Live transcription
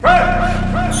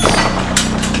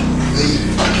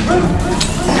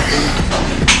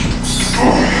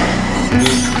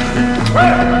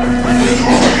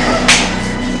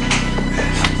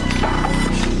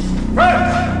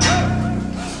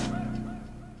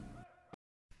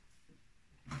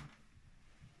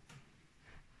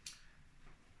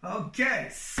Okay,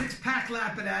 six-pack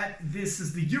lap of that. This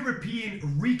is the European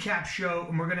recap show,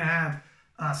 and we're going to have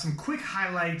some quick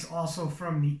highlights also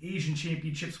from the Asian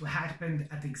Championships, what happened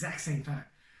at the exact same time.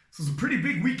 So it's a pretty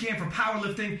big weekend for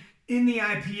powerlifting in the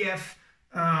IPF.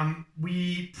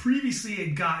 We previously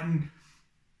had gotten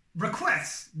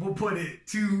requests, we'll put it,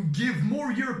 to give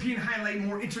more European highlight,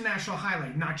 more international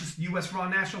highlight, not just U.S. Raw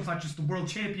Nationals, not just the World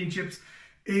Championships.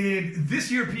 And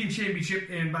this European Championship,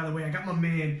 and by the way, I got my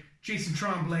man Jason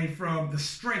Tremblay from the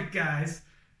Strength Guys,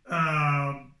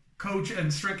 coach,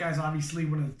 and Strength Guys, obviously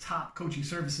one of the top coaching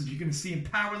services you're going to see in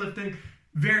powerlifting.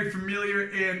 Very familiar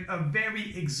and a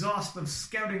very exhaustive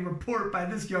scouting report by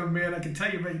this young man, I can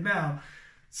tell you right now.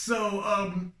 So,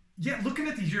 looking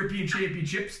at these European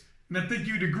Championships, and I think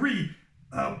you'd agree,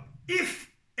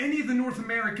 if any of the North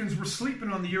Americans were sleeping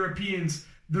on the Europeans,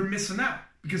 they're missing out.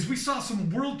 Because we saw some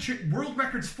world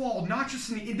records fall, not just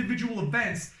in the individual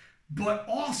events, but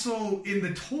also in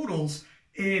the totals.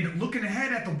 And looking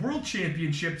ahead at the World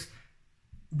Championships,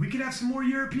 we could have some more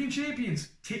European champions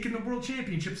taking the World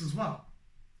Championships as well.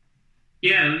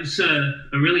 Yeah, it was a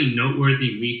really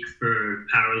noteworthy week for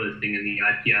powerlifting in the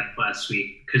IPF last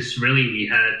week, because really we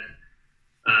had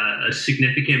a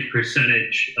significant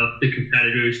percentage of the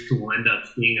competitors who will end up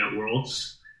being at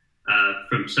Worlds,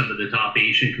 from some of the top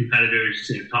Asian competitors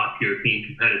and top European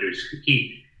competitors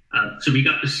compete. So we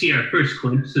got to see our first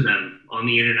glimpse of them on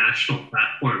the international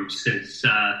platform since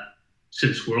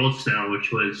Worlds now,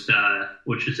 which was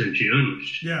in June,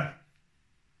 which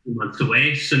months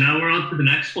away. So now we're on to the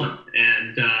next one,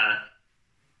 and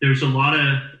there's a lot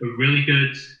of really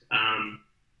good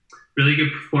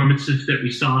performances that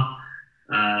we saw,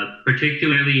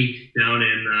 particularly down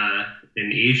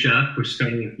in Asia. We're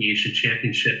starting with the Asian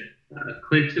Championship.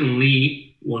 Clinton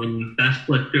Lee won Best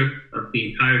Lifter of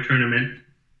the entire tournament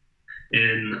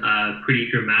in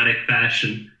pretty dramatic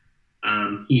fashion.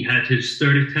 He had his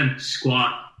third attempt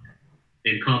squat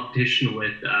in competition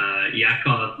with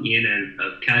Yakov Yanin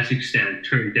of Kazakhstan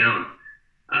turned down.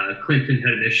 Clinton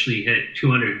had initially hit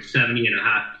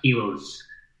 270.5 kilos,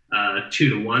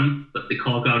 2-1, but the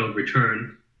call got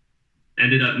overturned.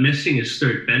 Ended up missing his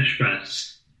third bench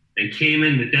press and came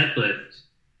in the deadlift.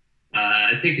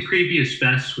 I think the previous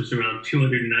best was around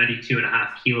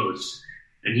 292.5 kilos,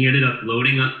 and he ended up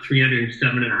loading up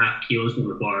 307.5 kilos on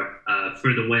the bar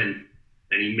for the win,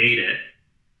 and he made it.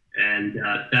 And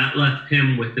that left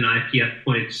him with an IPF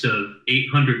points of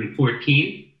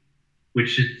 814,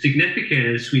 which is significant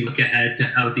as we look ahead to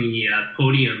how the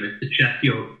podium at the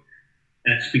Sheffield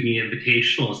SBD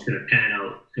Invitational is going to pan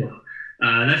out. So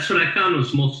that's what I found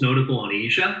was most notable in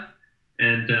Asia,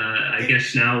 and I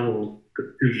guess now we'll go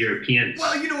through Europeans.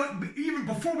 Well, you know what? Even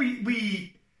before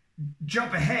we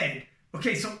jump ahead,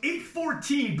 okay, so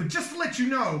 814, but just to let you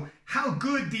know how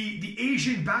good the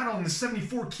Asian battle in the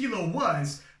 74 kilo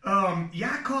was,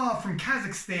 Yakov from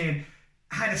Kazakhstan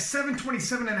had a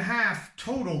 727.5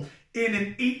 total in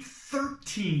an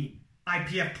 813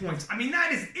 IPF points. I mean,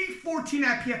 that is 814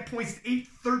 IPF points to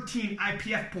 813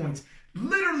 IPF points.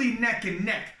 Literally neck and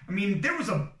neck. I mean, there was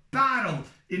a battle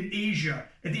in Asia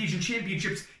at the Asian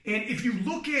Championships. And if you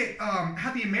look at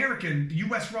how the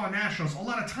U.S. Raw Nationals, a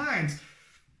lot of times,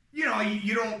 you know,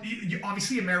 you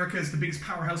obviously America is the biggest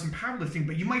powerhouse in powerlifting,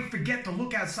 but you might forget to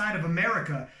look outside of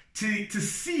America to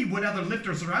see what other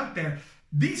lifters are out there.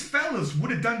 These fellas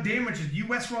would have done damage at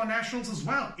U.S. Raw Nationals as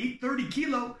well. 830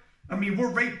 kilo. I mean, we're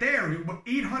right there.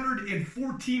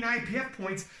 814 IPF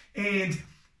points. And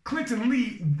Clinton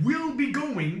Lee will be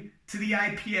going to the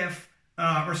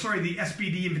the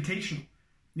SBD Invitational.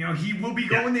 You know, he will be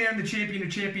going there in the Champion of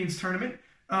Champions tournament.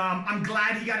 I'm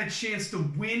glad he got a chance to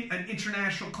win an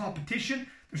international competition.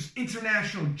 There's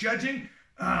international judging.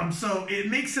 So it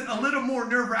makes it a little more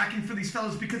nerve-wracking for these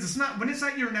fellas, because it's not, when it's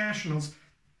at your nationals,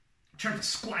 in terms of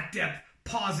squat depth,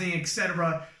 pausing,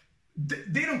 etc.,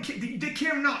 they don't care. They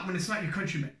care not when it's not your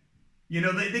countrymen. You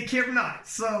know, they care not.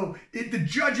 So the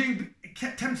judging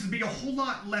tends to be a whole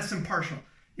lot less impartial.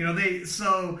 You know, it's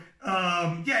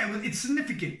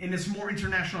significant, and it's more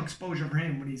international exposure for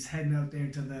him when he's heading out there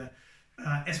to the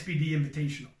SBD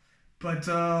Invitational. But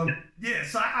so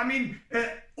I mean,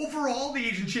 overall, the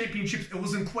Asian Championships, it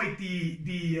wasn't quite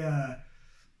the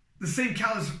same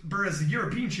caliber as the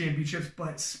European Championships.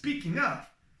 But speaking of,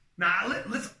 now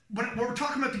when we're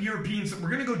talking about the Europeans, we're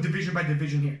going to go division by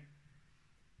division here.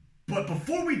 But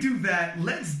before we do that,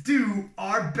 let's do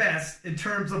our best in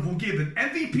terms of, we'll give an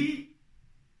MVP,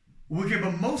 we'll give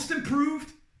a most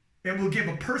improved, and we'll give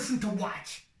a person to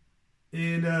watch.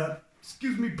 And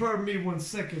pardon me 1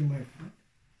 second, my friend.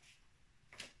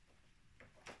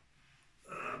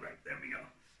 All right, there we go.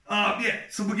 Yeah,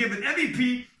 so we'll give an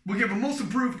MVP, we'll give a most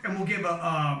improved, and we'll give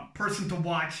a person to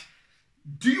watch.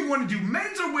 Do you want to do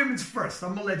men's or women's first?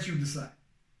 I'm going to let you decide.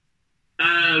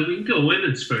 We can go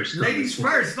women's first. Ladies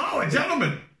first. Oh, a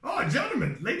gentleman.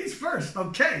 Ladies first.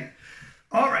 Okay.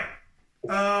 All right.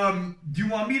 Do you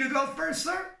want me to go first,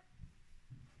 sir?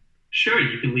 Sure,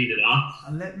 you can lead it off.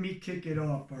 Let me kick it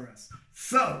off for us.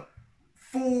 So,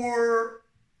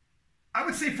 I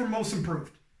would say for most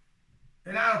improved.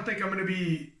 And I don't think I'm going to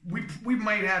be, we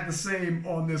might have the same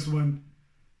on this one.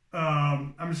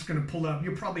 I'm just going to pull up.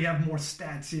 You'll probably have more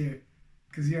stats here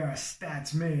because you're a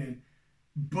stats man.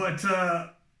 But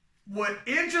what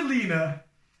Angelina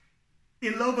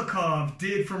Ilovakov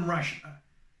did from Russia,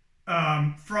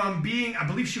 from being, I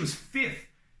believe she was 5th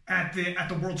at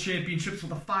the World Championships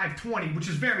with a 5:20, which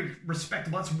is very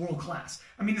respectable. That's world class.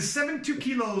 I mean, the 72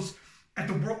 kilos at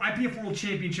the IPF World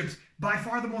Championships, by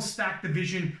far the most stacked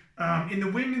division in the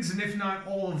women's, and if not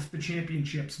all of the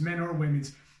championships, men or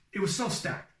women's. It was so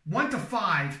stacked. 1 to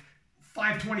 5,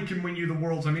 5:20 can win you the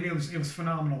worlds. I mean, it was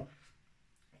phenomenal.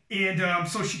 And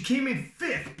so she came in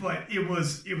 5th, but it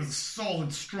was a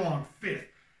solid, strong 5th.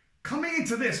 Coming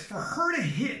into this, for her to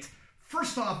hit,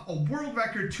 first off, a world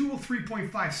record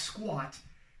 203.5 squat,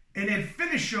 and then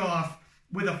finish off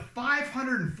with a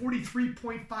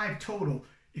 543.5 total.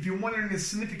 If you're wondering the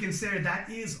significance there, that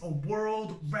is a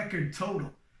world record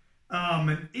total.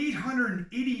 An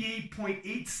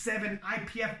 888.87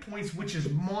 IPF points, which is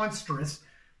monstrous.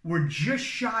 We're just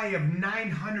shy of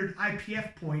 900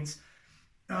 IPF points.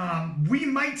 We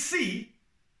might see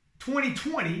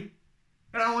 2020,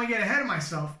 and I don't want to get ahead of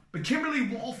myself, but Kimberly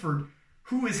Walford,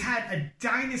 who has had a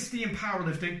dynasty in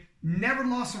powerlifting, never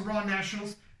lost a Raw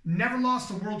Nationals, never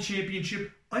lost a World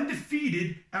Championship,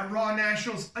 undefeated at Raw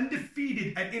Nationals,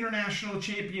 undefeated at International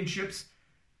Championships,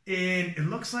 and it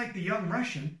looks like the young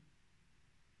Russian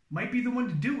might be the one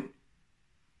to do it.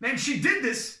 Man, she did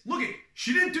this. Look it.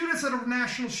 She didn't do this at a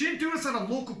national. She didn't do this at a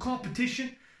local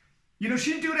competition. You know,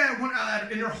 she didn't do that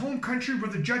in her home country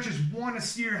where the judges want to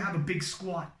see her have a big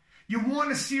squat. You want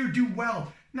to see her do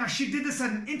well. Now, she did this at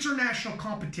an international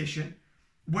competition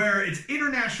where it's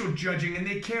international judging and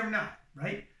they care not,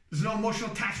 right? There's no emotional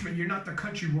attachment. You're not the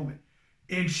countrywoman.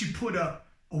 And she put up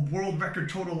a world record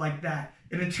total like that.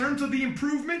 And in terms of the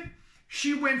improvement,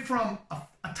 she went from a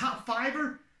top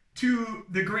fiver to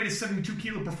the greatest 72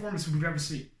 kilo performance we've ever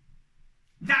seen.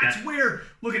 That's where,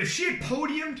 look at, if she had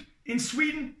podiumed in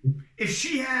Sweden, if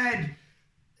she had,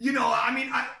 you know, I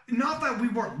mean, not that we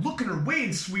weren't looking her way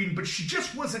in Sweden, but she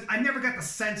just wasn't, I never got the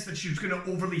sense that she was going to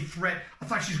overly threat. I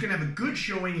thought she was going to have a good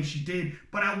showing, and she did,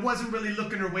 but I wasn't really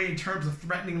looking her way in terms of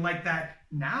threatening like that.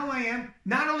 Now I am,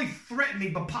 not only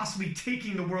threatening, but possibly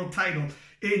taking the world title.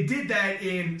 It did that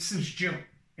since June,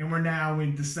 and we're now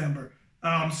in December.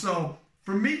 So,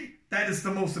 for me, that is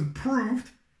the most improved.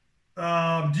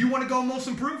 Do you want to go most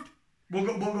improved? We'll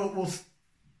go.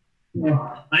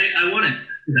 Well, I want to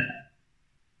do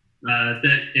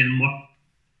that in March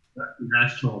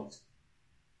Nationals,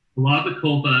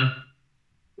 Lavakova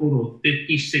totaled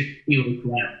 56 kilos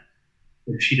less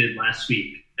than she did last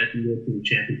week at the European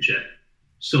Championship.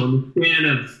 So in the span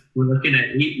of, we're looking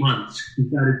at 8 months,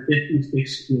 she's added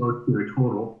 56 kilos to her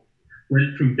total.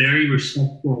 Went from very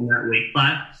respectable in that weight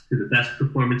class to the best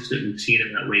performance that we've seen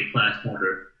in that weight class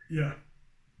ever. Yeah.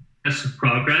 That's some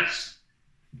progress,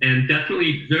 and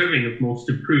definitely deserving of most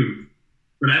improved.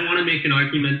 But I want to make an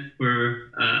argument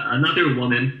for another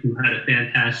woman who had a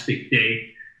fantastic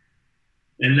day,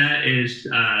 and that is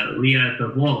Leah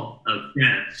Bavol of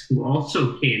France, who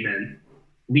also came in.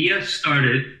 Leah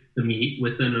started the meet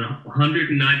with an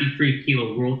 193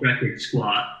 kilo world record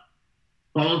squat,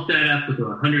 followed that up with a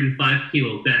 105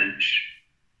 kilo bench,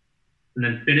 and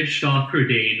then finished off her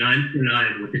day 9 for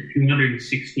 9 with a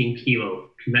 216 kilo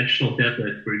conventional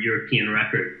deadlift for a European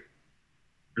record.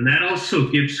 And that also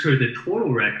gives her the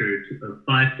total record of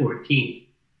 514.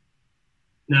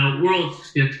 Now,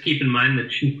 Worlds, you have to keep in mind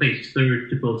that she placed third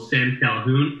to both Sam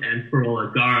Calhoun and Pearl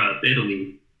Agara of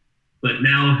Italy. But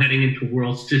now, heading into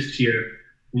Worlds this year,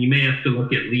 we may have to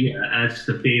look at Leah as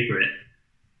the favorite.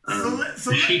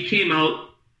 She came out.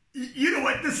 You know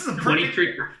what? This is a perfect.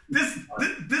 This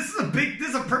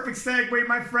is a perfect segue,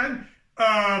 my friend.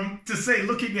 To say,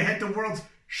 looking ahead to Worlds,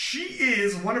 she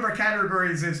is one of our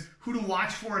categories is who to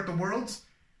watch for at the Worlds.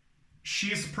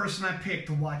 She is the person I picked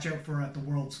to watch out for at the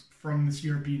Worlds from this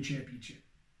European Championship.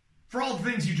 For all the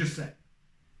things you just said.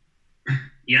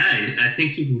 Yeah, I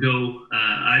think you can go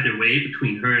either way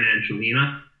between her and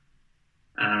Angelina.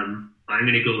 I'm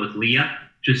going to go with Leah,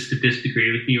 just to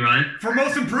disagree with you, Ryan. For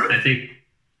most improved? I think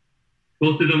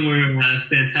Both of them were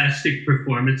fantastic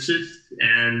performances,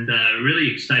 and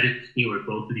really excited to see where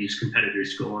both of these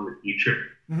competitors go in the future.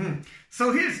 Mm-hmm.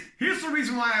 So here's the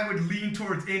reason why I would lean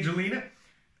towards Angelina.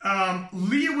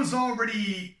 Leah was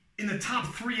already in the top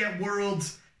 3 at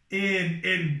Worlds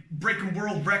in breaking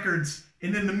world records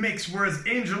and in the mix, whereas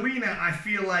Angelina, I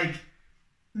feel like,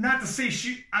 not to say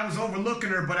I was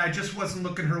overlooking her, but I just wasn't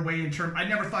looking her way in terms. I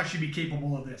never thought she'd be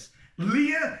capable of this.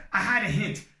 Leah, I had a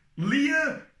hint.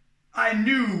 Leah, I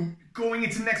knew going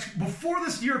into before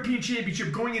this European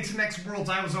Championship, going into next Worlds,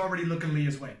 I was already looking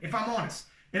Leah's way, if I'm honest.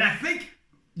 And I think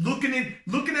looking at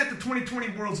the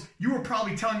 2020 Worlds, you were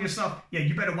probably telling yourself, yeah,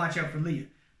 you better watch out for Leah.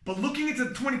 But looking into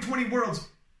the 2020 Worlds,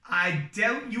 I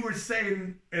doubt you were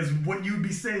saying as what you'd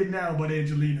be saying now about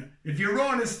Angelina. If you're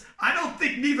honest, I don't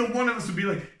think neither one of us would be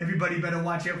like, everybody better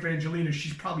watch out for Angelina.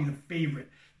 She's probably the favorite.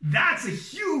 That's a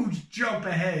huge jump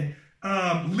ahead.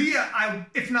 Leah,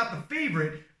 if not the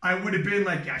favorite, I would have been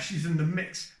like, yeah, she's in the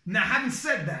mix. Now, having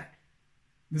said that,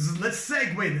 let's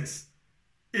segue this.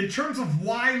 In terms of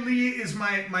why Leah is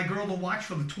my girl to watch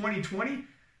for the 2020,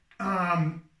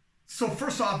 so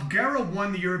first off, Gara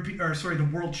won the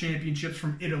World Championships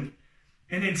from Italy.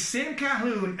 And then Sam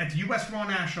Calhoun at the US Raw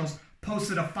Nationals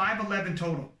posted a 5'11"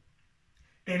 total.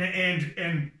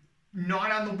 And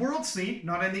not on the world scene,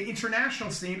 not on the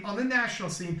international scene, on the national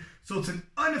scene. So it's an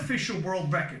unofficial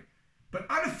world record. But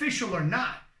unofficial or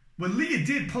not, what Leah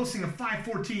did posting a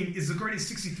 5'14" is the greatest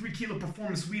 63 kilo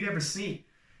performance we'd ever seen.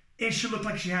 And she looked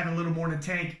like she had a little more in the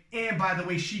tank. And by the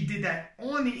way, she did that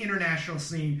on the international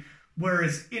scene.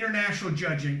 Whereas international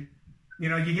judging, you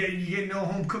get no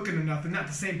home cooking or nothing. Not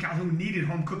the same Calhoun needed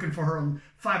home cooking for her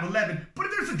 5'11", but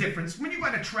there's a difference. When you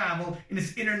got to travel and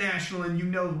it's international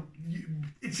and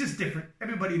it's just different.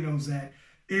 Everybody knows that.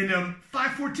 In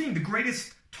 5'14", the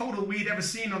greatest total we'd ever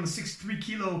seen on the 63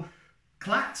 kilo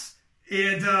class.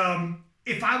 And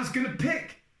if I was going to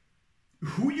pick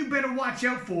who you better watch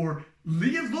out for,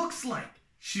 Leah looks like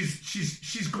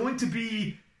she's going to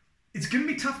be, it's going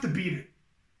to be tough to beat her.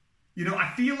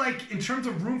 I feel like in terms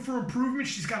of room for improvement,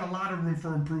 she's got a lot of room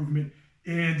for improvement.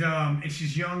 And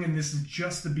she's young, and this is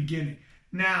just the beginning.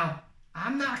 Now,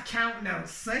 I'm not counting out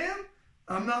Sam.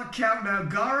 I'm not counting out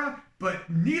Gara. But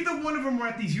neither one of them were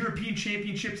at these European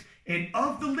Championships. And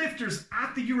of the lifters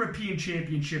at the European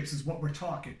Championships is what we're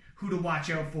talking. Who to watch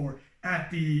out for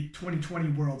at the 2020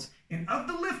 Worlds. And of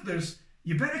the lifters,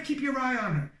 you better keep your eye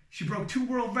on her. She broke 2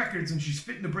 world records, and she's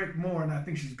fitting to break more, and I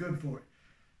think she's good for it.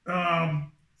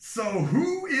 So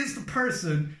who is the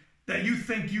person that you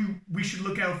think we should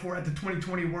look out for at the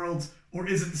 2020 Worlds, or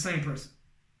is it the same person?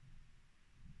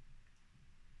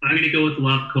 I'm going to go with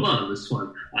Lavkova on this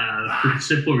one for the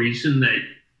simple reason that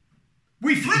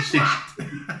we flip-flopped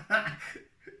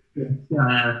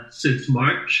since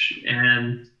March,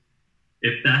 and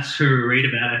if that's her rate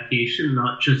of adaptation,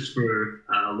 not just for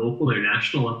local or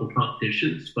national level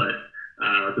competitions, but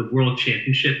the World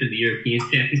Championship and the European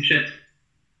Championship.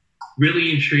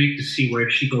 Really intrigued to see where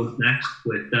she goes next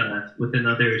with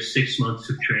another 6 months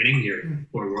of training here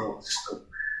for Worlds. So,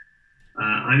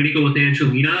 I'm going to go with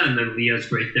Angelina, and then Leah's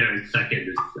right there in second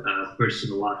as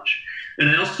person to watch. And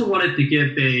I also wanted to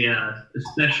give a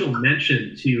special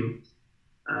mention to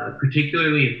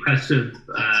particularly impressive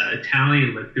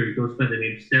Italian lifter who goes by the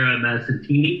name Sara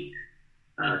Mazzantini.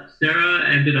 Sara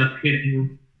ended up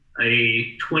hitting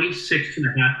a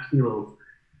 26.5 kilo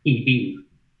PB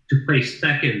to place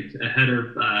second ahead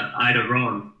of Ida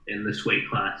Ron in this weight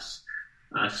class.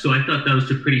 So I thought that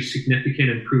was a pretty significant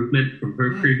improvement from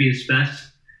her previous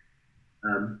best.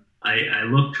 I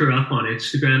looked her up on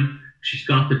Instagram. She's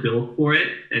got the build for it,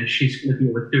 and she's going to be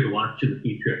a lifter to watch in the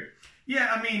future.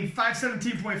 Yeah, I mean,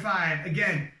 517.5,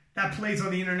 again, that plays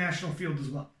on the international field as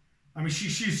well. I mean,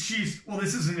 she's well,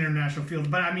 this is an international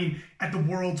field, but I mean, at the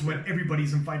Worlds when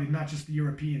everybody's invited, not just the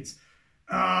Europeans.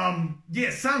 Yeah,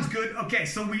 sounds good. Okay,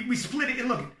 so we split it, and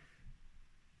look,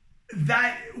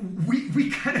 that we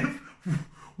kind of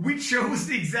we chose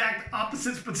the exact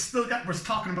opposites, but still we're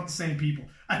talking about the same people.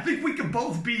 I think we could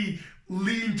both be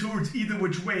leaning towards either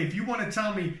which way. If you want to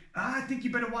tell me, I think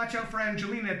you better watch out for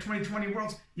Angelina at 2020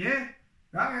 Worlds, yeah,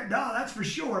 all right, no, that's for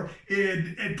sure.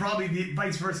 And probably the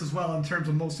vice versa as well in terms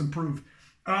of most improved.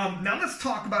 Now let's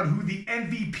talk about who the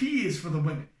MVP is for the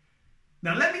women.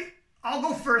 Now I'll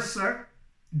go first, sir.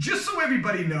 Just so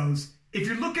everybody knows, if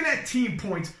you're looking at team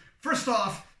points, first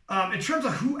off, in terms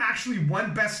of who actually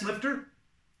won Best Lifter,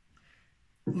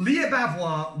 Leah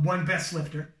Bavois won Best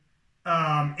Lifter.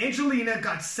 Angelina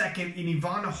got second, and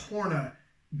Ivana Horna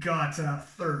got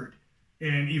third.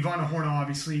 And Ivana Horna,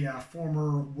 obviously a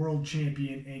former world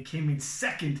champion, and came in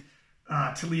second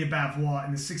to Leah Bavois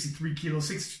in the 63 kilo.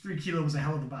 63 kilo was a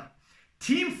hell of a battle.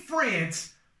 Team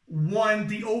France won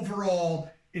the overall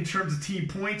in terms of team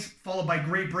points, followed by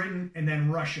Great Britain and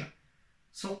then Russia.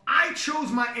 So I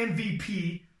chose my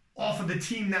MVP off of the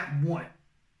team that won.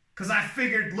 Because I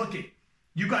figured, look it,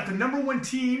 you got the number one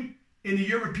team in the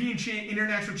European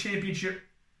International Championship.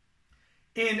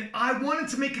 And I wanted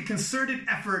to make a concerted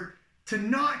effort to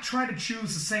not try to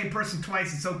choose the same person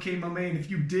twice. It's okay, my man, if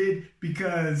you did,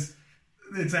 because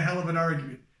it's a hell of an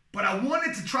argument. But I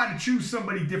wanted to try to choose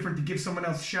somebody different to give someone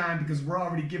else shine because we're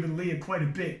already giving Leah quite a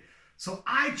bit. So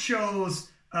I chose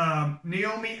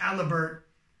Naomi Alibert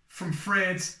from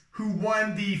France, who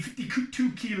won the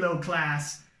 52 kilo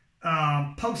class,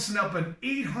 posting up an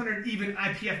 800 even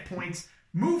IPF points,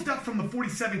 moved up from the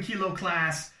 47 kilo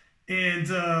class, and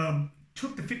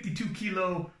took the 52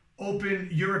 kilo Open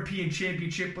European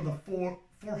Championship with a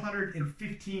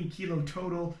 415 kilo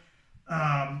total.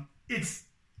 It's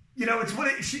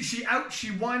what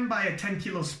she won by a 10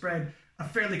 kilo spread, a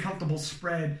fairly comfortable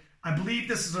spread. I believe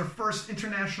this is her first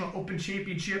International Open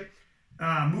Championship.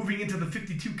 Moving into the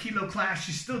 52 kilo class,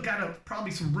 she's still got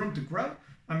probably some room to grow.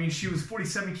 I mean, she was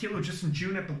 47 kilo just in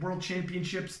June at the World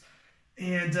Championships.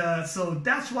 And so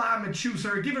that's why I'm going to choose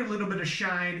her, give her a little bit of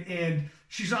shine. And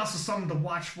she's also someone to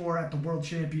watch for at the World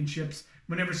Championships.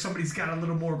 Whenever somebody's got a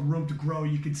little more room to grow,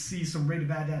 you can see some rate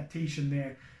of adaptation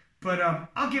there. But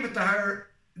I'll give it to her,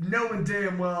 knowing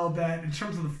damn well that in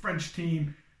terms of the French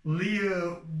team,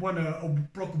 Leah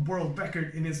broke a world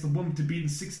record and is the woman to beat in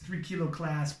 63 kilo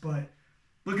class. But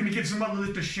looking to give some other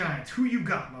lift of shines. Who you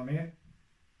got, my man?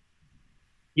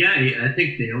 Yeah, I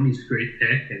think Naomi's a great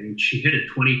pick. I mean, she hit a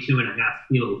 22.5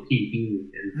 kilo PB,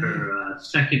 and her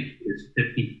second is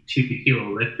 52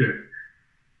 kilo lifter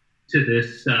to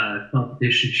this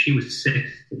competition. She was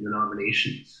sixth in the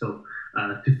nominations. So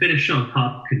to finish on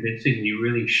top convincingly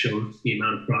really shows the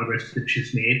amount of progress that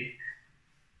she's made.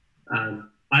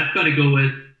 I've got to go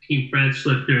with Team France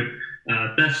lifter,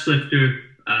 best lifter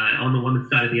on the women's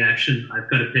side of the action. I've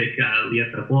got to pick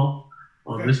Leah Pavois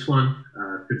on this one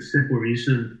for the simple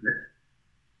reason that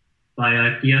by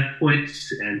IPF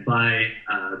points and by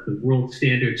the world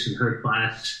standards in her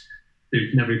class,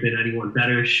 there's never been anyone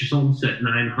better. She's almost at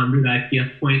 900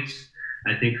 IPF points.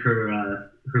 I think her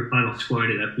final score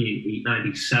ended up being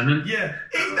 897. Yeah,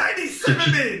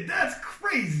 897, that's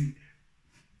crazy.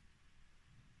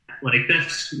 Like,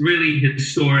 that's really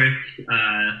historic,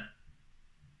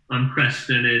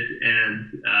 unprecedented,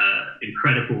 and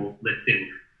incredible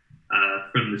lifting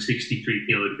from the 63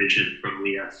 kilo division from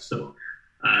Leah. So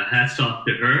hats off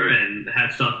to her, and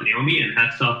hats off to Naomi, and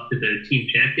hats off to the team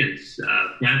champions,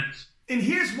 France. And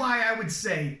here's why I would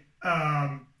say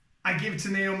I give it to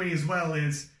Naomi as well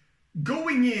is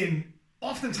going in,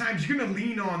 oftentimes you're going to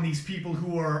lean on these people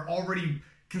who are already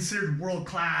considered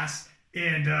world-class.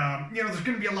 And, there's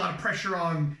going to be a lot of pressure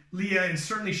on Leah, and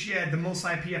certainly she had the most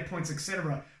IPF points,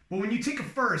 etc. But when you take a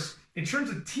first, in terms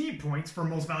of team points for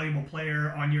most valuable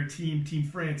player on your team, Team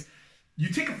France, you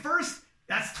take a first,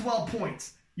 that's 12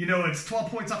 points. It's 12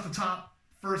 points off the top,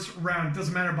 first round.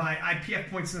 Doesn't matter by IPF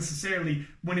points necessarily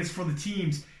when it's for the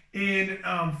teams. And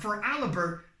for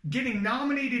Alibert, getting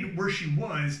nominated where she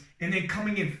was and then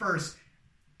coming in first,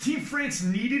 Team France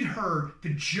needed her to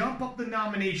jump up the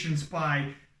nominations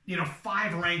by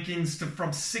 5 rankings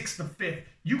from 6th to 5th.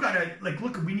 You gotta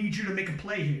look. We need you to make a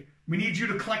play here. We need you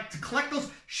to collect those.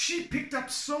 She picked up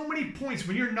so many points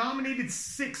when you're nominated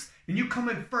 6th and you come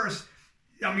in first.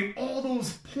 I mean, all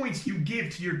those points you give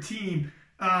to your team.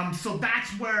 So that's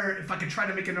where, if I could try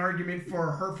to make an argument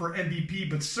for her for MVP,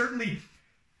 but certainly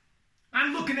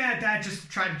I'm looking at that just to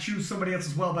try to choose somebody else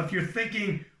as well. But if you're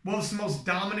thinking, what was the most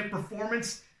dominant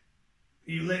performance?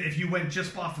 If you went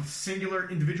just off of singular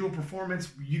individual performance,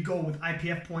 you go with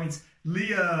IPF points.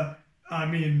 Leah,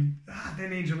 then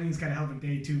Angeline's got a hell of a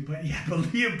day too. But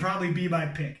Leah would probably be my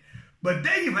pick. But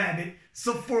there you have it.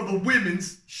 So for the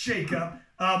women's shakeup,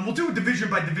 we'll do it division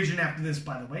by division after this,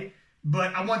 by the way.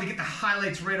 But I wanted to get the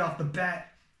highlights right off the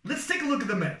bat. Let's take a look at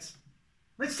the men's.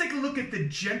 Let's take a look at the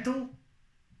gentle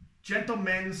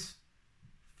men's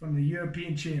from the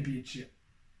European Championship.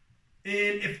 And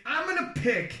if I'm going to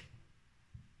pick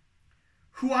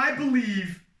who I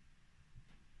believe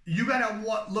you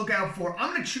gotta look out for,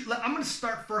 I'm gonna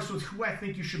start first with who I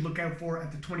think you should look out for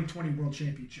at the 2020 World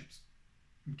Championships.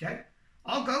 Okay,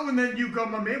 I'll go and then you go,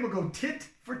 my man. We'll go tit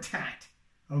for tat.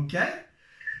 Okay,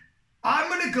 I'm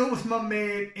gonna go with my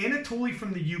man Anatoly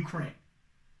from the Ukraine.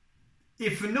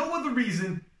 If for no other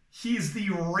reason, he's the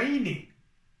reigning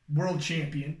world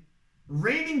champion,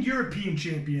 reigning European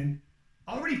champion.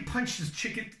 Already punched his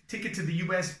ticket to the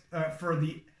U.S. For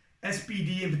the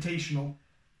SBD Invitational,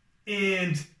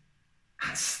 and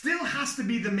still has to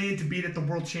be the man to beat at the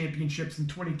World Championships in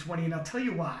 2020, and I'll tell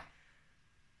you why.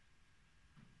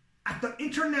 At the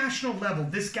international level,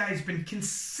 this guy's been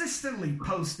consistently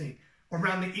posting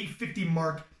around the 850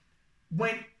 mark,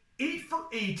 went 8 for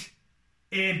 8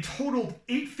 and totaled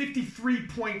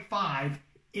 853.5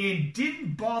 and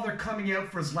didn't bother coming out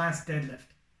for his last deadlift.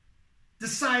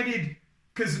 Decided,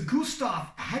 because Gustav,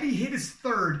 had he hit his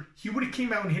third, he would have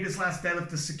came out and hit his last deadlift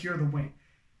to secure the win.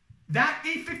 That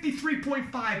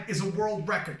 853.5 is a world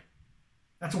record.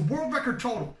 That's a world record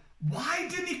total. Why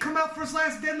didn't he come out for his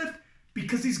last deadlift?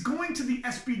 Because he's going to the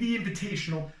SBD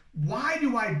Invitational. Why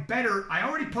do I better? I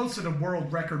already posted a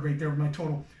world record right there with my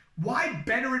total. Why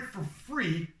better it for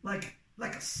free like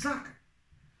a sucker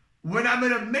when I'm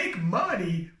going to make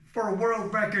money for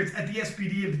world records at the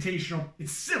SBD Invitational?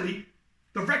 It's silly.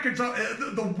 The records are,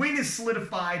 the win is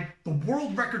solidified. The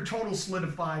world record total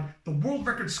solidified. The world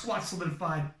record squat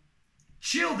solidified.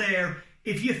 Chill there.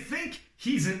 If you think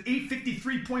he's an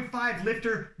 853.5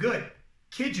 lifter, good.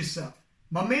 Kid yourself.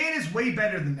 My man is way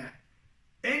better than that.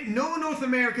 And no North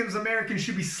Americans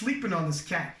should be sleeping on this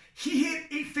cat. He hit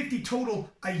 850 total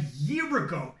a year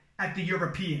ago at the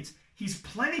Europeans. He's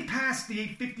plenty past the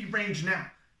 850 range now.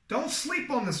 Don't sleep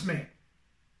on this man.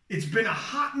 It's been a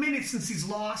hot minute since he's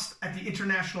lost at the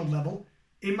international level.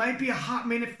 It might be a hot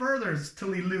minute further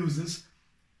till he loses.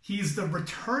 He's the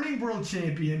returning world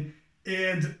champion,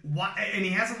 and he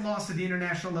hasn't lost at the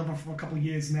international level for a couple of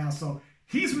years now. So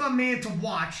he's my man to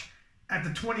watch at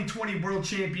the 2020 World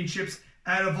Championships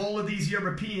out of all of these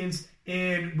Europeans,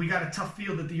 and we got a tough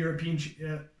field at the European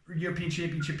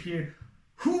Championship here.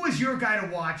 Who is your guy to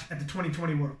watch at the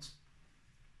 2020 Worlds?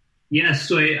 Yeah,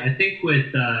 so I think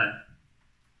with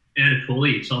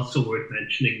Anatoly, it's also worth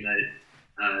mentioning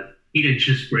that he didn't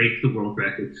just break the world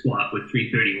record squat with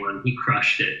 331. He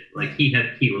crushed it. Like, he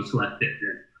had kilos left in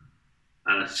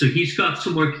there. So he's got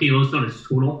some more kilos on his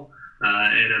total.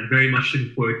 And I'm very much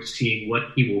looking forward to seeing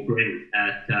what he will bring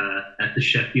at the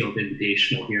Sheffield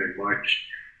Invitational here in March.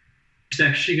 It's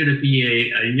actually going to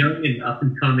be a young and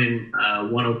up-and-coming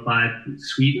 105 from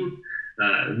Sweden,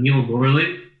 Emil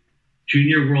Norlin,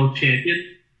 junior world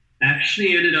champion.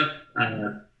 Actually ended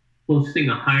up posting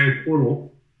a higher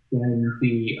total than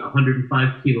the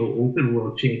 105-kilo open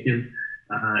world champion,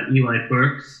 Eli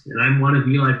Burks. And I'm one of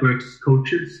Eli Burks'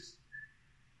 coaches.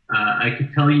 I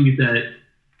can tell you that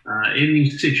in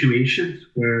these situations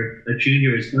where a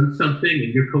junior has done something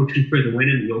and you're coaching for the win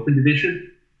in the open division,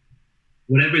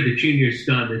 whatever the junior's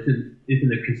done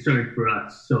isn't a concern for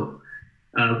us. So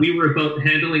we were about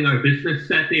handling our business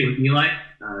that day with Eli,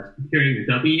 securing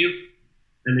the W,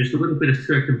 and there's a little bit of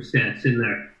circumstance in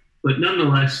there. But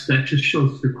nonetheless, that just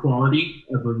shows the quality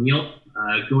of Emil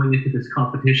going into this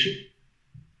competition.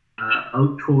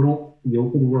 Out total the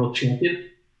open world champion.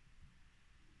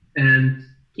 And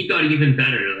he got even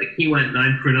better. Like, he went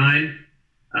 9 for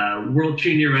 9, world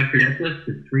junior record deadlift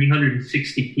of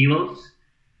 360 kilos,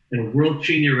 and a world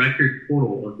junior record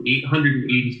total of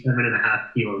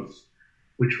 887.5 kilos,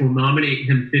 which will nominate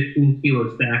him 15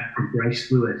 kilos back from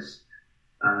Bryce Lewis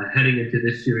heading into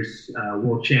this year's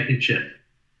World Championship.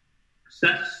 So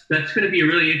that's going to be a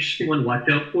really interesting one to watch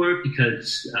out for,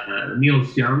 because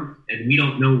Emil's young, and we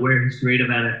don't know where his rate of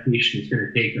adaptation is going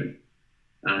to take him.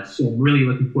 So I'm really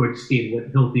looking forward to seeing what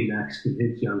he'll do next in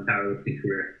his young powerlifting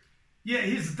career. Yeah,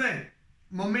 here's the thing.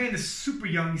 My man is super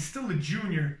young. He's still a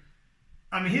junior.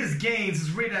 I mean, his gains,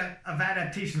 his rate of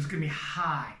adaptation is going to be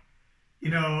high. You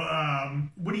know,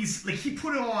 when he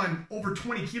put on over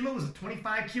 20 kilos, a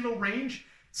 25 kilo range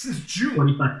since June.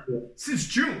 25 kilos. Since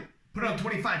June, put on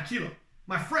 25 kilo.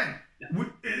 My friend, yeah.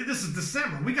 This is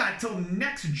December. We got till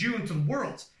next June to the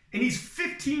Worlds, and he's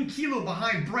 15 kilo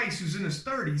behind Bryce, who's in his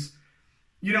 30s.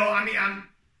 You know, I mean,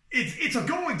 it's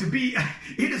going to be,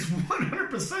 it is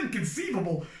 100%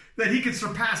 conceivable that he could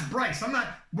surpass Bryce.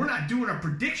 We're not doing our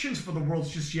predictions for the Worlds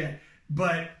just yet,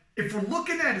 but if we're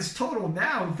looking at his total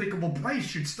now and thinking, well, Bryce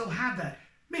should still have that.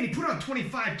 Man, he put on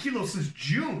 25 kilos since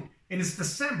June, and it's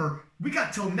December. We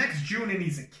got till next June, and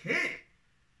he's a kid.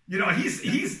 You know, he's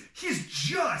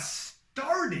just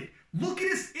started. Look at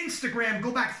his Instagram.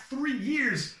 Go back 3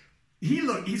 years.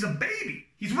 He's a baby.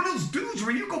 He's one of those dudes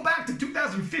where you go back to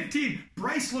 2015,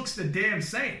 Bryce looks the damn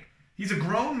same. He's a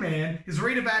grown man. His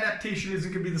rate of adaptation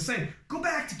isn't going to be the same. Go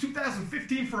back to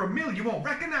 2015 for Emil, you won't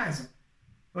recognize him.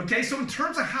 Okay, so in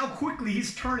terms of how quickly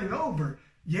he's turning over,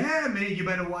 yeah, man, you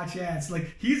better watch ads.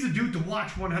 Like, he's a dude to watch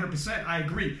 100%. I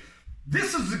agree.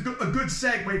 This is a good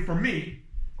segue for me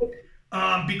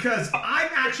because I'm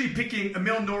actually picking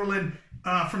Emil Norlin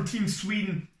from Team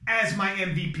Sweden as my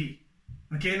MVP.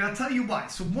 Okay, and I'll tell you why.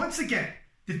 So once again,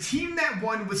 the team that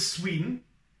won was Sweden.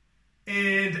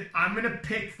 And I'm going to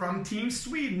pick from Team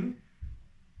Sweden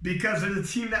because they're the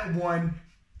team that won.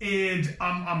 And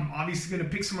I'm obviously going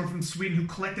to pick someone from Sweden who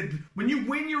collected. When you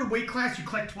win your weight class, you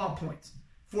collect 12 points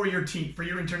for your team, for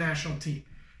your international team.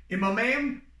 And my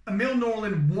man, Emil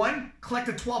Norlund, won,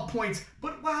 collected 12 points.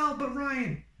 But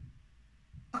Ryan,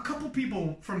 a couple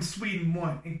people from Sweden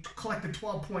won and collected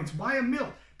 12 points. Why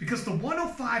Emil? Because the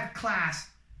 105 class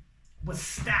was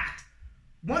stacked.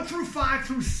 1 through 5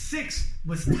 through 6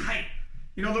 was tight.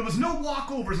 You know, there was no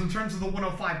walkovers in terms of the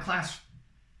 105 class.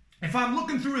 If I'm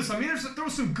looking through this, I mean, there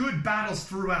was some good battles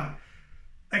throughout.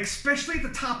 Especially at the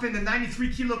top end, the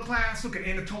 93 kilo class. Look at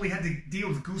Anatoly had to deal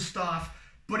with Gustav.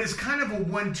 But it's kind of a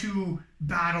 1-2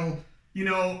 battle. You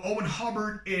know, Owen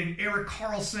Hubbard and Erik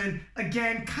Karlsson.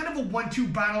 Again, kind of a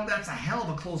 1-2 battle. That's a hell of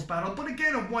a close battle. But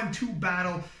again, a 1-2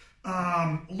 battle.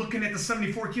 Looking at the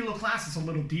 74 kilo class, it's a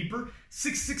little deeper.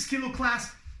 66 kilo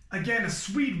class, again, a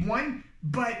Swede won.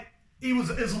 But it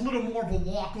was a little more of a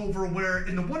walkover where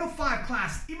in the 105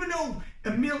 class, even though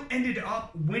Emil ended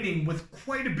up winning with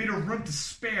quite a bit of room to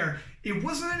spare, it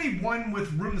wasn't any one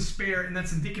with room to spare, and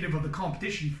that's indicative of the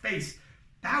competition he faced.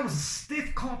 That was a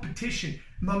stiff competition.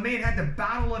 My man had to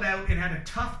battle it out and had a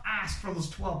tough ask for those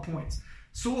 12 points.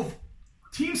 So if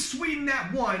Team Sweden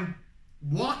that won,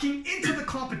 walking into the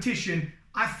competition,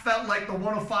 I felt like the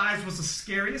 105s was the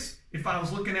scariest if I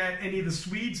was looking at any of the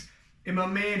Swedes. And my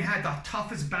man had the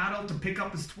toughest battle to pick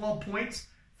up his 12 points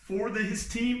for his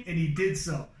team, and he did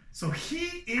so. So he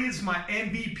is my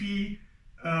MVP,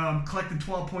 collecting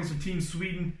 12 points for Team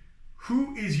Sweden.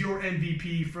 Who is your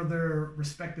MVP for their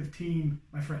respective team,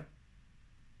 my friend?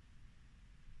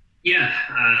 Yeah,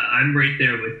 I'm right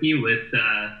there with you with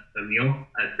Emil.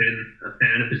 I've been a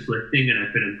fan of his lifting, and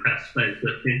I've been impressed by his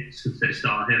lifting since I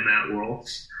saw him at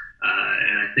Worlds.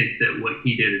 And I think that what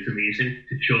he did is amazing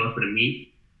to show up at a meet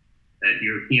at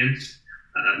Europeans.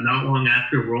 Not long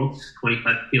after Worlds,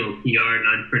 25 kilo PR,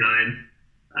 9 for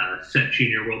 9, set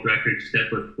junior world records,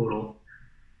 deadlift total.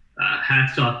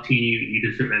 Hats off to you.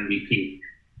 You deserve MVP.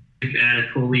 If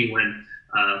Anatoly went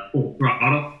full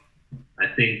throttle, I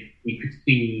think you could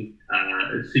see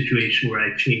a situation where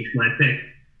I changed my pick.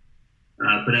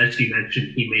 But as you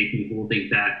mentioned, he may be holding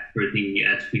back for the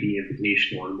SPD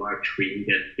Invitational in March, where you can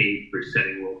get paid for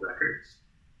setting world records.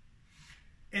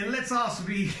 And let's also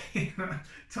be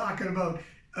talking about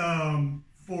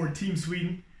for Team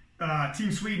Sweden.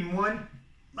 Team Sweden won.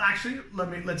 Actually,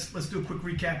 let's do a quick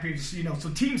recap here, just so you know. So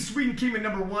Team Sweden came in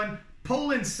number 1,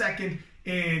 Poland second,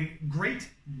 and Great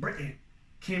Britain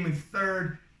came in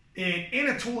third. And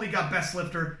Anatoly got best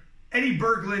lifter. Eddie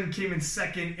Berglund came in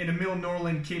second, and Emil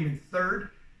Norlund came in third.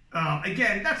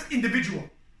 Again, that's individual.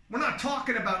 We're not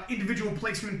talking about individual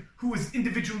placement, who was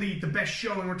individually the best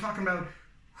showing. We're talking about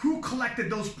who collected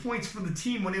those points for the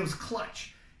team when it was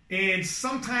clutch. And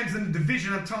sometimes in the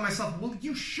division, I'm telling myself, well,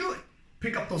 you should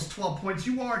pick up those 12 points.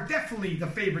 You are definitely the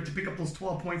favorite to pick up those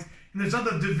 12 points. And there's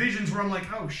other divisions where I'm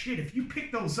like, oh, shit, if you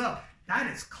pick those up, that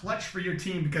is clutch for your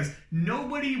team, because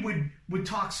nobody would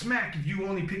talk smack if you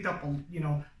only picked up,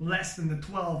 less than the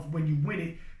 12 when you win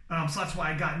it. So that's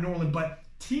why I got Norlund. But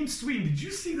Team Sweden, did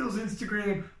you see those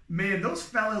Instagram? Man, those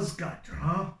fellas got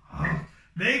drunk.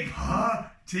 They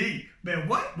party. Man,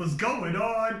 what was going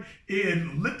on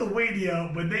in Lithuania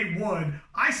when they won?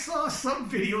 I saw some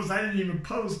videos I didn't even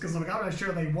post because I'm not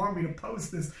sure they want me to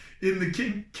post this in the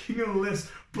King of the List.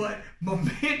 But my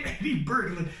man Eddie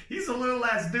Berglund, he's a little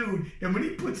ass dude, and when he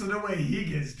puts it away, he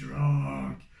gets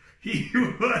drunk.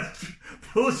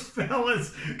 Those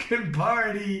fellas can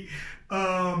party.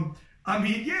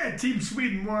 Team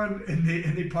Sweden won, and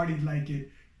they partied like it.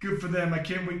 Good for them. I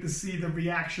can't wait to see the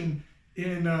reaction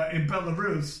in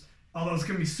Belarus. Although it's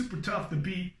going to be super tough to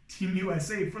beat Team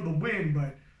USA for the win,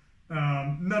 but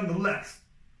nonetheless.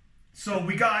 So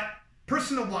we got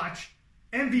person to watch,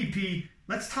 MVP.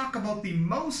 Let's talk about the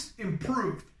most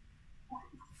improved.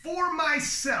 For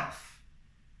myself,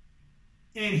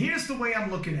 and here's the way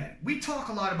I'm looking at it. We talk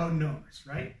a lot about numbers,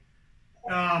 right?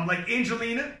 Like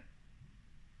Angelina,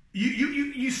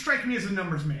 you strike me as a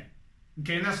numbers man.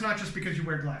 Okay, and that's not just because you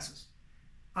wear glasses.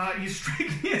 You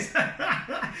strike me as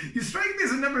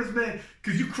a numbers man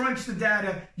because you crunch the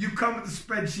data, you come with the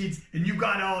spreadsheets, and you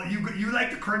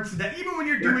like to crunch the data. Even when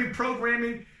you're doing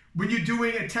programming, when you're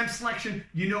doing attempt selection,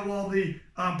 you know all the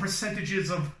percentages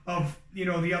of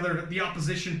the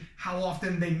opposition, how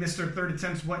often they miss their third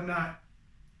attempts, whatnot.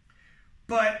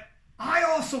 But I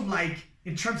also like,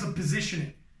 in terms of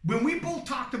positioning, when we both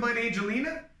talked about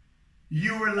Angelina,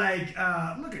 you were like,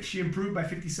 look at, she improved by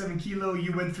 57 kilo.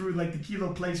 You went through like the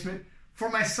kilo placement. For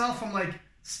myself, I'm like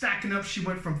stacking up. She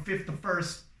went from 5th to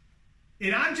 1st.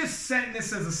 And I'm just setting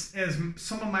this as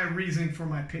some of my reasoning for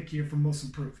my pick here for most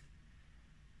improved.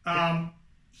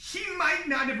 He might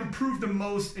not have improved the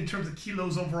most in terms of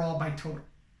kilos overall by total.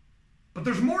 But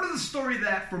there's more to the story than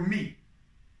that for me.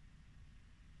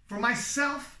 For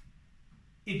myself,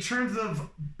 in terms of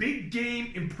big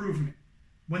game improvement,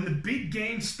 when the big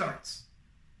game starts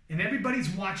and everybody's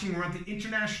watching, we're at the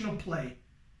international play,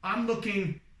 I'm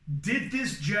looking, did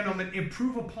this gentleman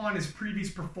improve upon his previous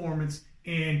performance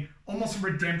and almost a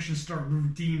redemption story,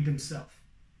 redeemed himself?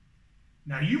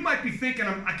 Now, you might be thinking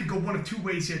I could go one of two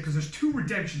ways here because there's two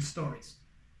redemption stories.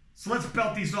 So let's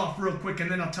belt these off real quick, and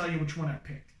then I'll tell you which one I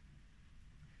picked.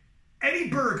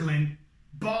 Eddie Berglund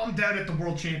bombed out at the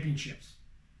World Championships.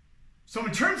 So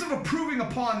in terms of improving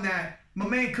upon that, my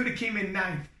man could have came in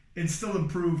ninth and still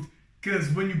improved because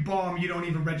when you bomb, you don't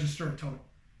even register a total.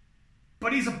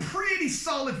 But he's a pretty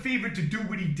solid favorite to do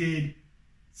what he did.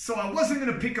 So I wasn't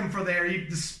going to pick him for there,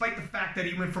 despite the fact that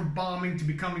he went from bombing to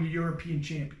becoming a European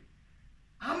champion.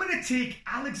 I'm going to take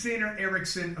Alexander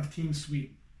Eriksson of Team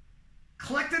Sweden.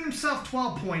 Collected himself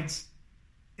 12 points,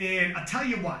 and I'll tell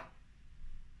you what.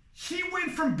 He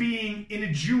went from being in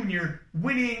a junior,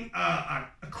 winning a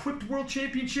equipped world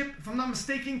championship, if I'm not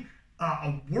mistaken,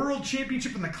 a world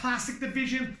championship in the classic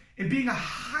division, and being a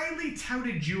highly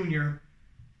touted junior,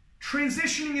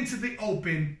 transitioning into the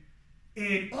open,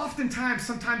 and oftentimes,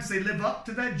 sometimes they live up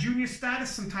to that junior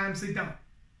status, sometimes they don't.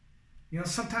 You know,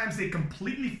 sometimes they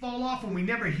completely fall off and we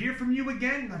never hear from you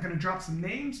again. I'm not going to drop some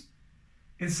names.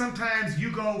 And sometimes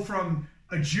you go from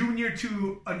a junior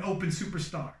to an open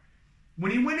superstar.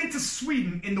 When he went into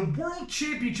Sweden and the World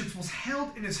Championships was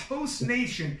held in his host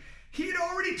nation, he had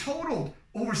already totaled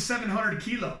over 700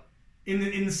 kilo in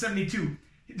the 72.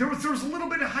 There was a little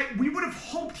bit of height. We would have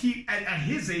hoped he, at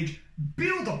his age,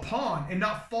 build upon and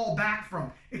not fall back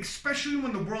from, especially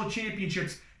when the World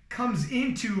Championships comes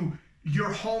into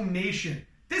your home nation.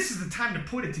 This is the time to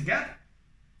put it together.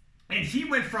 And he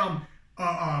went from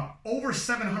over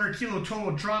 700 kilo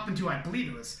total drop into, I believe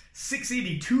it was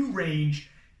 682 range.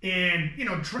 And, you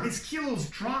know, his kilos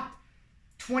dropped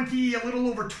a little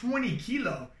over 20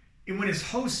 kilo. And when his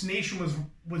host nation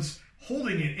was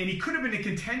holding it, and he could have been a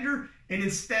contender, and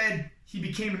instead he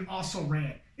became an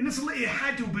also-ran. And it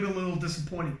had to have been a little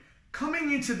disappointing.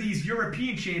 Coming into these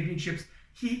European championships,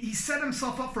 he set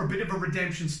himself up for a bit of a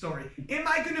redemption story. Am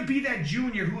I going to be that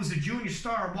junior who was a junior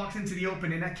star, walked into the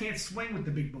Open, and I can't swing with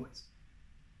the big boys?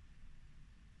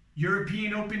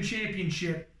 European Open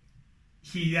Championship,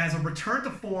 he has a return to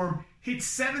form, hit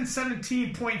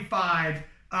 717.5.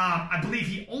 I believe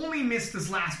he only missed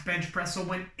his last bench press, so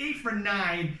went 8 for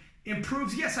 9.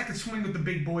 Improves, yes, I could swing with the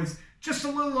big boys. Just a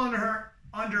little under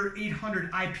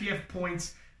 800 IPF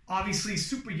points. Obviously,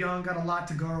 super young, got a lot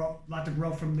to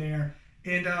grow from there.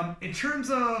 And in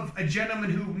terms of a gentleman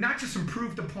who not just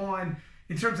improved upon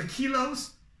in terms of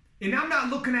kilos, and I'm not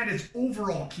looking at his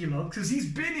overall kilo, because he's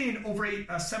been in over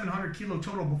a 700 kilo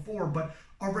total before, but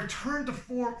a return to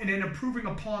form and then improving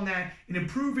upon that and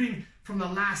improving from the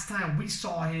last time we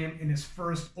saw him in his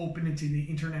first Open into the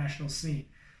international scene.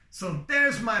 So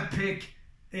there's my pick.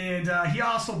 And he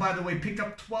also, by the way, picked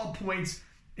up 12 points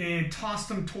and tossed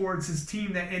them towards his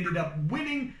team that ended up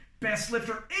winning Best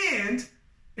Lifter. And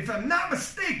if I'm not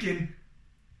mistaken,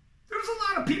 there's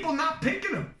a lot of people not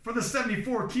picking him for the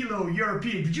 74 kilo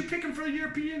European. Did you pick him for the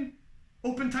European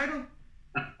Open title?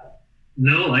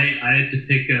 No, I had to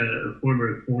pick a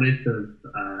former opponent of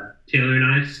Taylor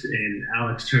and Ice and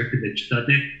Alex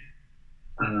Turkovich-Sudnik,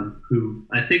 who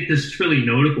I think this is really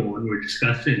notable when we're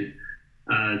discussing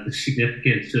the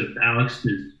significance of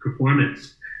Alex's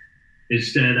performance,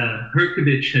 is that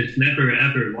Herkovich has never,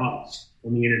 ever lost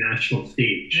on the international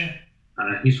stage. Yeah.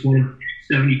 He's won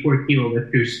 74 kilo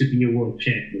lifters to be a world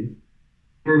champion.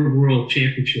 For a world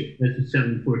championship as a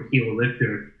 74 kilo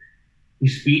lifter,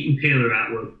 he's beaten Taylor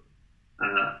Atwood.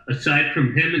 Aside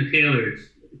from him and Taylor is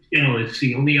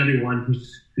the only other one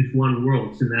who's won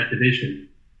worlds in that division.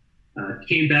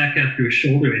 Came back after a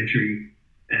shoulder injury,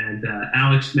 and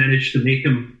Alex managed to make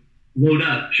him load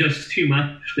up just too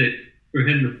much for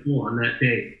him to fall on that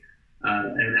day.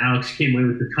 And Alex came away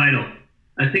with the title.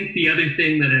 I think the other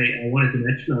thing that I wanted to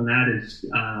mention on that is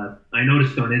I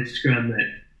noticed on Instagram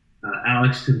that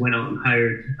Alex had went out and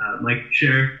hired Mike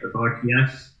Scher of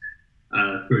RTS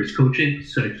for his coaching.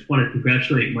 So I just want to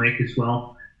congratulate Mike as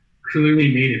well.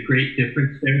 Clearly made a great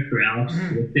difference there for Alex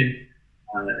lifting.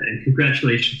 And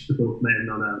congratulations to both men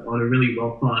on a really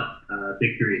well thought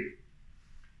victory.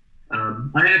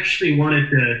 I actually I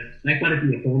got to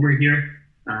be a homer here.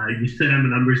 You said I'm a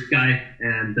numbers guy,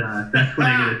 and that's what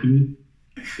I'm going to be.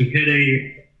 He hit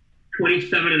a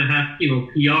 27.5 kilo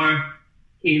PR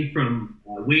came from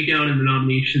way down in the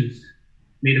nominations,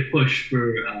 made a push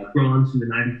for bronze in the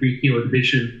 93 kilo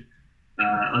division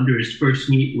under his first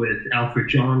meet with Alfred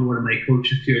Jong, one of my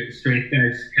coaches here at the Strength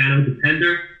Guys. Kano de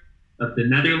Pender of the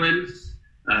Netherlands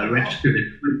registered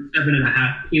a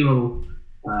 27.5 kilo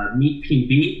meet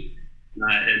PB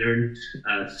and earned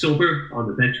silver on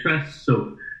the bench press.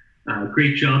 So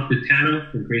great job to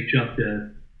Tano and great job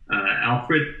to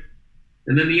Alfred.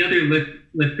 And then the other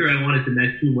lifter I wanted to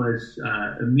mention was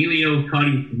Emilio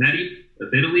Codi Fumetti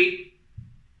of Italy,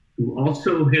 who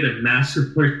also hit a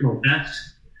massive personal best.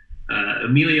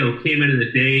 Emilio came into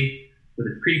the day with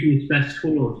a previous best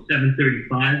total of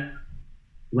 735,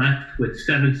 left with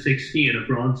 760 and a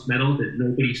bronze medal that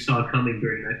nobody saw coming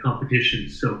during that competition.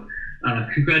 So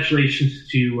congratulations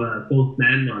to both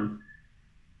men on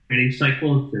training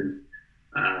cycles and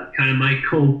kind of my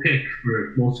co-pick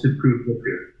for most improved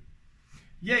lifter.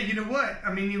 Yeah, you know what?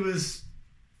 I mean, he was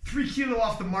 3 kilo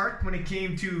off the mark when it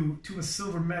came to a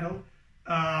silver medal.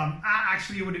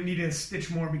 Actually, it would have needed a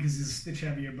stitch more because he's a stitch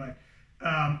heavier, but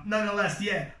nonetheless,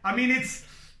 yeah. I mean, it's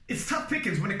tough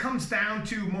pickings when it comes down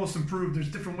to most improved. There's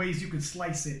different ways you could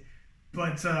slice it,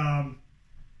 but I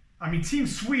mean, Team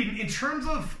Sweden, in terms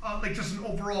of like just an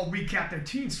overall recap, there,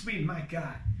 Team Sweden, my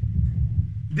God,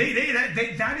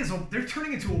 they're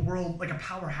turning into a world, like a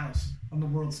powerhouse on the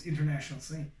world's international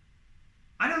scene.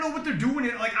 I don't know what they're doing.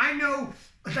 Like, I know,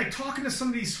 like, talking to some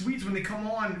of these Swedes when they come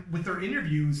on with their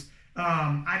interviews,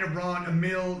 Ida Ron,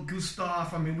 Emil,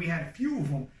 Gustav, I mean, we had a few of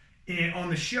them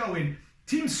on the show. And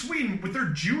Team Sweden, with their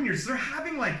juniors, they're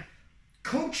having, like,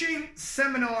 coaching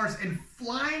seminars and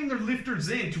flying their lifters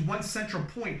in to one central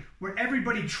point where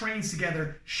everybody trains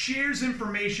together, shares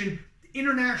information.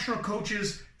 International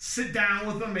coaches sit down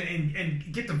with them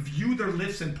and get to view their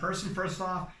lifts in person, first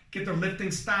off, get their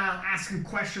lifting style, ask them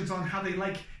questions on how they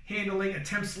like handling,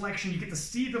 attempt selection. You get to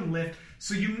see them lift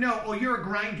so you know, oh, you're a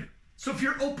grinder. So if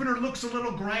your opener looks a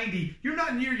little grindy, you're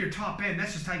not near your top end.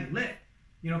 That's just how you lift.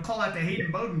 You know, call that the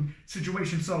Hayden Bowden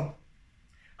situation. So,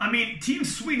 I mean, Team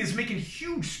Sweden is making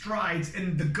huge strides,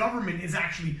 and the government is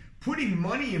actually putting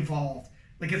money involved.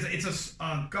 Like, it's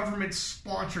a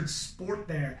government-sponsored sport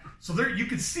there. So you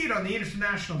can see it on the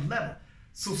international level.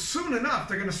 So soon enough,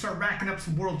 they're going to start racking up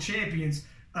some world champions.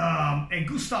 And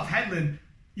Gustav Hedlund,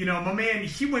 you know, my man,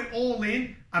 he went all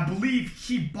in. I believe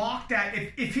he balked at,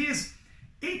 if his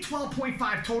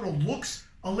 812.5 total looks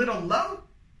a little low,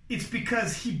 it's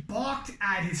because he balked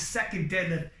at his second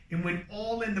deadlift and went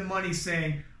all in the money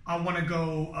saying, I want to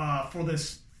go for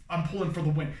this. I'm pulling for the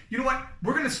win. You know what?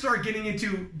 We're going to start getting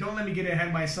into, don't let me get ahead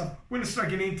of myself. We're going to start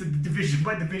getting into the division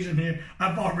by division here.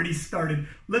 I've already started.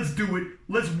 Let's do it.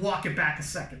 Let's walk it back a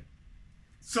second.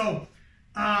 So,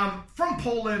 from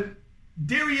Poland,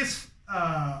 Dariusz,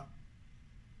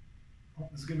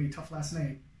 this is going to be a tough last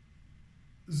name,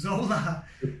 Zola,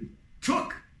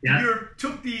 took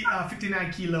the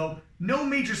 59 kilo. No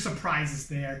major surprises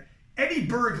there. Eddie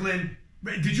Berglund,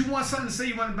 did you want something to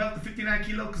say about the 59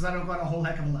 kilo? Because I don't got a whole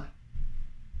heck of a lot.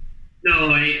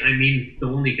 No, I mean, the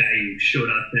only guy who showed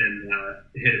up and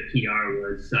hit a PR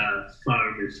was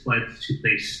Slaughter Splits, who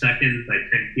placed second by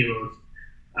 10 kilos.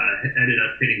 Ended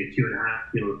up hitting a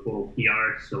 2.5 kilo total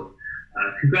PR. So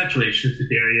congratulations to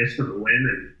Dariusz on the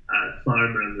win and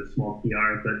Slaughter on the small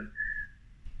PR. But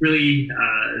really,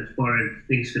 as far as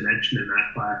things to mention in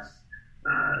that class,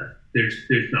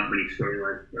 there's not many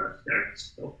storylines for us there.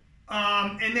 So.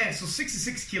 And then, so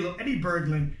 66 kilo, Eddie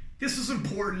Berglund. This was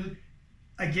important,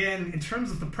 again, in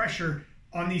terms of the pressure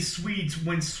on these Swedes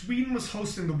when Sweden was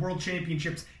hosting the World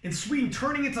Championships and Sweden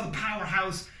turning into the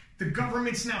powerhouse. The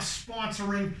government's now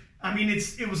sponsoring. I mean,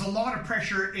 it was a lot of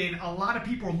pressure, and a lot of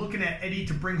people are looking at Eddie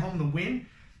to bring home the win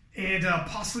and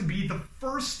possibly be the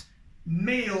first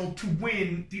male to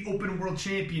win the Open World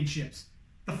Championships.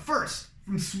 The first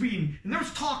from Sweden. And there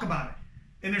was talk about it.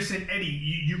 And they're saying,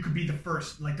 Eddie, you could be the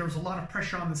first. Like, there was a lot of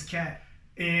pressure on this cat.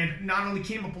 And not only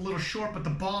came up a little short, but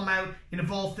the bomb out, and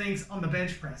of all things, on the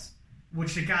bench press,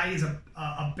 which the guy is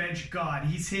a bench god.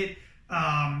 He's hit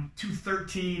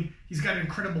 213. He's got an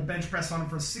incredible bench press on him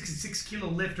for a 66 kilo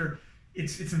lifter.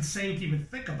 It's insane to even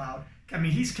think about. I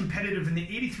mean, he's competitive in the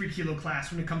 83 kilo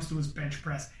class when it comes to his bench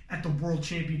press at the World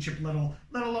Championship level,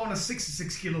 let alone a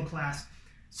 66 kilo class.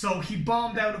 So he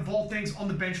bombed out, of all things, on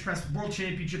the bench press World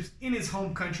Championships in his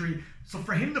home country. So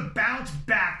for him to bounce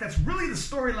back, that's really the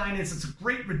storyline. It's a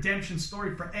great redemption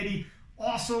story for Eddie.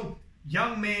 Also,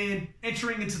 young man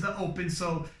entering into the Open,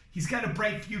 so he's got a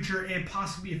bright future and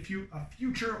possibly a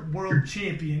future world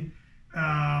champion.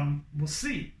 We'll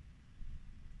see.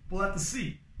 We'll have to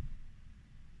see.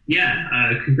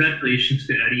 Yeah, congratulations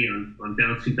to Eddie on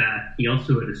bouncing back. He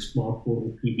also had a small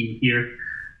total PB here.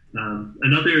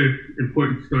 Another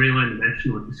important storyline to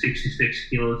mention was the 66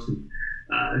 kilos. And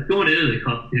going into the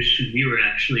competition, we were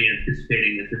actually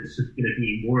anticipating that this was going to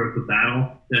be more of a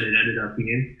battle than it ended up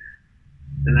being.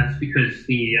 And that's because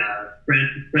the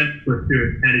French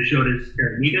lifter Panagiotis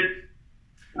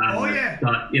Karamidas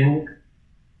got ill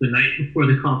the night before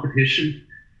the competition,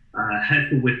 had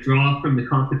to withdraw from the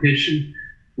competition,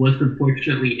 was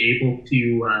unfortunately able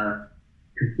to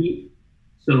compete.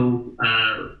 So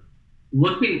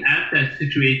looking at that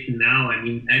situation now, I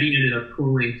mean, Eddie ended up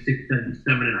totaling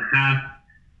 677.5.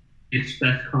 His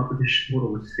best competition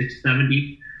total was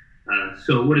 670.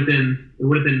 So it would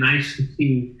have been nice to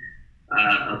see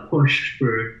a push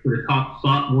for the top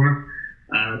spot more.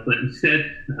 But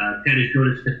instead,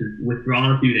 Panagiotis had to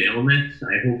withdraw due to illness.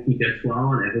 I hope he gets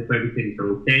well, and I hope everything's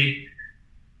okay.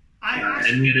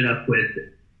 And we ended up with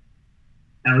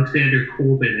Alexander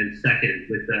Colvin in second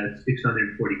with a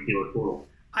 640 kilo total.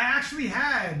 I actually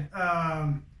had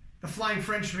the Flying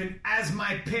Frenchman as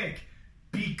my pick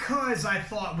because I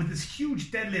thought with this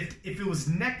huge deadlift, if it was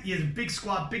he has a big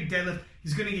squat, big deadlift,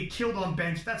 he's going to get killed on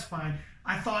bench. That's fine.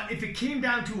 I thought if it came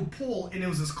down to a pull and it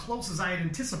was as close as I had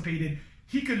anticipated,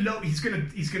 he could load. He's gonna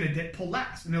pull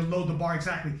last and he'll load the bar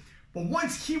exactly. But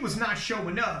once he was not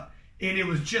showing up and it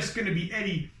was just going to be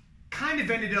Eddie, kind of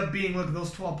ended up being, look,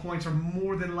 those 12 points are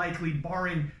more than likely,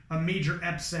 barring a major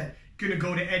upset, going to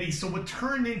go to Eddie. So what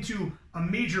turned into a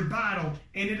major battle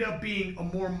ended up being a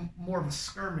more of a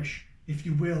skirmish, if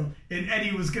you will. And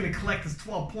Eddie was going to collect his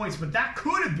 12 points, but that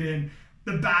could have been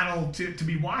the battle to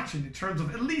be watching in terms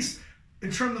of, at least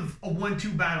in terms of a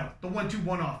 1-2 battle, the 1-2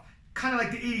 one-off. Kind of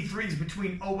like the 83s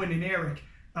between Owen and Eric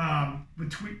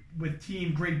with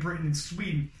Team Great Britain and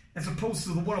Sweden, as opposed to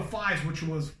the 105s, which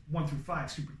was 1 through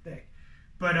 5, super thick.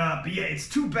 But yeah, it's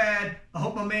too bad. I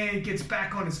hope my man gets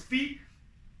back on his feet.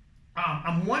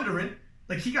 I'm wondering,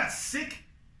 like, he got sick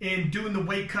and doing the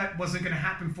weight cut wasn't going to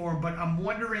happen for him, but I'm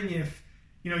wondering if,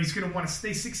 he's going to want to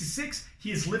stay 66. He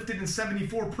has lifted in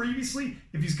 74 previously.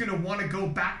 If he's going to want to go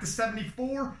back to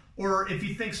 74, or if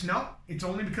he thinks, no, it's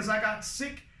only because I got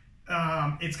sick.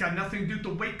 It's got nothing to do with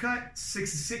the weight cut.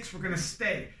 66, we're going to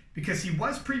stay. Because he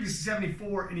was previously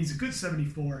 74, and he's a good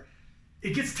 74.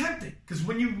 It gets tempting. Because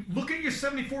when you look at your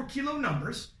 74 kilo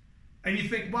numbers, and you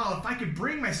think, well, if I could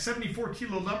bring my 74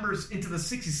 kilo numbers into the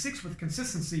 66 with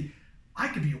consistency, I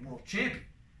could be a world champion.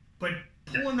 But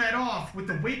pulling that off with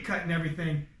the weight cut and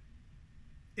everything,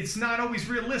 it's not always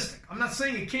realistic. I'm not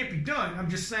saying it can't be done. I'm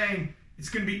just saying it's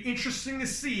going to be interesting to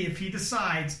see if he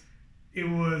decides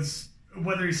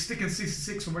whether he's sticking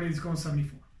 66 or whether he's going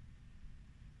 74.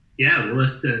 Yeah, we'll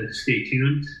have to stay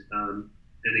tuned. And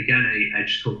again, I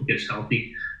just hope he gets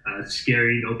healthy.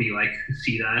 Scary. Nobody likes to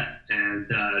see that. And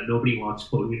nobody wants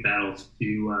podium battles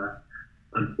to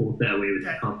unfold that way with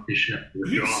the competition after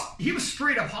the draw. He was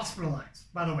straight up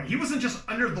hospitalized, by the way. He wasn't just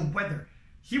under the weather.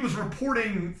 He was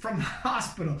reporting from the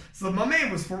hospital. So my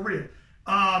man was for real.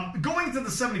 Going into the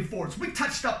 74s, we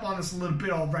touched up on this a little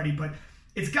bit already, but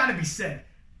it's got to be said.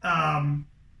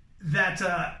 That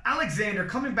Alexander,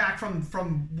 coming back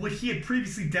from what he had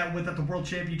previously dealt with at the World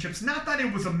Championships, not that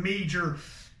it was a major,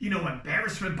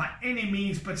 embarrassment by any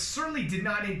means, but certainly did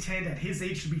not intend at his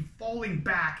age to be falling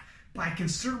back by a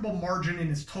considerable margin in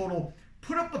his total.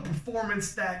 Put up the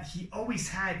performance that he always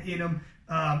had in him.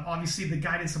 Obviously, the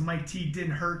guidance of Mike T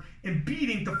didn't hurt, and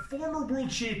beating the former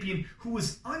world champion who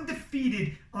was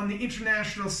undefeated on the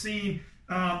international scene,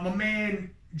 my man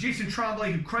Jason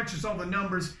Tremblay, who crunches all the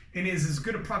numbers and is as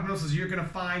good a prognosis as you're going to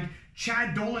find.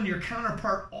 Chad Dolan, your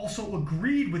counterpart, also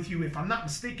agreed with you, if I'm not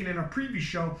mistaken, in our previous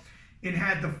show, and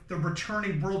had the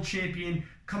returning world champion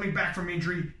coming back from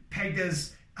injury pegged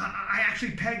as... I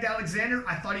actually pegged Alexander.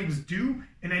 I thought he was due,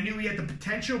 and I knew he had the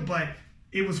potential, but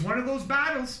it was one of those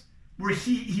battles where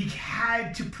he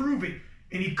had to prove it,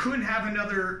 and he couldn't have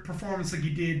another performance like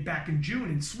he did back in June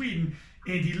in Sweden,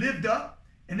 and he lived up.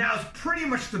 And that was pretty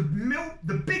much the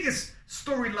biggest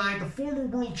storyline. The former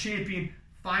world champion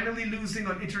finally losing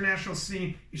on international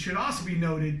scene. It should also be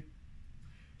noted,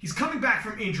 he's coming back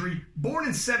from injury. Born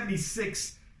in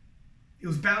 76. It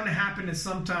was bound to happen at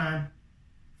some time.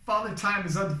 Father Time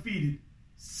is undefeated.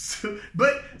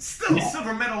 But still,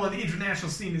 silver medal on the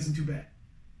international scene isn't too bad.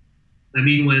 I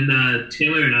mean, when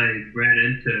Taylor and I ran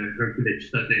into Hrgovic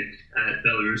Studnik at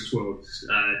Belarus Worlds,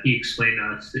 he explained to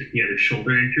us that he had a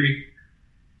shoulder injury.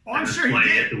 Oh, I'm sure he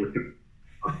did.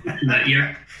 That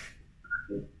year.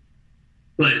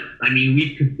 But, I mean,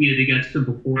 we've competed against him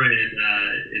before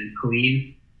in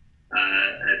Colleen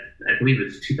I believe it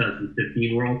was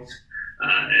 2015 Worlds.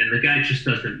 And the guy just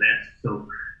doesn't miss. So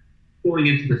going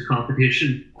into this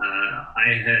competition,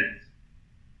 I had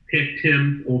picked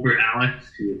him over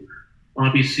Alex to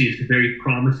obviously is a very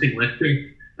promising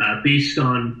lifter. Based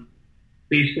on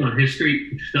history,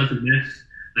 which doesn't miss,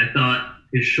 I thought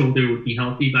his shoulder would be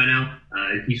healthy by now.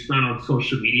 He's not on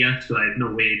social media, so I have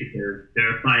no way to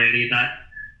verify any of that.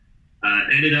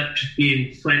 Ended up just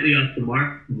being slightly off the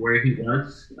mark from where he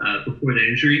was before the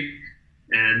injury.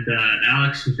 And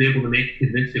Alex was able to make a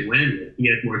convincing win. He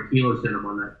had more kilos in him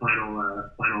on that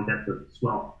final deadlift as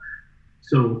well.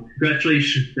 So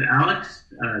congratulations to Alex.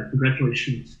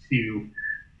 Congratulations to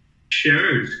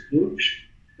Cher, his coach.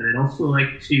 And I'd also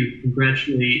like to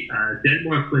congratulate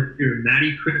Denmark lifter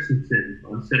Maddie Christensen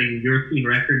on setting a European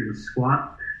record in the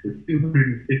squat with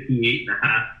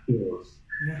 258.5 kilos.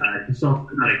 Yeah. He's also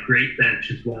got a great bench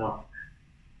as well.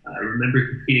 I remember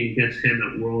competing against him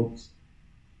at Worlds.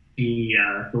 The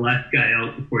left guy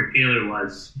out before Taylor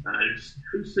was.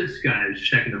 Who's this guy? I was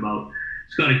checking him out.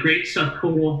 He's got a great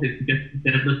subtotal. If you get the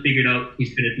deadlift figured out,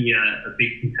 he's going to be a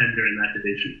big contender in that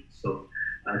division. So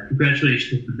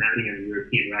congratulations to Maddie on the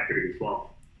European record as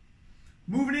well.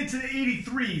 Moving into the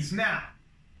 83s now.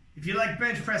 If you like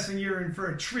bench pressing, you're in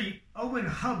for a treat. Owen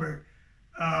Hubbard,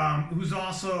 who's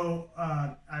also,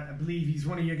 I believe he's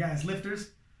one of your guys'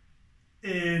 lifters.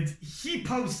 And he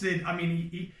posted, I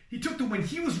mean, he took the win.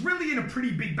 He was really in a pretty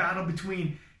big battle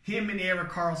between him and Erik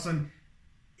Karlsson.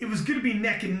 It was going to be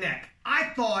neck and neck.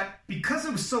 I thought, because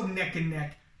it was so neck and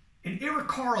neck, and Erik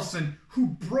Karlsson, who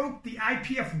broke the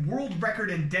IPF world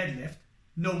record in deadlift,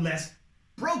 no less,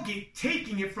 broke it,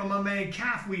 taking it from a man,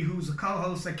 Kafui, who's a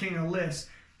co-host at King of Lifts.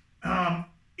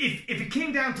 If it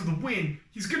came down to the win,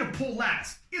 he's going to pull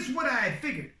last, is what I had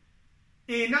figured.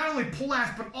 And not only pull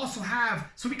last, but also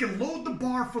so we can load the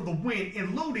bar for the win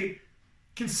and load it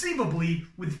conceivably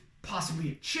with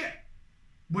possibly a chip.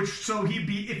 So he'd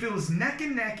be, if it was neck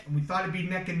and neck, and we thought it'd be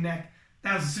neck and neck,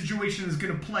 that was the situation that's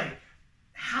going to play.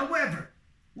 However,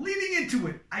 leading into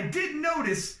it, I did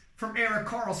notice from Erik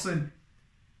Karlsson,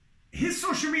 his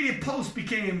social media posts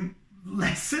became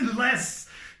less and less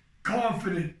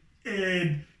confident.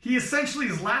 And he essentially,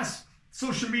 his last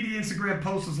social media Instagram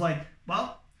post was like,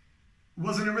 well,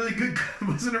 wasn't a really good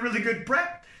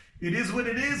prep. It is what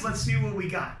it is. Let's see what we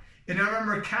got. And I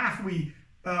remember Kafui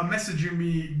messaging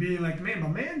me being like, man, my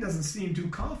man doesn't seem too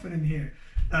confident here.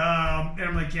 And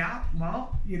I'm like, yeah,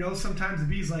 well, sometimes the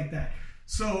bees like that.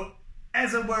 So,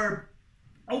 as it were,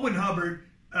 Owen Hubbard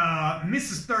missed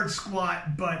his third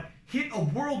squat, but hit a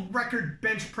world record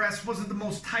bench press. Wasn't the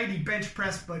most tidy bench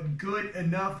press, but good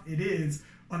enough it is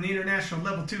on the international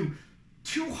level too.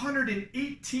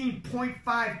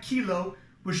 218.5 kilo.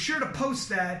 Was sure to post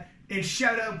that and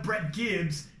shout out Brett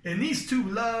Gibbs. And these two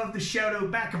love the shout out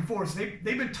back and forth. So they've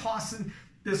been tossing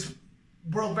this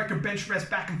world record bench press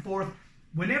back and forth.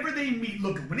 Whenever they meet,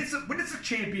 look, when it's a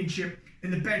championship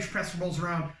and the bench press rolls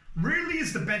around, rarely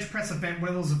is the bench press event one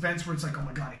of those events where it's like, oh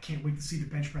my God, I can't wait to see the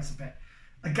bench press event.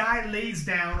 A guy lays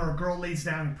down or a girl lays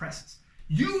down and presses.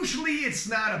 Usually it's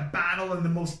not a battle and the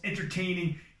most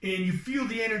entertaining, and you feel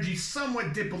the energy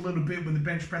somewhat dip a little bit when the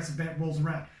bench press event rolls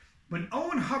around. When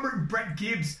Owen Hubbard and Brett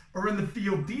Gibbs are in the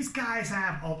field, these guys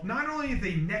have, not only are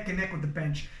they neck and neck with the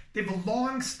bench, they have a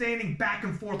long-standing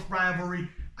back-and-forth rivalry.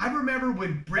 I remember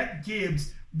when Brett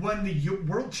Gibbs won the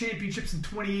World Championships in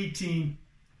 2018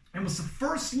 and was the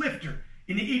first lifter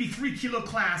in the 83 kilo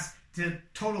class to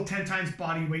total 10 times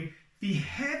body weight, the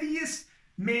heaviest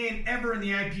man ever in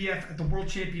the IPF at the World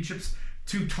Championships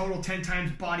to total 10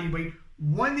 times body weight,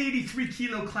 won the 83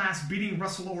 kilo class, beating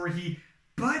Russell Orhii,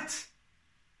 but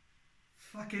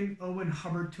fucking Owen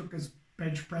Hubbard took his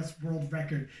bench press world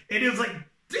record. And it was like,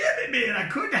 damn it, man, I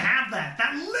couldn't have that.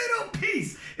 That little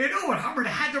piece. And Owen Hubbard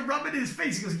had to rub it in his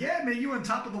face. He goes, yeah, man, you're on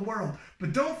top of the world.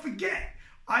 But don't forget,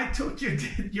 I took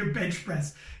your bench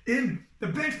press. And the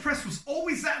bench press was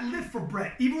always that lift for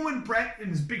Brett. Even when Brett, in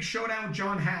his big showdown with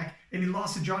John Hack, and he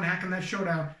lost to John Hack in that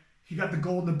showdown, he got the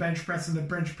gold in the bench press and the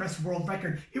bench press world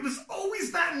record. It was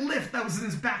always that lift that was in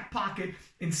his back pocket.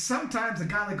 And sometimes a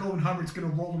guy like Owen Hubbard's going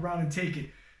to roll around and take it.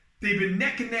 They've been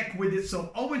neck and neck with it,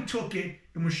 so Owen took it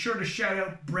and was sure to shout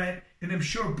out Brett. And I'm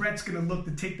sure Brett's going to look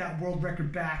to take that world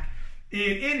record back. And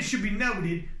it should be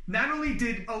noted, not only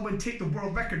did Owen take the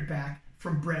world record back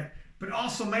from Brett, but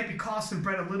also might be costing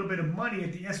Brett a little bit of money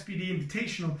at the SPD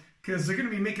Invitational because they're going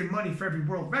to be making money for every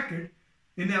world record.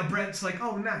 And now Brett's like,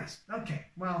 oh, nice. Okay,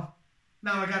 well,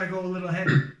 now I got to go a little ahead.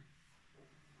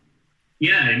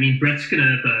 Yeah, I mean, Brett's going to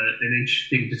have an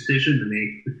interesting decision to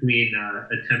make between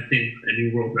attempting a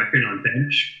new world record on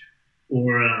bench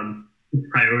or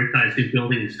prioritizing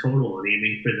building his total and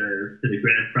aiming for the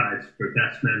grand prize for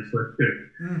best men's lifter,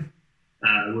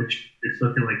 which is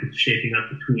looking like it's shaping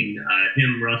up between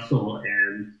him, Russell,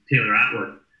 and Taylor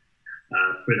Atwood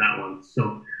for that one.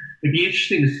 So it'd be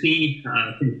interesting to see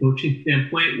from a coaching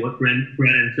standpoint what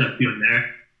Brett ends up doing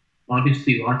there.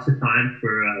 Obviously, lots of time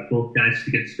for both guys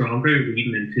to get stronger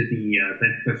leading into the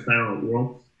bench press style at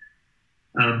Worlds.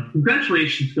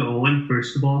 Congratulations to Owen,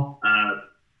 first of all.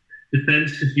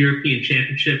 Defends his European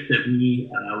Championship that we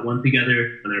won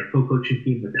together on our co-coaching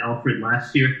team with Alfred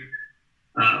last year.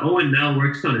 Owen now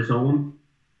works on his own.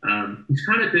 He's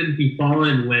kind of been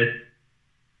befallen with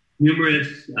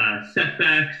numerous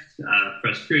setbacks,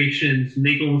 frustrations,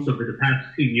 niggles over the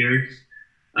past 2 years.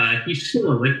 He's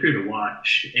still a lifter to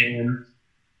watch, and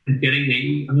getting to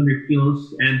 800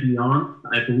 kilos and beyond,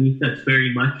 I believe that's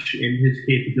very much in his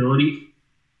capabilities.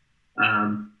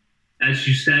 As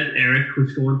you said, Eric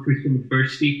was going through some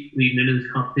adversity leading into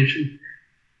this competition.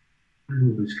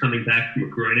 He was coming back from a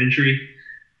groin injury.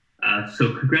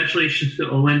 So congratulations to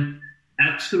Owen.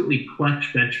 Absolutely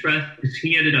clutch bench press, because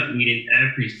he ended up needing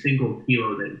every single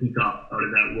kilo that he got out of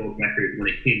that world record when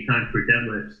it came time for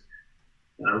deadlifts.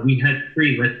 We had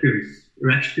 3 lifters,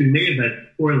 or actually we may have had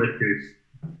 4 lifters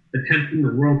attempting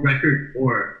the world record,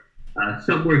 or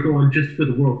some were going just for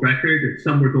the world record, and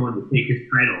some were going to take his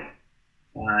title.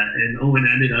 And Owen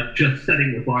ended up just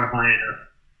setting the bar high enough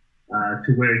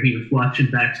to where he was watching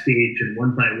backstage, and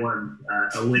one by one,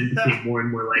 a win became more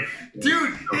and more likely.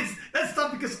 Dude, that's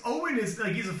tough because Owen is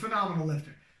he's a phenomenal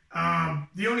lifter.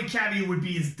 The only caveat would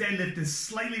be his deadlift is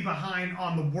slightly behind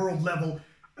on the world level.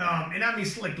 And I mean,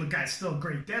 look, guy's still a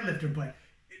great deadlifter, but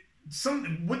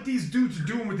what these dudes are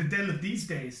doing with the deadlift these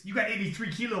days, you got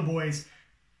 83 kilo boys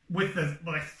with the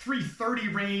 330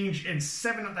 range and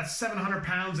 700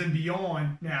 pounds and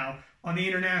beyond now on the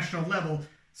international level.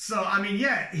 So, I mean,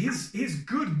 yeah, his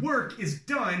good work is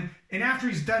done. And after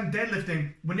he's done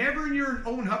deadlifting, whenever you're in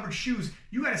Owen Hubbard's shoes,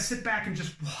 you got to sit back and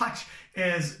just watch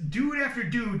as dude after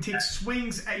dude takes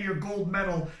swings at your gold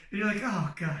medal. And you're like,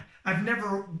 oh, God, I've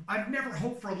never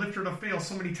hoped for a lifter to fail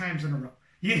so many times in a row.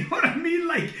 You know what I mean?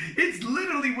 Like, it's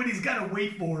literally what he's got to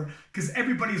wait for because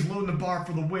everybody's loading the bar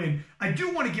for the win. I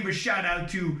do want to give a shout out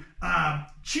to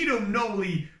Cheeto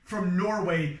Noli from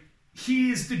Norway.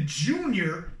 He is the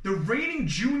reigning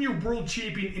junior world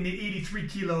champion in the 83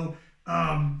 kilo,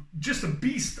 just a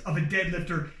beast of a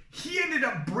deadlifter. He ended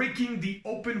up breaking the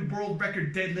open world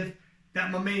record deadlift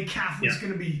that my man Catholic is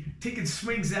going to be taking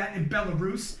swings at in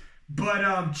Belarus. But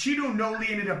Cheeto Noli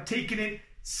ended up taking it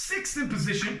 6th in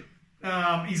position.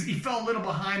 He fell a little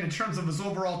behind in terms of his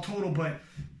overall total, but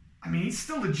I mean, he's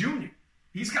still a junior.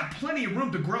 He's got plenty of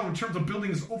room to grow in terms of building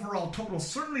his overall total.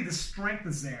 Certainly the strength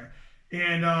is there.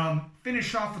 And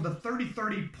finish off with a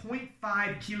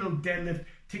 30.5 kilo deadlift,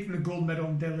 taking the gold medal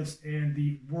in deadlifts and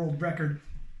the world record.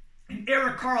 And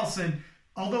Eric Carlson,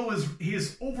 although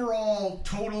his overall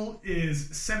total is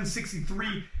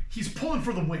 763, he's pulling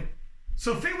for the win.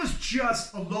 So if it was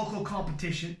just a local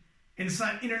competition, and it's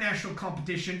not international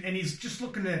competition, and he's just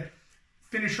looking to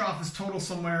finish off his total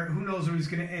somewhere, who knows where he's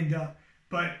going to end up.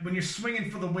 But when you're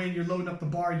swinging for the win, you're loading up the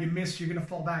bar, you miss, you're going to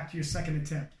fall back to your second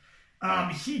attempt.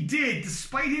 He did,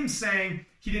 despite him saying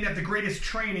he didn't have the greatest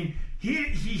training, he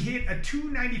hit a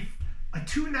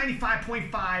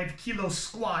 295.5 kilo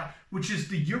squat, which is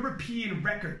the European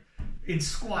record in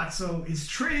squat. So his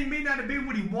training may not have been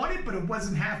what he wanted, but it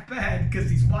wasn't half bad because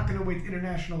he's walking away with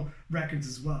international records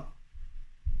as well.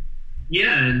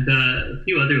 Yeah, and a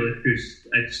few other lifters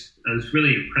I was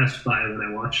really impressed by when I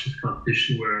watched this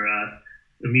competition were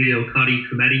Emilio Cadi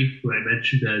Cometti, who I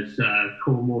mentioned as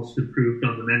co-most improved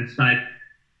on the men's side,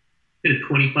 hit a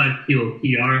 25 kilo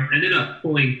PR, ended up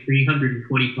pulling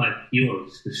 325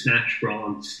 kilos to snatch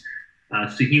bronze.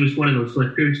 So he was one of those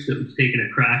lifters that was taking a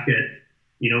crack at,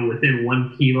 within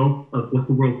 1 kilo of what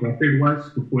the world record was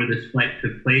before this fight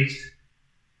took place.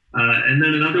 And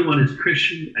then another one is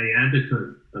Christian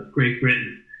Ayandakun of Great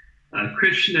Britain.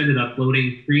 Christian ended up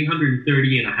loading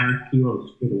 330.5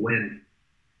 kilos for the win.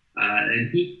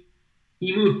 And he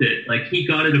moved it. Like, he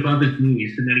got it above his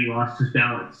knees, and then he lost his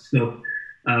balance. So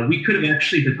we could have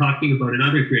actually been talking about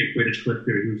another great British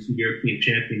lifter who's the European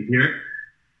champion here.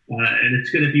 And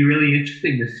it's going to be really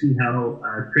interesting to see how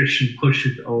Christian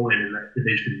pushes Owen in that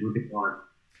division moving on.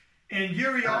 And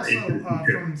Yuri also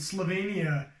from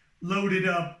Slovenia loaded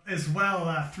up as well,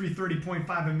 330.5.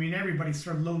 I mean, everybody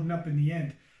started loading up in the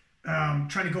end,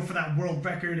 trying to go for that world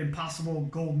record and possible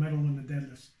gold medal in the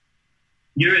deadlifts.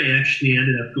 Yuri actually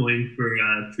ended up going for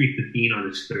 315 on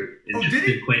his third. And just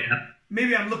didn't quite happen.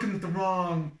 Maybe I'm looking at the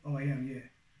wrong. Oh, I am, yeah.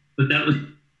 But that was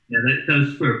that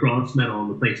was for a bronze medal on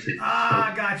the PlayStation.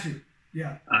 Ah, so, got you.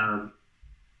 Yeah.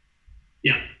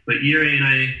 Yeah, but Yuri and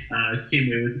I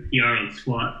came away with a PR on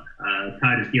squat,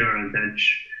 tied a PR on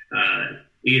bench.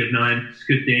 8 of 9. It's a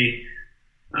good day.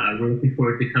 we're looking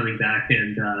forward to coming back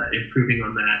and improving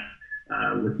on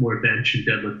that with more bench and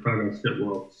deadlift progress at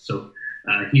Worlds. So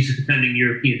he's a defending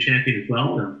European champion as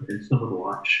well, and someone to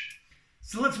watch.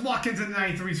 So let's walk into the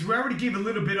 93s. We already gave a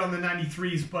little bit on the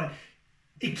 93s, but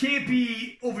it can't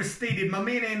be overstated. My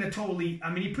man Anatoly,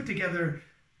 I mean, he put together,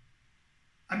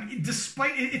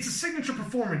 despite it's a signature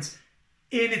performance,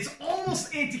 and it's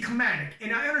almost anticlimactic,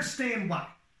 and I understand why.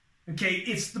 Okay,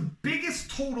 it's the biggest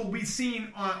total we've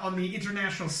seen on the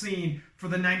international scene for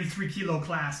the 93 kilo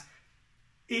class.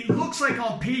 It looks like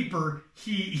on paper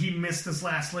he missed his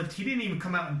last lift. He didn't even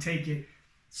come out and take it.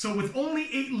 So with only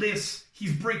 8 lifts,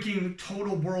 he's breaking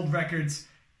total world records.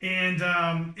 And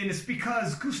it's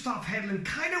because Gustav Hedlund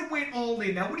kind of went all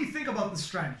in. Now, what do you think about this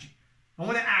strategy? I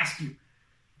want to ask you.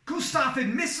 Gustav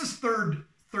had missed his third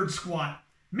squat,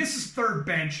 missed his third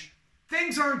bench.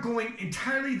 Things aren't going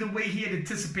entirely the way he had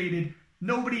anticipated.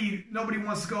 Nobody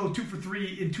wants to go 2 for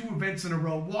 3 in 2 events in a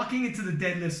row. Walking into the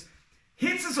deadlifts,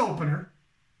 hits his opener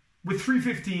with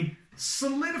 315,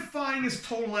 solidifying his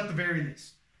total at the very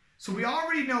least. So we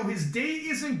already know his day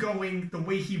isn't going the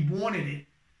way he wanted it.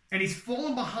 And he's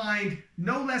fallen behind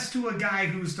no less to a guy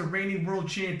who's the reigning world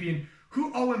champion,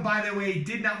 who, oh, and by the way,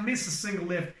 did not miss a single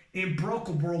lift and broke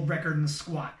a world record in the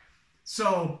squat.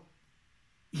 So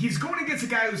he's going against a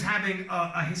guy who's having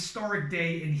a historic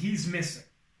day, and he's missing.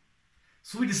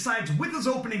 So he decides, with his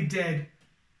opening dead,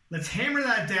 let's hammer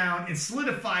that down and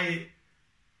solidify it.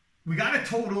 We got a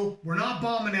total. We're not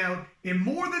bombing out. And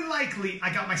more than likely,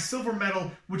 I got my silver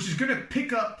medal, which is going to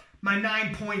pick up my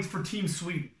 9 points for Team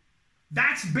Sweden.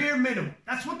 That's bare minimum.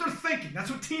 That's what they're thinking. That's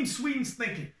what Team Sweden's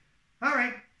thinking. All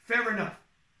right, fair enough.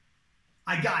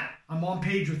 I got it. I'm on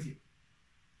page with you.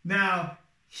 Now,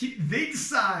 they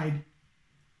decide,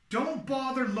 don't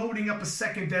bother loading up a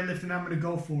second deadlift, and I'm going to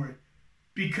go for it.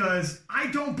 Because I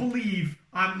don't believe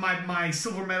my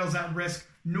silver medal's at risk,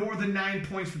 nor the 9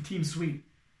 points for Team Sweden.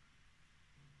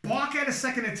 Balk at a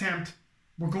second attempt.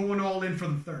 We're going all in for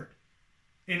the third.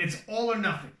 And it's all or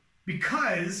nothing.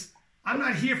 Because I'm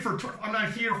not here for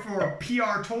a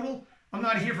PR total. I'm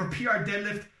not here for PR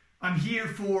deadlift. I'm here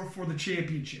for the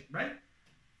championship, right?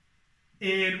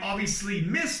 And obviously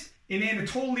missed. And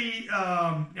Anatoly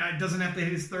doesn't have to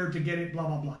hit his third to get it, blah,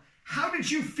 blah, blah. How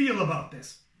did you feel about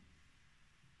this?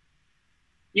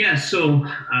 Yeah, so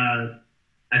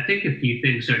I think a few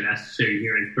things are necessary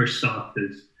here. And first off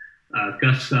is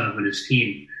Gustav and his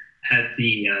team had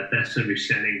the best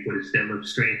understanding of what his deadlift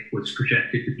strength was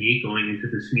projected to be going into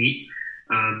this meet.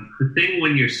 The thing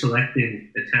when you're selecting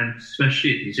attempts,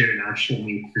 especially at these international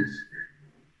meets, is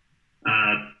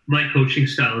my coaching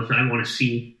style is I want to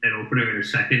see an opener in a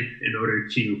second in order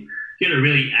to get a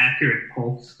really accurate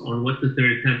pulse on what the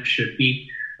third attempt should be.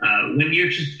 When you're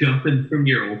just jumping from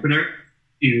your opener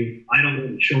to, I don't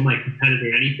want to show my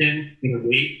competitor anything, I'm going to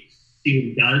wait, see what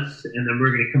he does, and then we're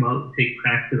going to come out and take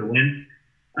crack to the win.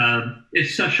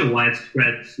 It's such a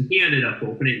widespread. So he ended up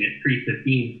opening at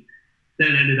 315,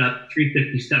 then ended up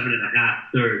 357.5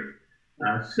 third.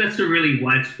 So that's a really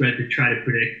widespread to try to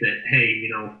predict that, hey,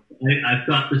 I've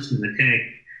got this in the tank.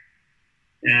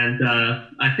 And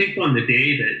I think on the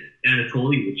day that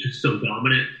Anatoly was just so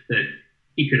dominant that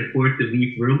he could afford to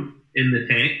leave room in the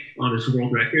tank on his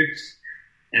world records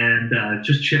and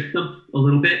just chipped them a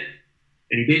little bit.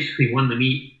 And he basically won the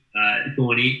meet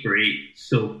going 8 for 8.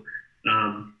 So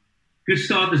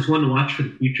Gustav is one to watch for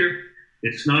the future.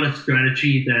 It's not a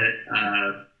strategy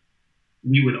that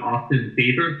we would often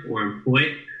favor or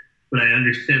employ, but I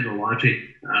understand the logic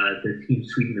that Team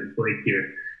Sweden employed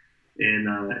here in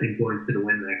going for the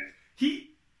win there.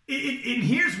 And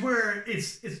here's where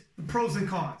it's the pros and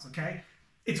cons, okay?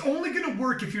 It's only going to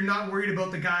work if you're not worried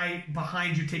about the guy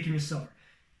behind you taking your silver.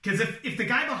 Because if the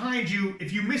guy behind you,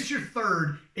 if you miss your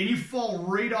third and you fall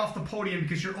right off the podium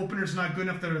because your opener's not good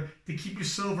enough to keep your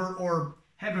silver or,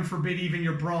 heaven forbid, even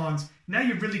your bronze, now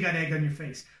you've really got egg on your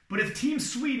face. But if Team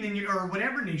Sweden or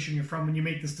whatever nation you're from when you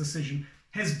make this decision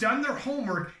has done their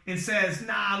homework and says,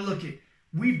 nah, look it,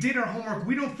 we did our homework.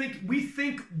 We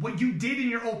think what you did in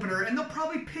your opener, and they'll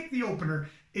probably pick the opener,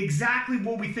 exactly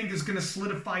what we think is going to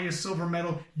solidify your silver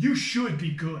medal. You should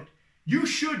be good. You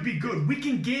should be good. We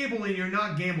can gamble and you're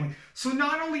not gambling. So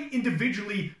not only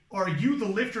individually are you, the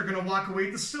lifter, going to walk away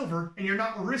with the silver and you're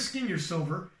not risking your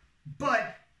silver,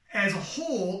 but as a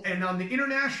whole and on the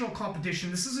international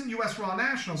competition, this isn't U.S. Raw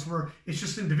Nationals where it's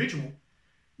just individual.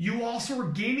 You also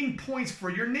are gaining points for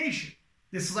your nation.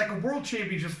 This is like a world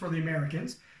championship for the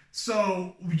Americans.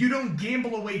 So you don't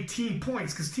gamble away team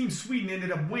points because Team Sweden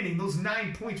ended up winning. Those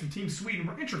 9 points for Team Sweden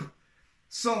were integral.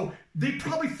 So they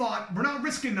probably thought, we're not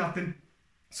risking nothing.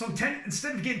 So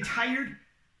instead of getting tired,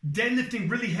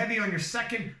 deadlifting really heavy on your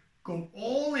second, go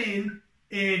all in,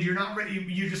 and you're not ready.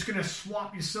 You're just going to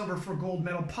swap your silver for a gold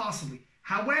medal, possibly.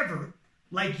 However,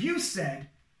 like you said,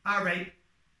 all right,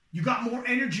 you got more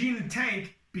energy in the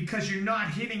tank because you're not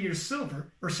hitting your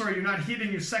silver, you're not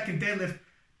hitting your second deadlift.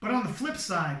 But on the flip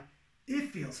side,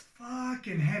 it feels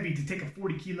fucking heavy to take a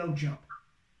 40-kilo jump.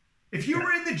 If you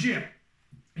were in the gym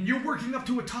and you're working up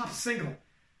to a top single,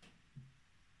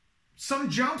 some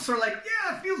jumps are like,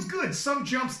 yeah, it feels good. Some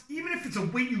jumps, even if it's a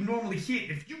weight you normally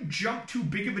hit, if you jump too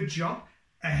big of a jump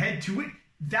ahead to it,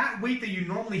 that weight that you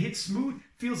normally hit smooth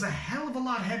feels a hell of a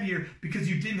lot heavier because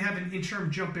you didn't have an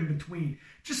interim jump in between.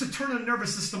 Just to turn the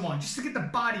nervous system on, just to get the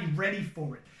body ready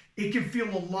for it. It can feel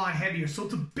a lot heavier. So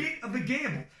it's a bit of a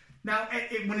gamble. Now,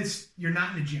 when you're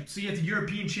not in the gym, so you have the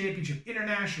European Championship,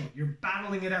 International, you're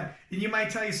battling it out. And you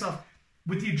might tell yourself,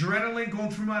 with the adrenaline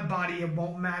going through my body, it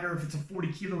won't matter if it's a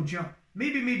 40-kilo jump.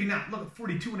 Maybe, maybe not. Look,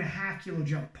 42.5-kilo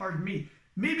jump, pardon me.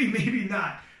 Maybe, maybe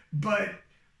not. But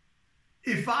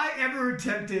if I ever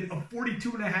attempted a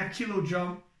 42.5-kilo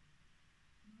jump,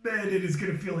 man, it is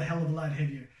going to feel a hell of a lot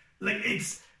heavier. Like,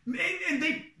 and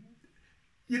they,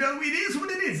 you know, it is what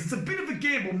it is. It's a bit of a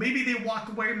gamble. Maybe they walk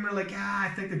away and they're like,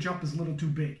 I think the jump is a little too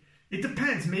big. It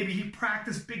depends. Maybe he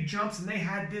practiced big jumps and they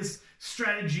had this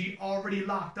strategy already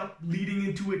locked up leading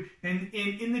into it. And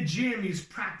in the gym, he's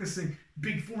practicing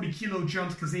big 40-kilo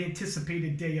jumps because they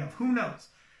anticipated day of. Who knows?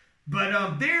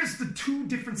 But there's the two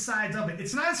different sides of it.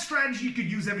 It's not a strategy you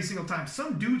could use every single time.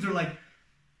 Some dudes are like,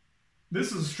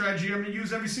 this is a strategy I'm going to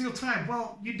use every single time.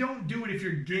 Well, you don't do it if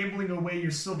you're gambling away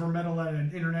your silver medal at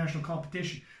an international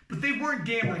competition. But they weren't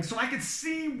gambling, so I could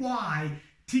see why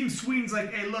Team Sweden's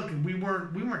like, hey, look, we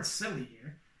weren't silly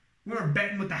here. We weren't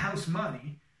betting with the house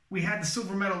money. We had the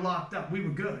silver medal locked up. We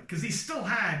were good. Because he still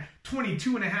had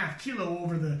 22.5 kilo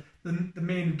over the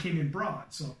man who came in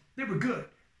bronze. So they were good.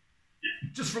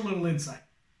 Just for a little insight.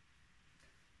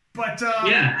 But,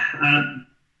 yeah,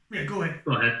 go ahead.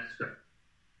 Go ahead, sir.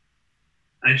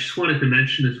 I just wanted to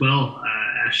mention as well,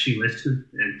 Ashley Liston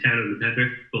and Tanner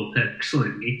Levender both had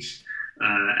excellent meets.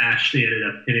 Ashley ended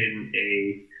up hitting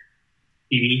a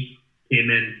PB,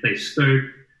 came in, placed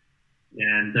third,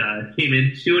 and came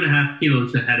in 2.5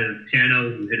 kilos ahead of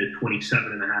Tano, who hit a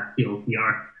 27.5 kilo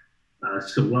PR.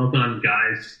 So well done,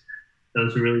 guys. That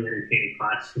was a really entertaining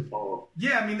class to follow.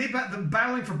 Yeah, I mean, the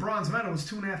battling for bronze medal was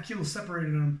 2.5 kilos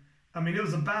separated them. I mean, it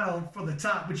was a battle for the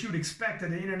top, which you would expect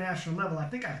at an international level. I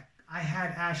think I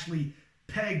had Ashley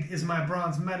pegged as my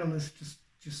bronze medalist,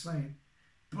 just saying.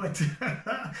 But,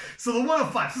 so the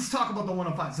 105s, let's talk about the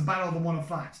 105s, the battle of the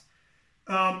 105s.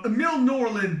 Emil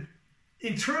Norlund,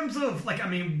 in terms of,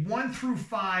 1 through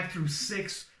 5 through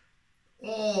 6,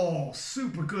 all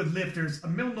super good lifters.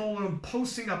 Emil Norlund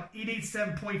posting up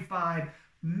 887.5,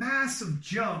 massive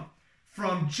jump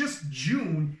from just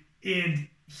June, and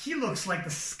he looks like the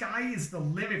sky is the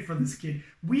limit for this kid.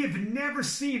 We have never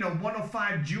seen a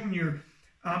 105 junior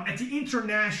at the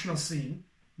international scene,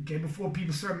 okay, before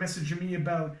people start messaging me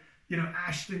about,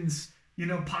 Ashton's,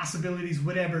 possibilities,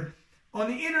 whatever. On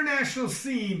the international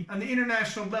scene, on the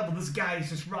international level, this guy is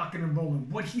just rocking and rolling.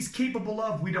 What he's capable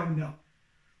of, we don't know.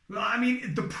 Well, I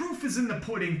mean, the proof is in the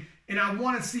pudding, and I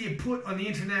want to see it put on the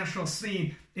international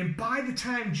scene. And by the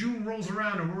time June rolls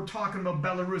around and we're talking about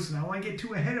Belarus, and I don't want to get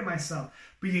too ahead of myself,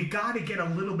 but you got to get a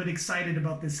little bit excited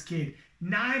about this kid.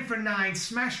 9 for 9,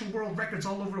 smashing world records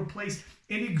all over the place,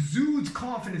 and exudes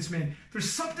confidence, man.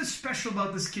 There's something special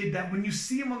about this kid that when you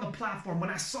see him on the platform, when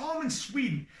I saw him in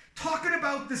Sweden, talking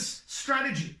about this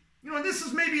strategy, this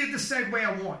is maybe the segue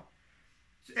I want.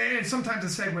 And sometimes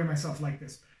I segue myself like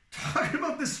this. Talking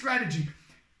about this strategy.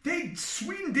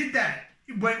 Sweden did that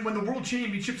when the World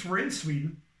Championships were in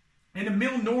Sweden. And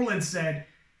Emil Norlund said,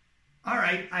 all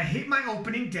right, I hit my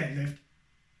opening deadlift.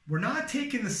 We're not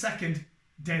taking the second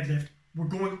deadlift. We're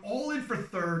going all in for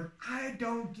third. I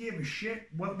don't give a shit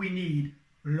what we need.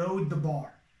 Load the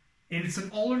bar. And it's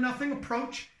an all or nothing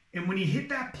approach. And when he hit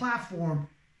that platform,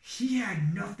 he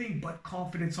had nothing but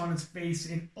confidence on his face.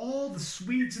 And all the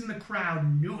Swedes in the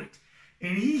crowd knew it.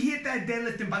 And he hit that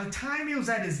deadlift, and by the time he was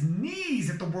at his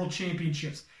knees at the World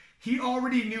Championships, he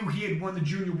already knew he had won the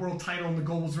junior world title and the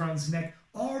gold was around his neck,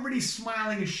 already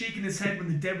smiling and shaking his head when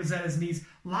the dead was at his knees,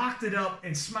 locked it up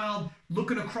and smiled,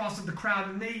 looking across at the crowd,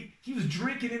 and he was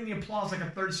drinking in the applause like a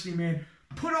thirsty man.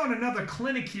 Put on another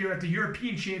clinic here at the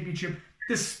European Championship,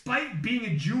 despite being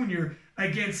a junior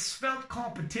against svelte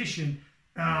competition.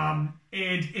 And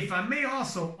if I may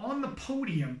also, on the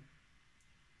podium,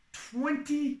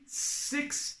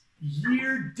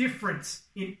 26-year difference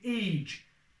in age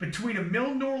between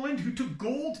Emil Norlund, who took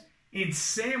gold, and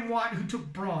Sam Watt, who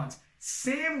took bronze.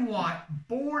 Sam Watt,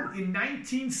 born in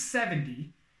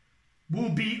 1970, will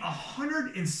be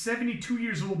 172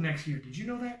 years old next year. Did you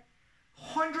know that?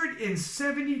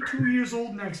 172 years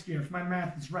old next year, if my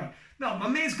math is right. No, my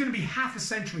man's going to be half a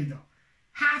century, though.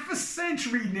 Half a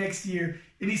century next year,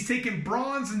 and he's taking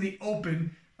bronze in the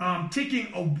open,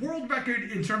 taking a world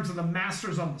record in terms of the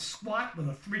Masters on the squat with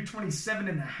a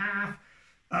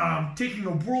 327.5, taking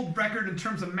a world record in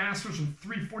terms of Masters with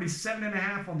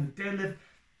 347.5 on the deadlift,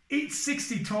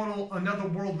 860 total, another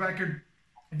world record.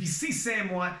 If you see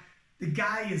Sam Watt, the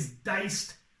guy is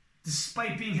diced.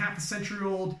 Despite being half a century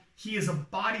old, he is a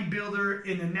bodybuilder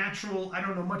in a natural, I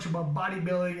don't know much about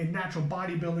bodybuilding and natural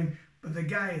bodybuilding, but the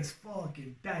guy is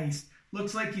fucking diced.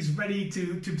 Looks like he's ready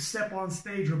to step on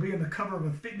stage or be on the cover of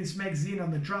a fitness magazine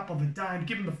on the drop of a dime.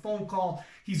 Give him the phone call.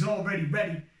 He's already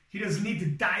ready. He doesn't need to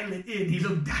dial it in. He's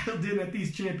dialed in at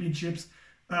these championships.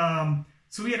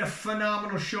 So he had a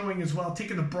phenomenal showing as well,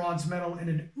 taking the bronze medal in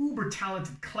an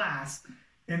uber-talented class.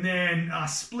 And then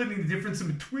splitting the difference in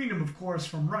between them, of course,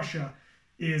 from Russia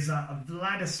is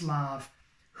Vladislav,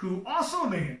 who also,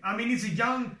 man, I mean, he's a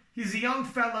young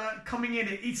fella coming in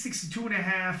at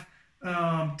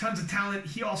 862.5, tons of talent.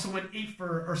 He also went 9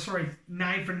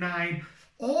 for 9.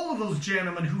 All of those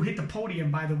gentlemen who hit the podium,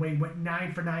 by the way, went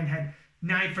 9 for 9, had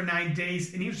 9 for 9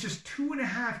 days, and he was just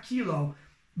 2.5 kilo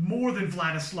more than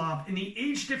Vladislav. And the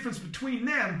age difference between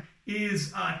them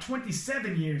is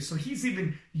 27 years, so he's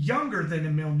even younger than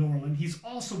Emil Norlund. He's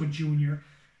also a junior.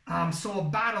 So a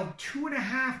battle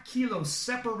 2.5 kilos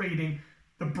separating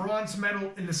the bronze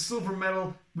medal and the silver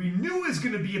medal. We knew it was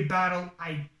going to be a battle.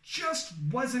 I just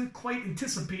wasn't quite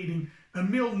anticipating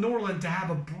Emil Norlund to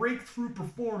have a breakthrough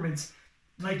performance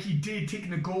like he did, taking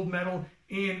the gold medal.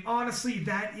 And honestly,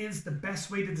 that is the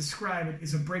best way to describe it,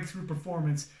 is a breakthrough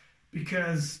performance.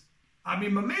 Because, I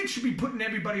mean, my man should be putting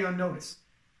everybody on notice.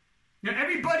 Now,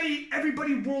 everybody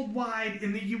worldwide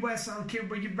in the U.S., I don't care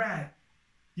where you're at,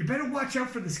 you better watch out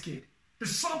for this kid.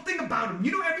 There's something about him.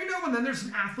 You know, every now and then there's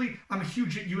an athlete. I'm a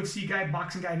huge UFC guy,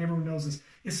 boxing guy, and everyone knows this.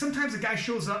 Is sometimes a guy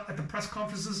shows up at the press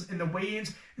conferences and the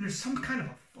weigh-ins, and there's some kind of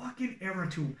a fucking error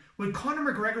to him. When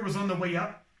Conor McGregor was on the way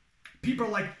up, people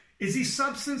are like, is he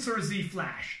substance or is he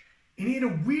flash? And he had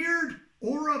a weird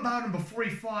aura about him before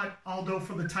he fought Aldo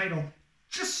for the title.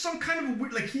 Just some kind of a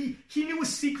weird, like he knew a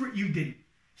secret you didn't.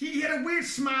 He had a weird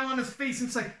smile on his face, and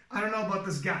it's like, I don't know about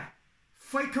this guy.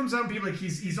 Fight comes out and people like,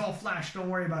 he's all flash, don't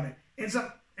worry about it. Ends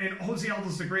up, and Jose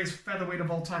Aldo's the greatest featherweight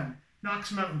of all time. Knocks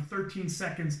him out in 13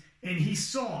 seconds, and he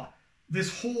saw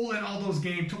this hole in Aldo's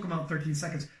game, took him out in 13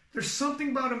 seconds. There's something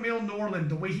about Emil Norlund,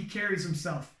 the way he carries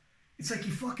himself. It's like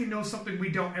he fucking knows something we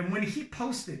don't. And when he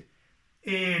posted,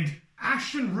 and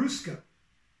Ashton Ruska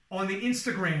on the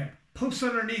Instagram posts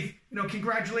underneath,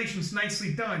 congratulations,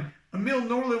 nicely done. Emil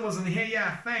Norlund wasn't, hey,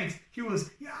 yeah, thanks. He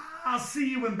was, yeah, I'll see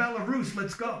you in Belarus,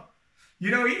 let's go.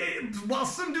 While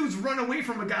some dudes run away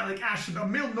from a guy like Ashton,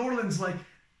 Emil Norlund's like,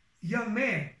 young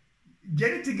man,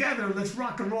 get it together, let's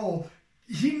rock and roll.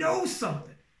 He knows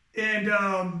something. And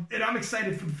I'm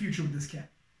excited for the future with this cat.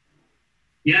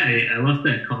 Yeah, I love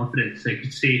that confidence. I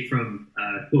could say from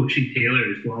coaching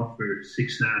Taylor as well for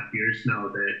 6.5 years now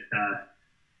that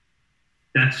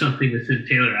that's something that's in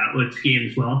Taylor Atwood's game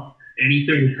as well. Any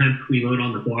third attempt we load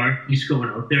on the bar, he's going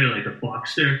out there like a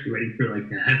boxer, ready for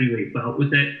like a heavyweight bout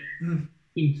with it.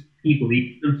 He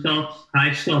believes in himself,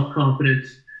 high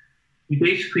self-confidence. He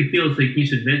basically feels like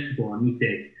he's invincible on each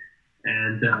day.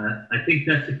 And I think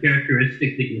that's a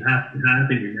characteristic that you have to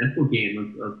have in your mental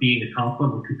game of being a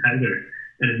top-level competitor.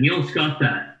 And Emil's got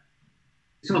that.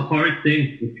 It's a hard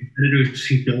thing with competitors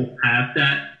who don't have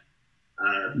that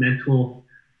mental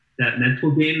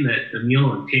game that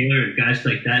Emil and Taylor and guys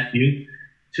like that do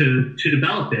to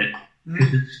develop it.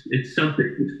 Because it's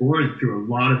something that's born through a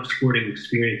lot of sporting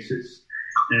experiences.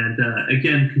 And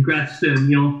again, congrats to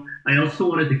Emil. I also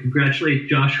wanted to congratulate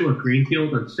Joshua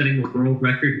Greenfield on setting the world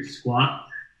record in squat.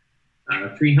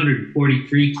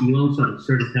 343 kilos on his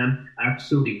third attempt.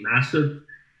 Absolutely massive.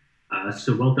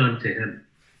 So well done to him.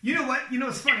 You know what?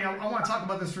 It's funny. I want to talk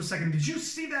about this for a second. Did you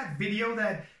see that video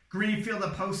that Greenfield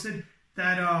had posted?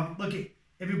 That, look,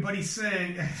 everybody's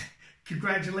saying,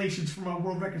 congratulations for my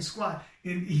world record squat.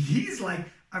 And he's like,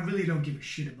 I really don't give a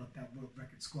shit about that world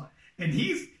record squat. And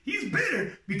he's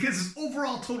bitter because his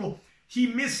overall total, he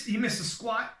missed a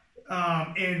squat.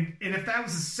 And if that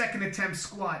was his second attempt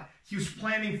squat, he was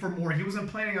planning for more. He wasn't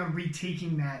planning on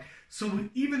retaking that. So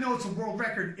even though it's a world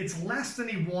record, it's less than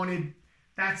he wanted.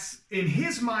 That's, in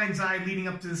his mind's eye, leading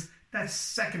up to this, that's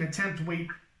second attempt weight.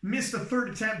 Missed a third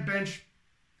attempt bench,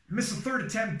 missed a third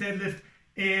attempt deadlift,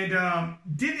 and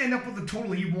didn't end up with the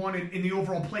total he wanted in the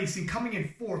overall placing, coming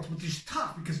in fourth, which is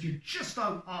tough because you're just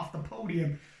off the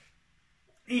podium.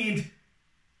 And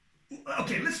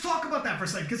Okay, let's talk about that for a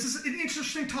second, because this is an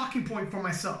interesting talking point for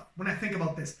myself when I think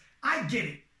about this. I get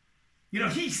it.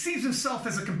 He sees himself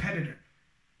as a competitor.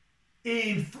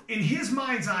 In his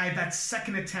mind's eye, that's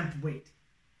second attempt weight.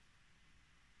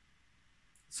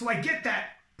 So I get that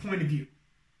point of view.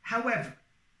 However,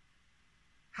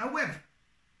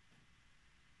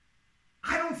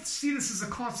 I don't see this as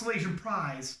a consolation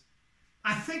prize.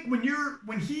 I think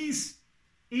when he's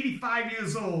 85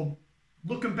 years old,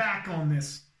 looking back on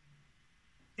this,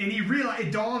 and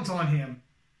it dawns on him,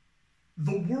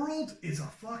 the world is a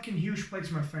fucking huge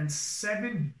place, my friend.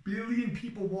 7 billion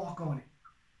people walk on it.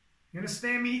 You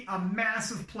understand me? A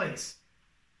massive place.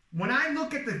 When I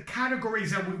look at the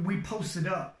categories that we posted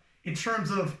up, in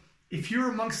terms of if you're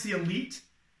amongst the elite,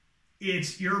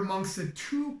 you're amongst the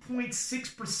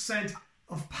 2.6%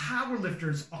 of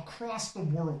powerlifters across the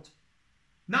world.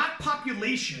 Not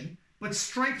population, but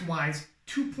strength-wise,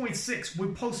 2.6. We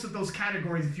posted those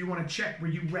categories if you want to check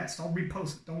where you rest. I'll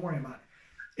repost it. Don't worry about it.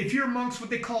 If you're amongst what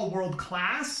they call world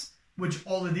class, which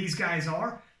all of these guys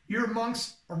are, you're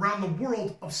amongst around the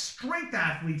world of strength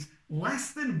athletes,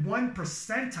 less than 1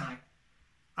 percentile.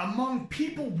 Among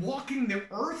people walking the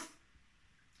earth,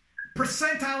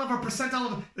 percentile of a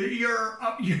percentile of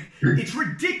it's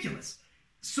ridiculous.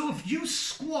 So if you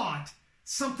squat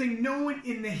something no one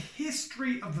in the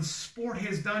history of the sport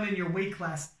has done in your weight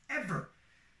class ever,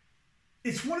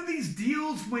 it's one of these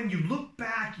deals when you look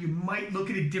back, you might look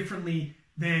at it differently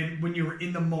than when you were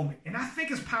in the moment. And I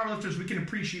think as powerlifters, we can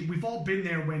appreciate, we've all been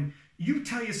there when you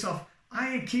tell yourself, I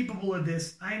am capable of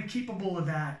this, I am capable of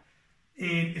that.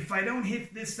 And if I don't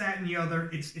hit this, that, and the other,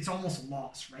 it's almost a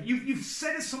loss, right? You've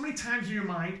said it so many times in your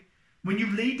mind. When you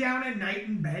lay down at night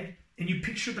in bed and you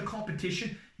picture the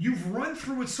competition, you've run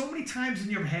through it so many times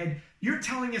in your head, you're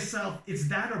telling yourself, it's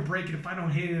that or break it. If I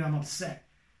don't hit it, I'm upset.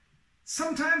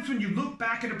 Sometimes when you look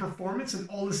back at a performance and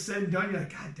all is said and done, you're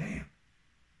like, God damn.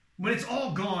 When it's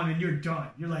all gone and you're done,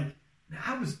 you're like,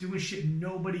 I was doing shit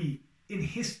nobody in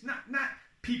history, not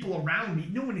people around me,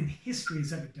 no one in history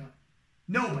has ever done.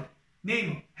 Nobody. Name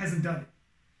them, hasn't done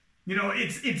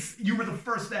it. It's you were the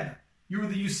first ever. You were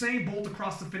the Usain Bolt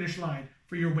across the finish line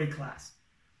for your weight class.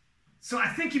 So I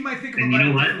think you might think about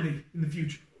it differently in the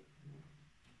future.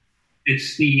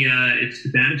 It's the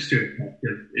Bannister effect.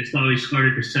 It's always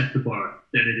harder to set the bar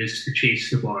than it is to chase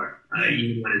the bar,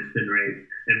 even when it's been raised.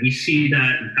 And we see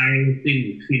that in powerlifting.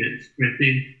 We've seen it in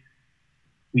sprinting.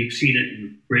 We've seen it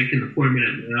in breaking the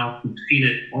 4-minute mile. We've seen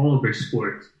it all over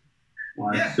sports.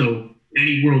 So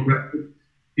any world record,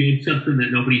 doing something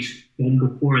that nobody's done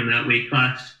before in that weight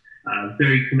class,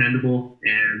 very commendable,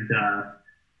 and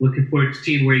looking forward to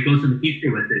seeing where he goes in the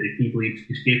future with it if he believes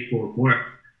he's capable of more.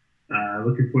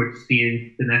 Looking forward to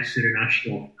seeing the next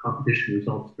international competition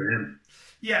results for him.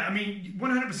 Yeah, I mean,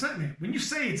 100%, man. When you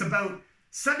say it's about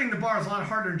setting the bar is a lot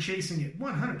harder than chasing it,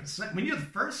 100%. When you're the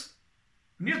first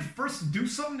to do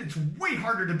something, it's way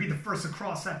harder to be the first to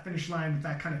cross that finish line with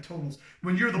that kind of totals.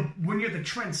 When you're the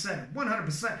trendsetter,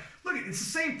 100%. Look, it's the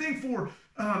same thing for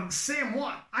Sam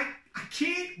Watt. I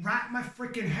can't wrap my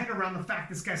freaking head around the fact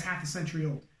this guy's half a century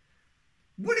old.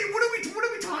 What are we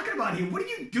talking about here? What are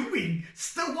you doing?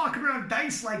 Still walking around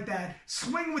dice like that,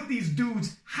 swinging with these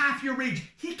dudes half your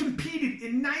age. He competed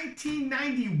in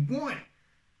 1991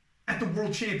 at the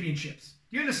World Championships.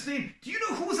 You understand? Do you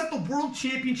know who was at the World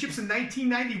Championships in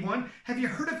 1991? Have you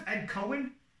heard of Ed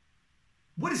Cohen?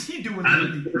 What is he doing?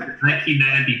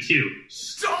 1992.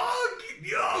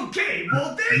 Okay,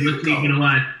 well there you go.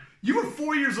 Alive. You were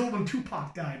 4 years old when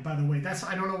Tupac died, by the way.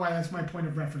 I don't know why that's my point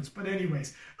of reference, but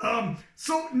anyways.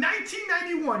 So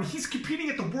 1991, he's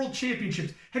competing at the World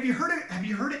Championships. Have you heard of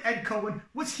Ed Cohen?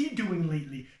 What's he doing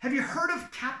lately? Have you heard of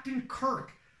Captain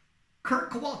Kirk? Kurt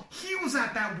Kowal, he was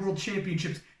at that World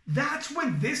Championships. That's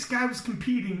when this guy was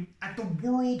competing at the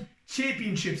World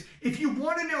Championships. If you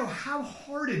want to know how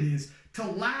hard it is to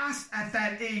last at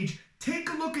that age, take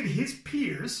a look at his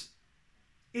peers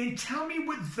and tell me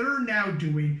what they're now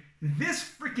doing. This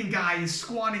freaking guy is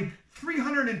squatting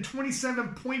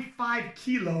 327.5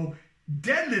 kilo,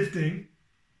 deadlifting,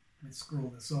 let's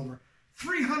scroll this over,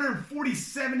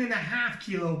 347.5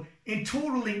 kilo, and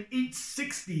totaling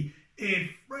 860. And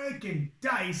freaking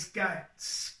Dice got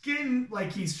skin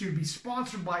like he should be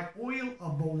sponsored by Oil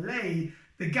of Olay.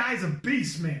 The guy's a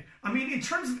beast, man. I mean, in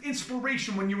terms of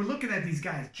inspiration, when you were looking at these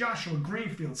guys, Joshua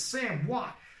Greenfield, Sam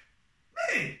Watt,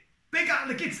 man, they got,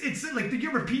 like, it's like the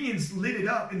Europeans lit it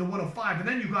up in the 105. And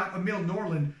then you got Emil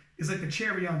Norland is like the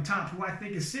cherry on top, who I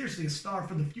think is seriously a star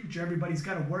for the future. Everybody's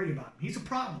got to worry about him. He's a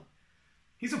problem.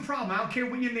 He's a problem. I don't care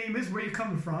what your name is, where you're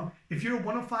coming from. If you're a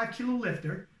 105 kilo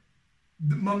lifter,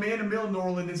 my man Emil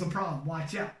Norland is a problem.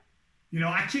 Watch out. You know,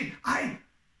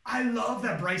 I love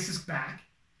that Bryce is back,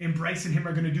 and Bryce and him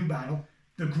are going to do battle.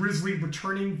 The Grizzly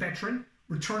returning veteran,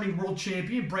 returning world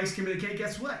champion. Bryce came in the cake.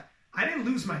 Guess what? I didn't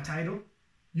lose my title.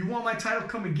 You want my title?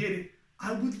 Come and get it.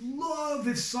 I would love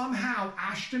if somehow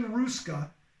Ashton Ruska,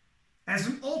 as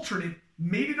an alternate,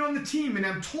 made it on the team, and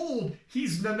I'm told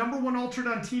he's the number one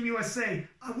alternate on Team USA.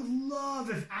 I would love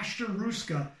if Ashton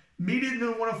Ruska made it in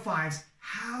the 105s.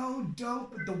 How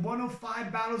dope would the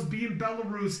 105 battles be in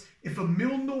Belarus if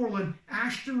Emil Norlin,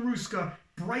 Ashton Ruska,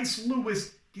 Bryce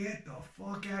Lewis, get the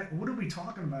fuck out. What are we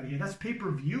talking about here? That's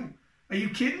pay-per-view. Are you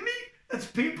kidding me? That's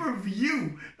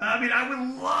pay-per-view. I mean, I would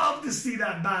love to see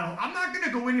that battle. I'm not going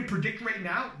to go in and predict right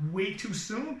now. Way too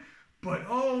soon. But,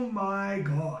 oh, my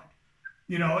God.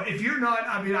 You know, if you're not,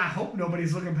 I mean, I hope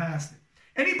nobody's looking past it.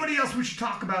 Anybody else we should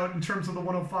talk about in terms of the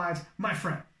 105s? My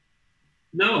friend.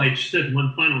 No, I just had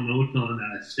one final note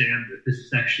on Sam, that this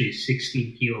is actually a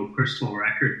 16-kilo personal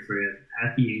record for him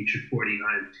at the age of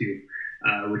 49, too,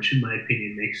 which, in my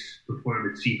opinion, makes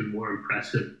performance even more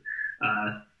impressive.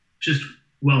 Just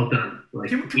well done. Like,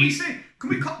 can we say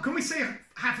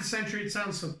half a century? It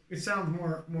sounds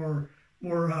more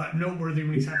noteworthy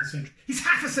when he's half a century. He's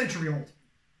half a century old.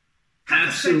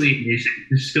 Absolutely amazing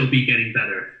to still be getting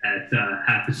better at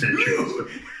half a century.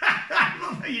 I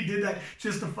love how you did that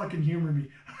just to fucking humor me.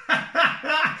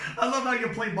 I love how you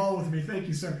play ball with me. Thank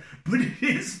you, sir. But it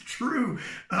is true.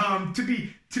 To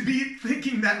be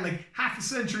thinking that like half a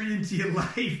century into your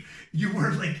life, you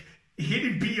were like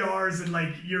hitting BRs and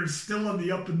like you're still on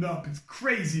the up and up. It's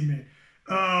crazy, man.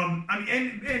 I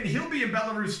mean, and he'll be in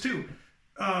Belarus too.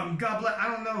 God bless.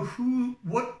 I don't know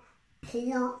what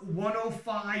poor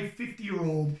 105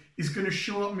 50-year-old is going to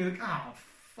show up and be like, oh,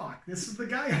 fuck, this is the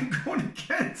guy I'm going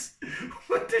against.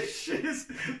 What this shit is?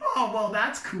 Oh, well,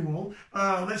 that's cool.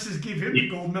 Let's just give him the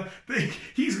gold medal.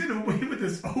 He's going to win with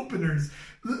his openers.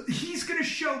 He's going to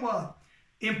show up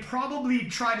and probably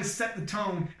try to set the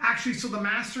tone. Actually, so the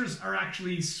Masters are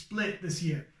actually split this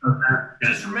year.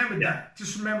 Just remember that.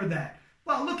 Just remember that.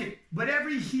 Well, look at whatever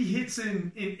he hits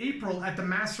in April at the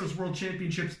Masters World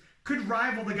Championships could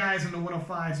rival the guys in the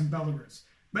 105s in Belarus.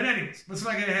 But anyways, let's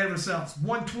not get ahead of ourselves.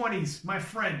 120s, my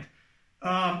friend.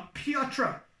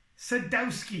 Piotr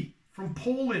Sadowski from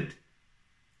Poland,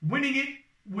 winning it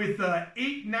with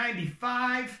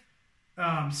 895,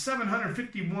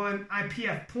 751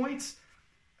 IPF points.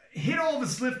 Hit all of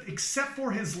his lift except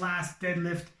for his last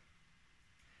deadlift.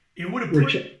 It would have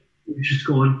put... Just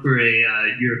going for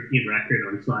a European record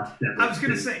on his last deadlift. I was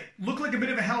going to say, looked like a bit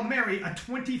of a Hail Mary, a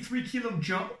 23-kilo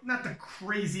jump. Not the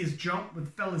craziest jump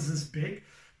with fellas this big,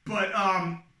 but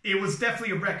it was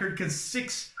definitely a record because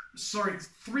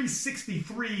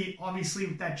 363, obviously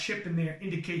with that chip in there,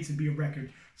 indicates it'd be a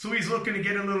record. So he's looking to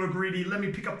get a little greedy. Let me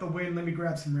pick up the win. Let me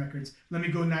grab some records. Let me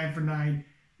go 9 for 9.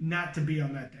 Not to be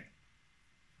on that day.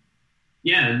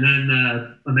 Yeah, and then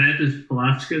Amandas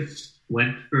Palauskas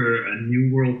went for a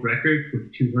new world record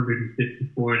with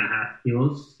 254.5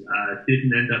 kilos.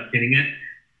 Didn't end up hitting it.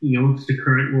 He owns the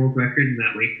current world record in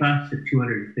that weight class at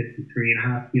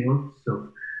 253.5 kilos.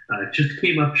 So just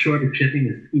came up short of chipping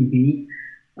his PB.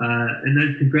 And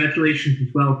then congratulations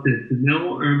as well to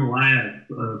Danil Ermolayev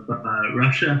of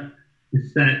Russia, who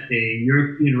set a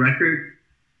European record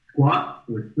squat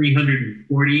with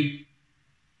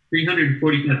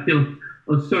 345 kilos.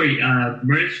 Oh, sorry,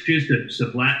 Maris Jusic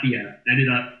of Latvia ended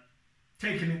up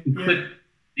taking it. He clipped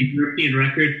the European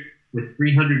record with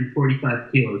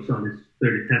 345 kilos on his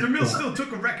third attempt. Demille still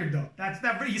took a record, though.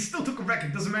 He still took a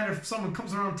record. Doesn't matter if someone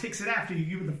comes around and takes it after you.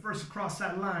 You were the first across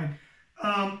that line.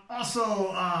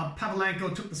 Also,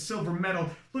 Pavlenko took the silver medal.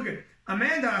 Look at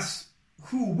Amandas,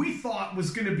 who we thought was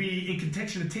going to be in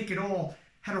contention to take it all,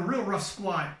 had a real rough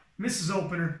squat. Misses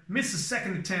opener, misses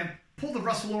second attempt, pulled the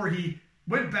Russell Orhe,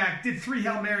 went back, did 3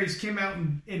 Hail Marys, came out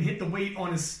and hit the weight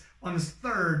on his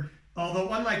third. Although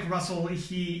unlike Russell,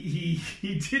 he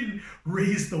didn't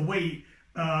raise the weight.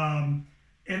 And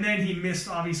then he missed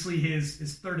obviously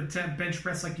his third attempt, bench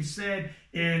press, like you said.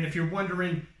 And if you're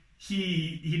wondering,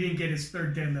 he didn't get his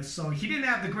third deadlift. So he didn't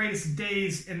have the greatest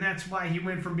days, and that's why he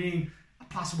went from being a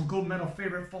possible gold medal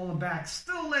favorite, falling back,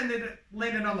 still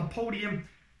landed on the podium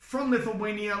from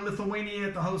Lithuania.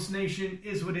 Lithuania, the host nation,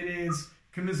 is what it is.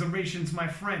 Commiserations, my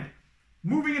friend.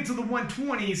 Moving into the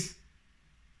 120s,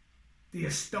 the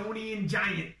Estonian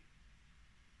giant,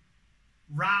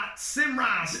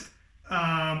 Simrast,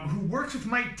 who works with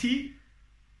Mike T,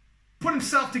 put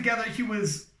himself together. He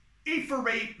was 8 for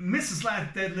 8, missed his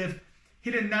last deadlift,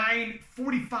 hit a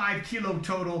 945 kilo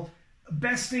total,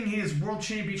 besting his world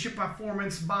championship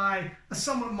performance by a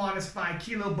somewhat modest 5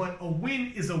 kilo, but a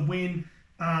win is a win.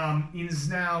 He is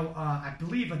now, I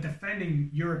believe, a defending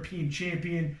European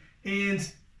champion.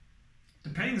 And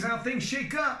depending on how things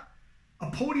shake up, a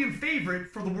podium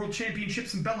favorite for the World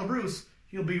Championships in Belarus.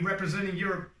 He'll be representing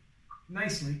Europe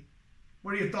nicely.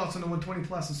 What are your thoughts on the 120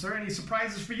 plus? Is there any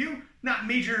surprises for you? Not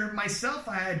major myself.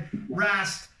 I had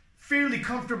Rast fairly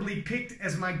comfortably picked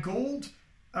as my gold.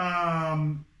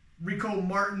 Rico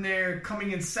Martin there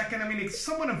coming in second. I mean, it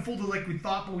somewhat unfolded like we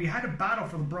thought, but we had a battle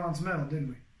for the bronze medal, didn't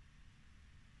we?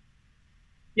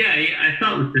 Yeah, I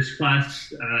thought with this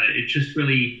class, it just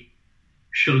really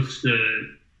shows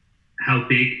how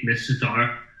big misses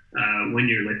are when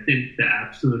you're lifting, the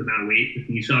absolute amount of weight that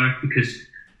these are. Because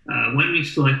when we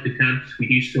select attempts, we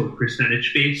do so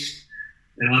percentage based.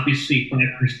 And obviously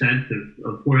 5%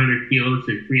 of 400 kilos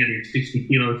or 360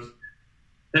 kilos,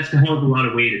 that's a hell of a lot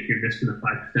of weight if you're missing a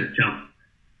 5% jump.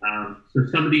 So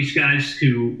some of these guys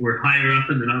who were higher up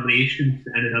in the nominations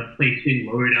ended up placing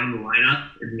lower down the lineup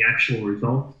in the actual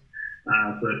results.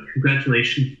 But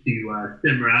congratulations to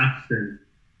Tim Rast and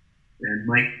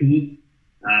Mike P.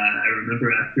 I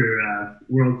remember after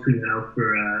Worlds we went out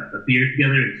for a beer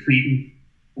together in Sweden.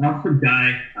 Awesome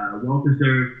guy,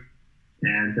 well-deserved,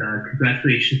 and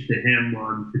congratulations to him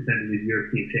on defending the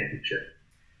European Championship.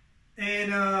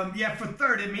 And for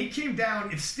third, I mean, it came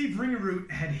down if Steve Ringerud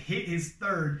had hit his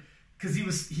third, because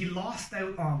he lost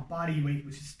out on body weight,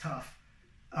 which is tough.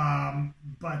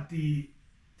 But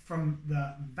from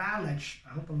the Valich,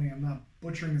 hopefully I'm not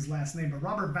butchering his last name, but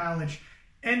Robert Valich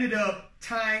ended up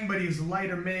tying, but he was a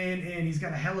lighter man, and he's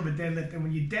got a hell of a deadlift. And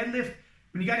when you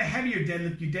got a heavier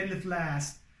deadlift, you deadlift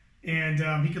last, and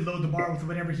he could load the bar with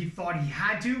whatever he thought he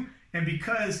had to. And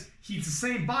because he's the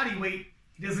same body weight,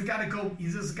 he doesn't got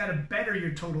to better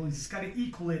your total. He's just got to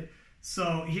equal it.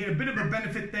 So he had a bit of a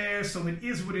benefit there. So it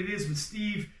is what it is with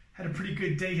Steve. Had a pretty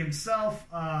good day himself,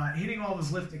 hitting all of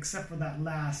his lift except for that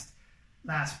last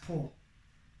pull.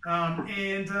 I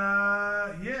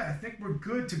think we're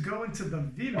good to go into the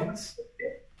women's.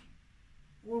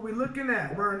 What are we looking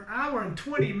at? We're an hour and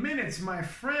 20 minutes, my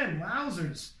friend.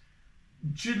 Wowzers.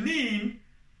 Janine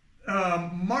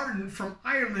Martin from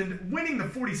Ireland winning the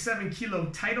 47-kilo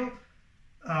title.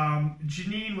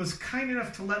 Janine was kind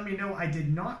enough to let me know I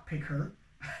did not pick her.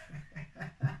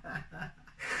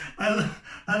 I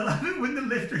love it when the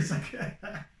lifters like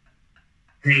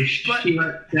hey, she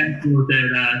let Chad know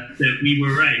that we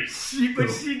were right. She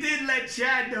did let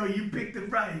Chad know you picked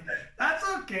it right. That's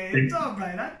okay. It's all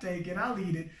right. I'll take it. I'll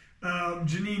eat it.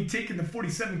 Janine taking the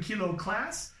 47-kilo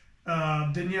class.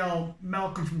 Danielle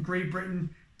Malcolm from Great Britain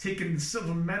taking the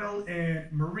silver medal,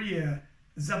 and Maria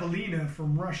Zabalina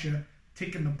from Russia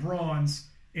taking the bronze.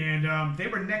 And they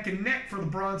were neck and neck for the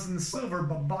bronze and the silver,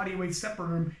 but body weight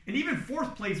separated them. And even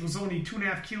fourth place was only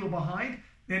 2.5 kilo behind,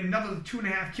 and another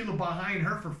 2.5 kilo behind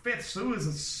her for fifth. So it was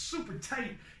a super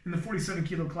tight in the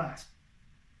 47-kilo class.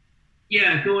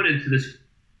 Yeah, going into this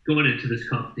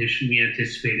competition, we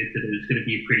anticipated that it was going to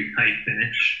be a pretty tight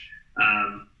finish.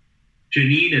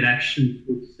 Janine had actually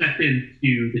was second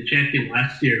to the champion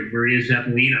last year, Maria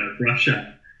Zabalina of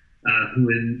Russia, who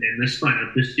in this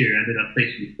lineup this year ended up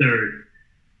placing third.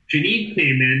 Janine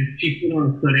came in, she put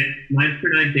on a clinic, 9 for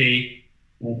 9 day,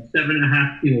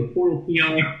 7.5 kilo total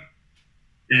PR,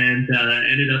 and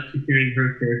ended up securing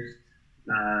her first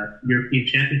European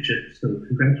Championship. So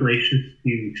congratulations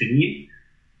to Janine,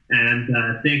 and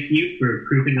thank you for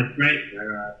proving us right in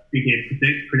our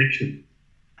pre-game prediction.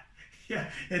 Yeah,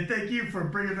 and thank you for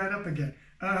bringing that up again.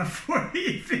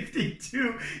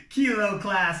 52 kilo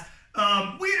class.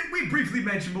 We briefly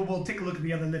mentioned, but we'll take a look at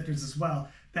the other lifters as well,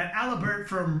 that Alibert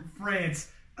from France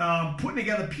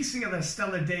piecing together a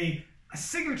stellar day, a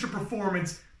signature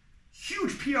performance,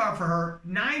 huge PR for her,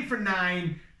 9 for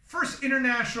 9, first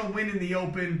international win in the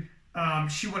Open.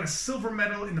 She won a silver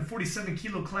medal in the 47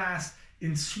 kilo class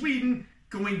in Sweden,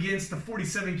 going against the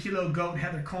 47 kilo GOAT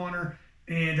Heather Connor.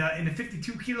 And in the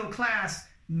 52 kilo class,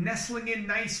 nestling in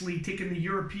nicely, taking the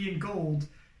European gold.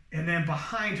 And then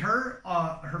behind her,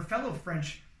 her fellow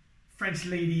French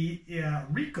lady,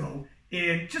 Rico,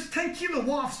 and just 10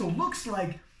 kilo off. So looks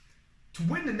like to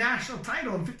win the national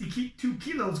title in 52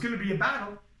 kilos is going to be a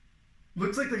battle.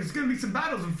 Looks like there's going to be some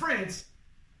battles in France.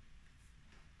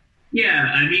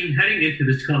 Yeah, I mean, heading into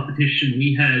this competition,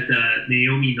 we had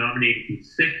Naomi nominated in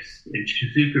 6th, and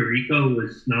Shizuka Rico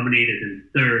was nominated in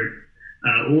 3rd.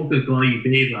 Olga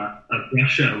Golubayeva of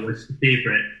Russia was the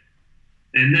favorite.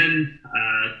 And then,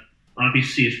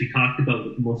 obviously, as we talked about,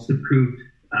 with the most improved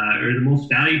or the most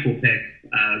valuable pick,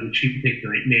 which you picked,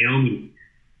 like Naomi,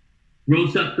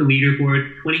 rose up the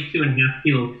leaderboard, 22.5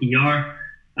 kilo PR.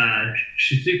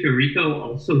 Shizuka Rico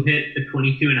also hit the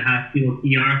 22.5 kilo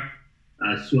PR.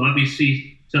 So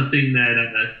obviously, something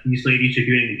that these ladies are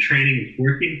doing in training is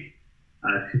working.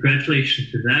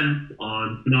 Congratulations to them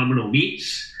on phenomenal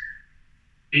meets.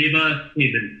 Eva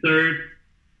came in third.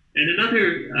 And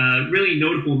another really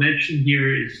notable mention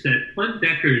here is that Plum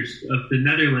Deckers of the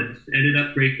Netherlands ended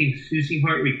up breaking Susie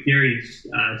Hartwig-Dairy's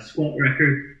squat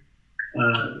record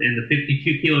in the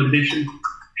 52 kilo division.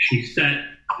 She set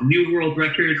a new world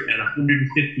record at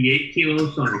 158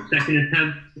 kilos on her second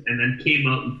attempt, and then came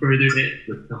out and furthered it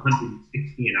with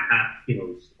 160.5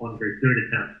 kilos on her third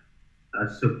attempt.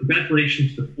 So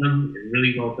congratulations to them, and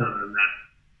really well done on that.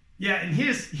 Yeah, and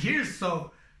here's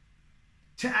so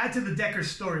to add to the Decker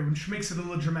story, which makes it a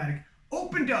little dramatic.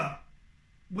 Opened up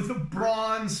with a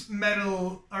bronze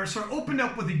medal, opened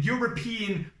up with a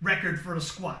European record for a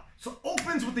squat. So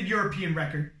opens with the European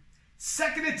record,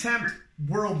 second attempt,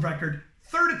 world record,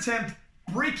 third attempt,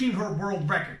 breaking her world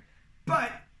record.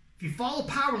 But if you follow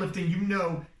powerlifting, you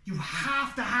know you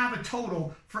have to have a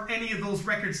total for any of those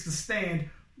records to stand.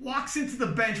 Walks into the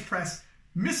bench press,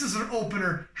 misses her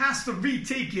opener, has to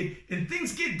retake it, and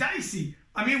things get dicey.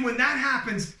 I mean, when that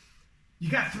happens, you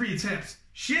got 3 attempts.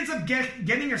 She ends up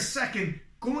getting her second,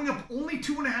 going up only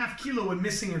 2.5 kilo and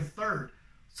missing her third.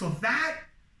 So that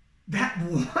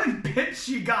one bench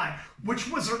she got,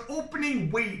 which was her opening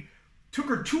weight, took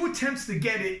her 2 attempts to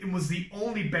get it and was the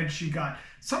only bench she got.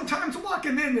 Sometimes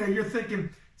walking in there, you're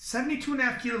thinking,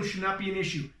 72.5 kilos should not be an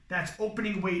issue. That's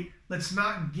opening weight. Let's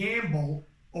not gamble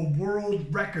a world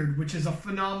record, which is a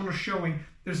phenomenal showing.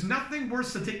 There's nothing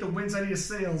worse to take the winds out of your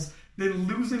sails than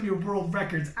losing your world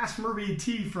records. Ask Maria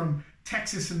T from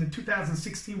Texas in the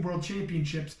 2016 World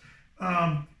Championships.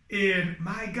 And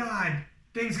my God,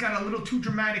 things got a little too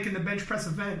dramatic in the bench press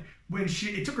event when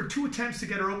it took her 2 attempts to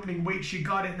get her opening weight. She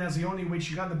got it, and that's the only weight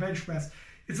she got in the bench press.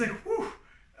 It's like, whew.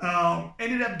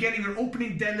 Ended up getting her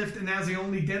opening deadlift, and that's the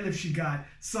only deadlift she got.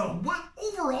 So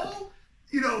overall,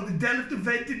 the deadlift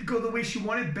event didn't go the way she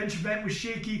wanted. Bench event was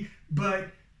shaky, but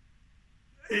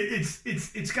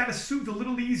it's got to soothe a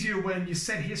little easier when you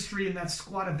set history in that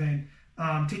squat event.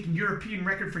 Taking European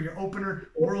record for your opener,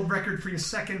 world record for your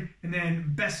second, and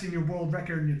then besting your world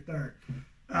record in your third.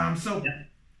 So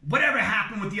whatever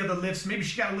happened with the other lifts, maybe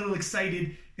she got a little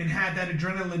excited and had that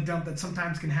adrenaline dump that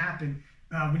sometimes can happen.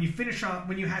 When you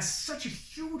have such a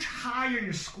huge high in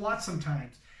your squat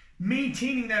sometimes,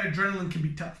 maintaining that adrenaline can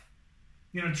be tough.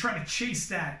 Try to chase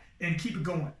that and keep it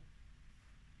going.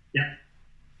 Yeah.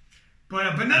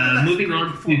 But nonetheless, moving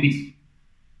on to the...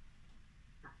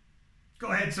 Go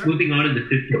ahead, sir. Moving on to the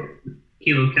 50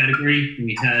 kilo category,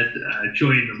 we had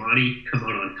Joy Namani come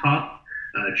out on top.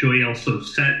 Joy also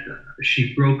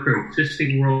she broke her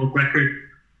existing world record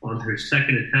on her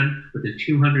second attempt with a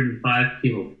 205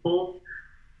 kilo pull.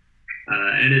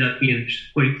 Ended up being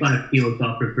 0.5 kilos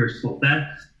off her personal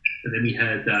best. And then we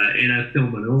had Anna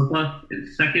Filmanova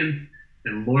in second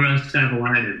and Laura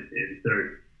Savalainen in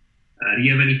third. Do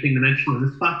you have anything to mention on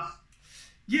this box?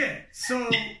 Yeah, so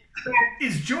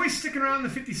is Joy sticking around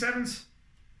in the 57s?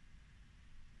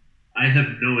 I have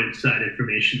no inside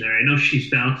information there. I know she's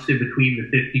bounced in between the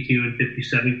 52 and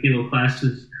 57 kilo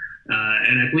classes.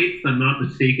 And I believe, if I'm not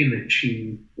mistaken, that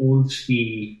she owns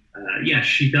she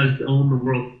does own the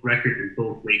world record in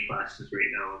both weight classes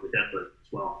right now on the deadlift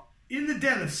as well. In the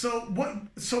deadlift,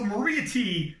 so Maria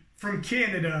T from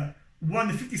Canada won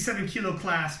the 57 kilo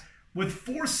class with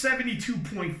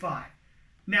 472.5.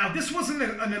 Now, this wasn't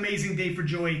an amazing day for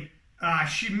Joy.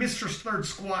 She missed her third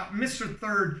squat, missed her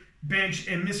third bench,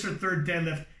 and missed her third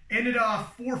deadlift. Ended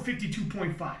off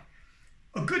 452.5.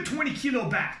 A good 20 kilo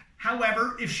back.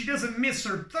 However, if she doesn't miss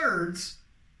her thirds,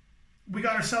 we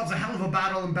got ourselves a hell of a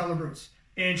battle in Belarus.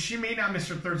 And she may not miss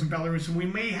her thirds in Belarus, and we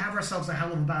may have ourselves a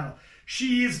hell of a battle.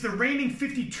 She is the reigning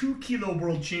 52 kilo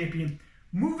world champion,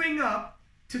 moving up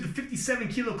to the 57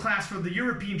 kilo class for the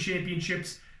European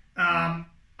Championships. I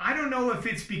don't know if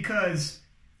it's because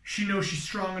she knows she's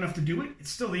strong enough to do it. It's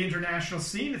still the international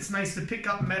scene. It's nice to pick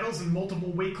up medals in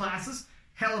multiple weight classes.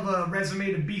 Hell of a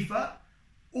resume to beef up.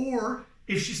 Or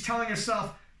if she's telling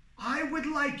herself, I would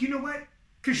like,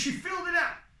 because she filled it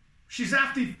out. She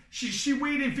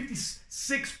weighed in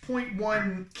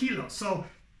 56.1 kilos. So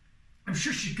I'm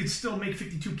sure she could still make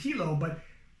 52 kilo, but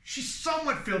she's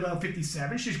somewhat filled out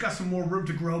 57. She's got some more room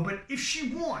to grow. But if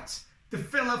she wants to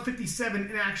fill out 57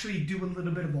 and actually do a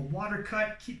little bit of a water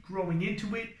cut, keep growing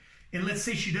into it, and let's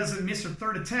say she doesn't miss her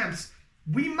third attempts,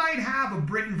 we might have a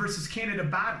Britain versus Canada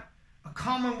battle, a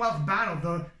Commonwealth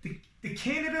battle. The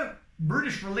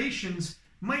Canada-British relations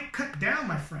might cut down,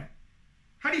 my friend.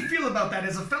 How do you feel about that?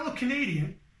 As a fellow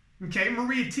Canadian, okay,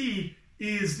 Maria T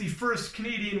is the first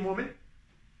Canadian woman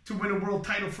to win a world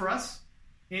title for us,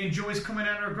 and Joy's coming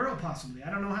at her girl, possibly.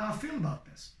 I don't know how I feel about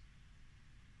this.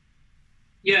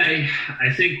 Yeah,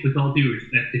 I think with all due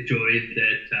respect to Joy,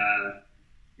 that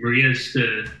Maria's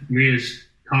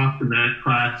top in that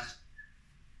class,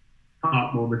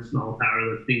 top moments in all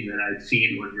powerlifting that I've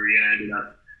seen when Maria ended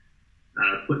up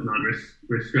putting on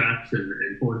wrist straps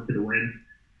and going for the win.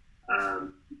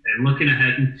 And looking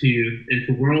ahead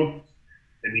into Worlds,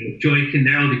 I mean, if Joy can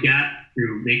narrow the gap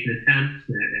through making attempts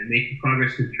and making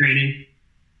progress in training,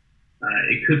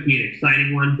 it could be an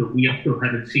exciting one, but we also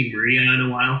haven't seen Maria in a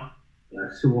while.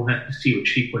 So we'll have to see what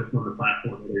she puts on the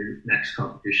platform at her next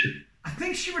competition. I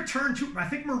think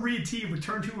Maria T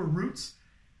returned to her roots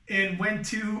and went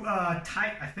to I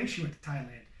think she went to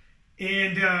Thailand.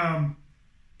 And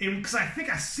because I think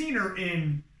I seen her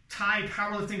in Thai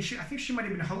powerlifting. I think she might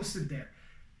have been hosted there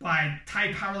by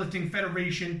Thai Powerlifting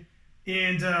Federation.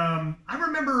 And I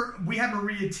remember we had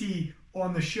Maria T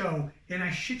on the show, and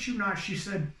I shit you not, she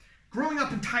said, growing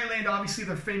up in Thailand, obviously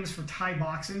they're famous for Thai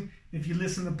boxing. If you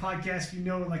listen to the podcast, you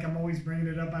know, like I'm always bringing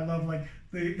it up. I love like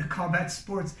the combat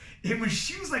sports. And when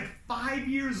she was like 5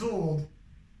 years old,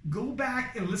 go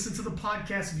back and listen to the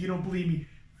podcast if you don't believe me.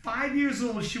 5 years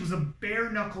old, she was a bare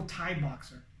knuckle Thai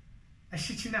boxer. I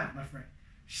shit you not, my friend.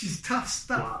 She's tough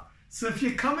stuff. Wow. So if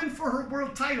you're coming for her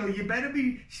world title, you better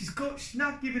be. She's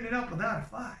not giving it up without a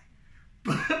fight.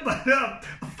 But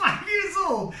 5 years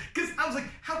old, because I was like,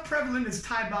 how prevalent is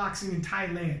Thai boxing in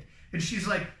Thailand? And she's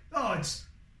like, oh, it's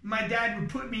my dad would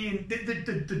put me in.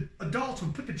 The adults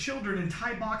would put the children in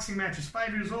Thai boxing matches.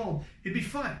 5 years old, it'd be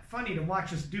funny to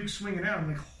watch this Duke swinging out. I'm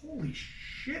like, holy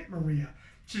shit, Maria.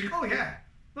 She's like, oh yeah.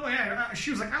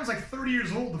 She was like, I was like 30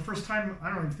 years old the first time. I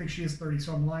don't even think she is 30,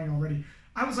 so I'm lying already.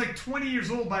 I was like 20 years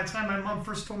old by the time my mom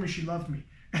first told me she loved me.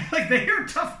 Like, they're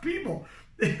tough people.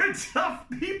 They're tough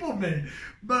people, man.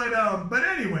 But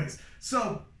anyways,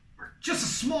 so just a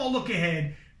small look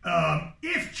ahead.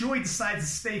 If Joy decides to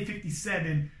stay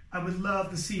 57, I would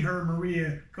love to see her and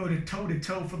Maria go to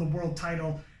toe-to-toe for the world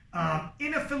title.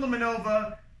 Ina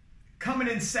Filimonova coming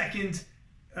in second.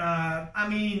 I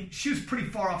mean, she was pretty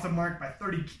far off the mark by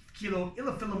 30 kilo.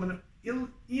 Ina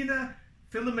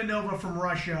Filimonova from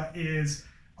Russia is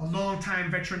a long-time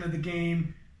veteran of the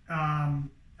game. I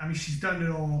mean, she's done it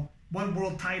all. Won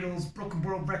world titles, broken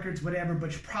world records, whatever,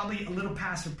 but she's probably a little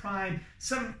past her prime.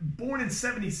 Born in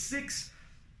 76,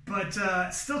 but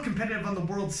still competitive on the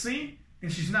world scene, and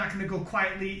she's not going to go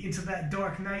quietly into that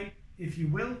dark night, if you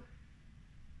will.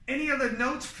 Any other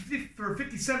notes for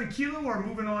 57 kilo, or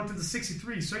moving on to the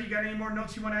 63? So you got any more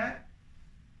notes you want to add?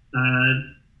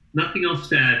 Nothing else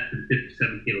to add for the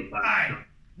 57 kilo class. All right,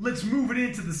 let's move it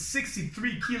into the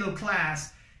 63 kilo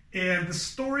class. And the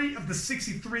story of the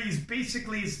 63s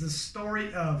basically is the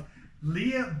story of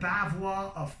Leah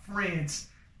Bavois of France.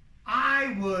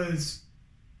 I was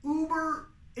uber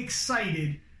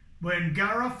excited when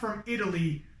Gara from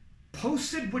Italy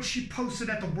posted what she posted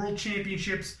at the World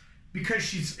Championships,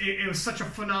 because it was such a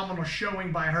phenomenal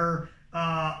showing by her.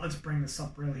 Let's bring this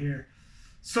up real here.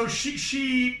 So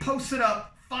she posted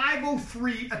up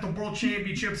 5:03 at the World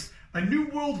Championships, a new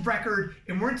world record,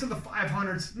 and we're into the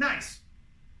 500s. Nice.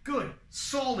 Good.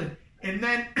 Solid. And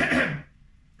then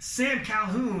Sam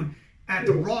Calhoun at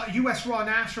the U.S. Raw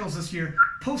Nationals this year,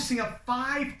 posting up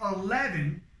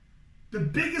 5:11, the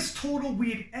biggest total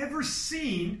we had ever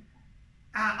seen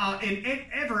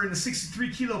ever in the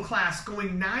 63 kilo class,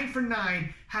 going 9 for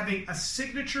 9, having a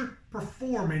signature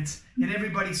performance, and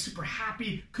everybody's super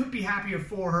happy. Couldn't be happier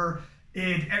for her.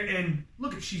 And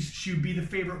look, she would be the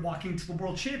favorite walking to the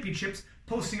World Championships,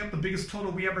 posting up the biggest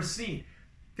total we ever seen.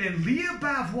 Then Leah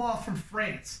Bavois from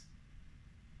France,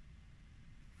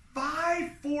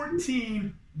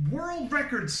 5:14 world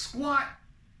record squat,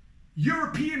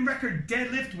 European record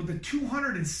deadlift with a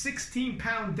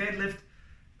 216-pound deadlift,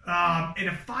 and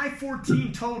a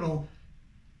 5:14 total,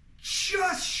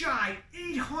 just shy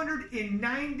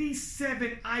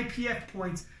 897 IPF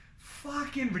points.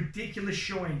 Fucking ridiculous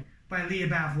showing by Leah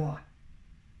Bavois.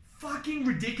 Fucking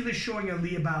ridiculous showing of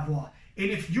Leah Bavois. And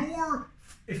if you're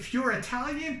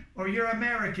Italian or you're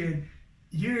American,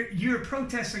 you're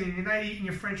protesting and you're not eating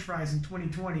your French fries in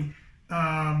 2020.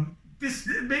 How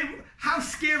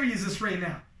scary is this right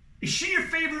now? Is she your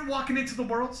favorite walking into the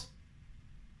Worlds?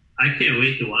 I can't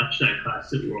wait to watch that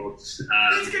class at Worlds.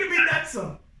 It's going to be nuts.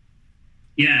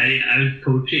 Yeah, I was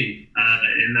coaching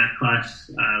in that class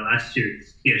last year.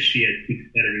 Yeah, she had two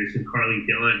competitors in Carly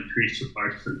Dillon and Teresa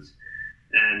Parsons.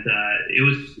 And it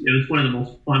was one of the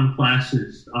most fun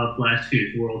classes of last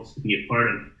year's Worlds to be a part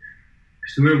of.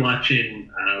 Because we were watching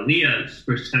Leah's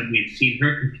first time we'd seen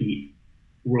her compete.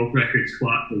 World record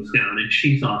squat goes down, and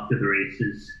she's off to the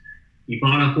races.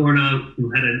 Ivana Horna,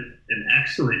 who had an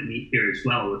excellent meet here as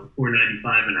well, with a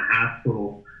 495.5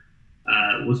 total,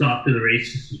 was off to the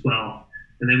races as well.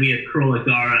 And then we had Carola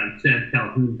Gara and Sam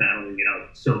Calhoun battling it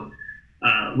out. So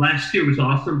last year was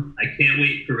awesome. I can't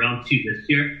wait for round 2 this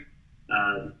year.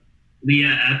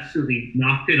 Leah absolutely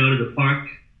knocked it out of the park.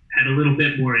 Had a little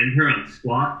bit more in her on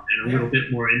squat and a little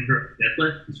bit more in her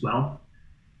deadlift as well.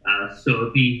 So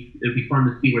it'd be fun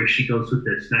to see where she goes with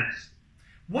this next.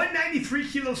 193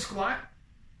 kilo squat.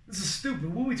 This is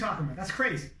stupid. What are we talking about? That's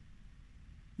crazy.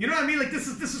 You know what I mean? Like this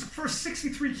is for a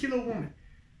 63 kilo woman.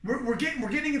 We're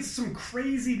getting into some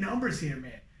crazy numbers here,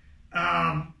 man.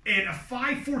 And a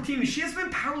 514. And she hasn't been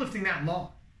powerlifting that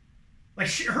long. Like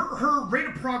her rate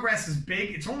of progress is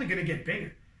big. It's only going to get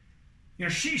bigger. You know,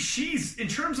 she's in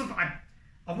terms of I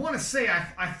want to say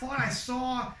I thought I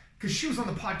saw, because she was on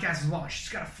the podcast as well. She's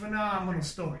got a phenomenal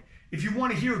story. If you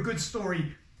want to hear a good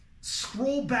story,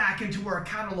 scroll back into her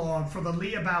catalog for the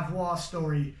Leah Bavois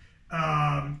story.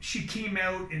 She came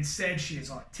out and said she is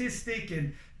autistic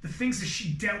and the things that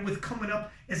she dealt with coming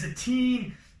up as a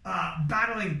teen,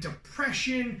 battling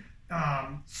depression,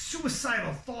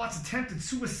 suicidal thoughts, attempted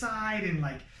suicide, and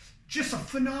like just a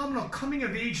phenomenal coming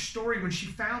of age story when she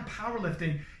found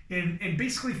powerlifting and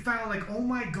basically found like, oh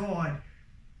my God,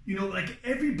 you know, like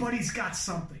everybody's got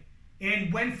something.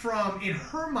 And went from, in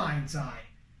her mind's eye,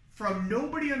 from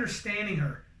nobody understanding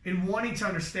her and wanting to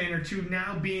understand her to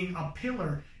now being a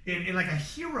pillar and like a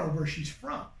hero where she's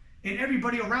from. And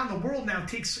everybody around the world now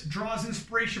draws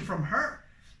inspiration from her.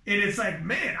 And it's like,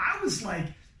 man, I was like,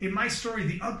 in my story,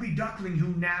 the ugly duckling who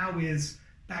now is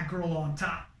that girl on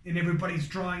top. And everybody's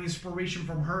drawing inspiration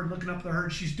from her, looking up to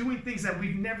her. She's doing things that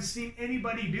we've never seen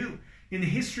anybody do in the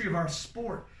history of our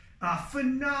sport.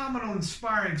 Phenomenal,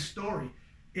 inspiring story.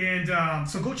 And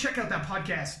so go check out that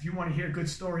podcast if you want to hear a good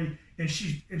story. And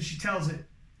she tells it.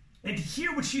 And to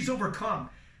hear what she's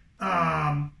overcome,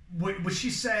 what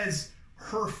she says,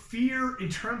 her fear in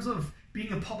terms of being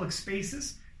in public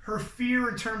spaces, her fear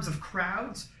in terms of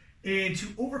crowds, and to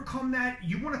overcome that,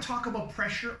 you want to talk about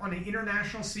pressure on an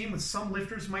international scene with some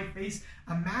lifters might face.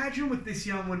 Imagine what this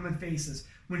young woman faces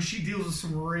when she deals with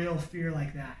some real fear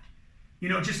like that. You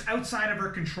know, just outside of her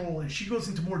control. And she goes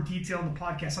into more detail in the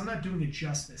podcast. I'm not doing it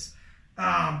justice.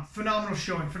 Phenomenal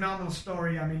showing, phenomenal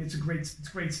story. I mean, it's great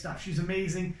stuff. She's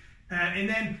amazing. And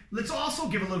then let's also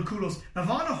give a little kudos.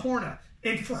 Ivana Horna.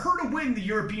 And for her to win the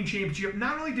European Championship,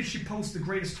 not only did she post the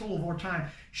greatest total of all time,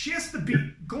 she has to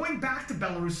beat, going back to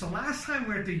Belarus. So last time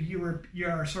we were at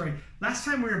last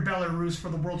time we were in Belarus for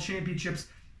the World Championships,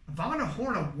 Ivana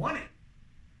Horna won it.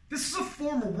 This is a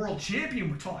former world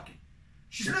champion we're talking.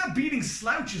 She's not beating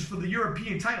slouches for the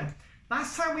European title.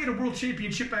 Last time we had a world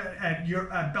championship at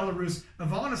Belarus,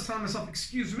 Ivana's telling herself,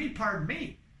 excuse me, pardon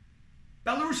me.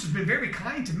 Belarus has been very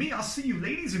kind to me. I'll see you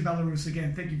ladies in Belarus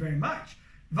again. Thank you very much.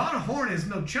 Ivana Horna is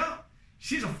no chump.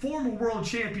 She's a former world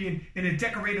champion and a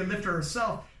decorated lifter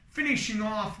herself, finishing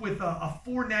off with a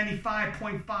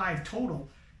 495.5 total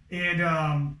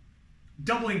and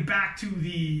doubling back to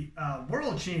the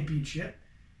world championship,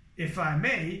 if I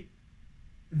may.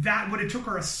 That would have took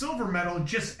her a silver medal,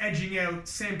 just edging out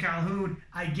Sam Calhoun.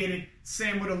 I get it.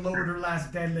 Sam would have lowered her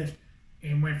last deadlift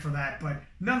and went for that. But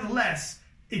nonetheless,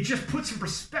 it just puts in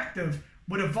perspective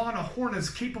what Ivana Horna is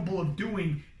capable of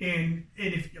doing. And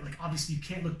if, like, obviously you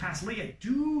can't look past Leah,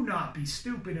 do not be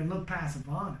stupid and look past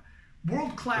Ivana.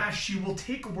 World class, she will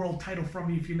take a world title from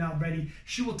you if you're not ready.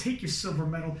 She will take your silver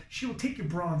medal. She will take your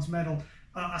bronze medal.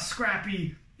 A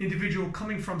scrappy individual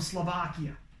coming from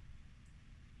Slovakia.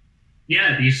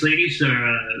 Yeah, these ladies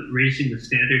are raising the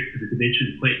standard for the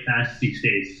division quite fast these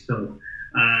days. So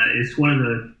it's one of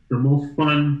the most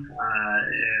fun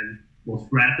and most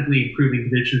rapidly improving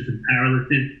divisions in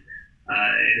powerlifting.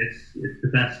 And it's the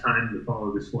best time to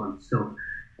follow this one. So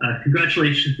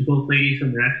congratulations to both ladies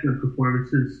on their excellent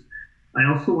performances. I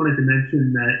also wanted to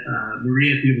mention that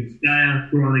Maria Dubinskaya,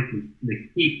 Veronica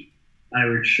McKeep,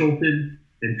 Iris Schulten,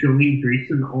 and Jolene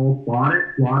Dreesen all bought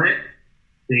it.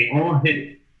 They all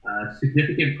hit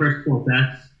significant personal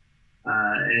bests.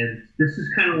 And this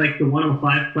is kind of like the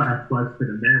 105 class was for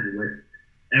the men, with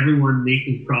everyone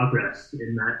making progress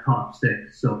in that top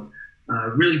 6. So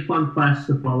really fun class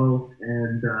to follow,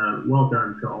 and well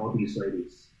done to all these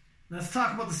ladies. Let's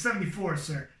talk about the 74s,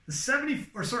 sir. The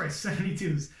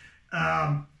 72s.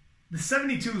 The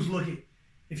 72s, look at,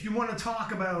 if you want to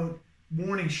talk about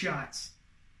warning shots,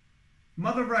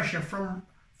 Mother Russia, from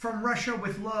Russia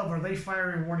with love, are they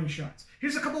firing warning shots?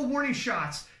 Here's a couple of warning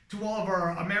shots to all of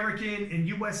our American and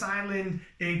U.S. Island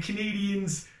and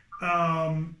Canadians.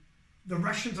 The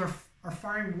Russians are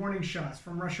firing warning shots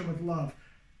from Russia with love.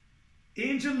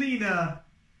 Angelina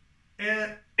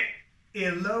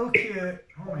Ilokia.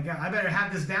 Oh my God! I better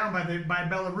have this down by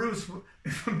Belarus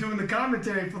if I'm doing the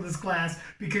commentary for this class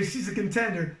because she's a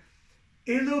contender.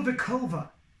 Ilovikova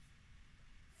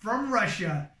from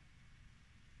Russia,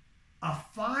 a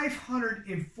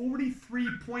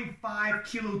 543.5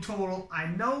 kilo total. I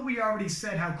know we already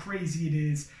said how crazy it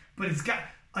is, but it's got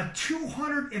a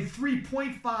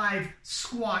 203.5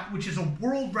 squat, which is a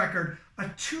world record, a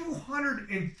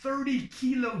 230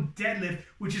 kilo deadlift,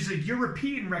 which is a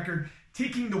European record,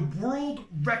 taking the world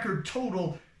record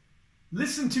total.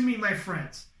 Listen to me, my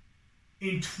friends.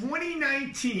 In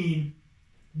 2019,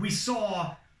 we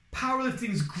saw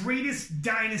powerlifting's greatest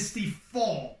dynasty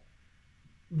fall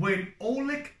when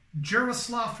Oleg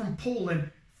Jaroslav from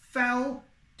Poland fell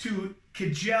to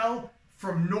Kjell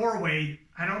from Norway.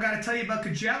 I don't got to tell you about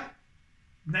Kjell.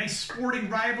 Nice sporting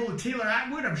rival of Taylor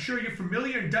Atwood. I'm sure you're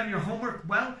familiar and done your homework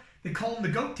well. They call him the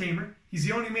GOAT Tamer. He's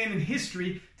the only man in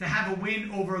history to have a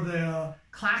win over the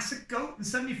classic GOAT in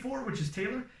 74, which is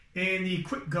Taylor, and the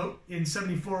quick GOAT in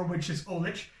 74, which is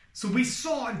Olich. So we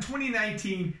saw in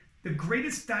 2019 the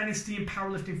greatest dynasty in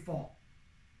powerlifting fall.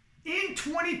 In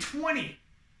 2020,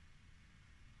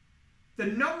 the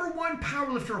number one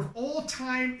powerlifter of all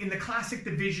time in the classic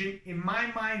division, in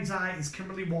my mind's eye, is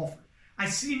Kimberly Walford. I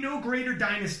see no greater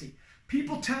dynasty.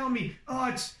 People tell me, oh,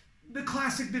 it's the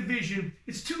classic division.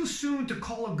 It's too soon to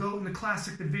call a GOAT in the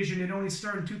classic division. It only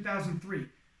started in 2003.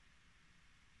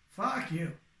 Fuck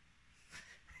you.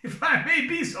 If I may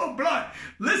be so blunt,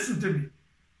 listen to me.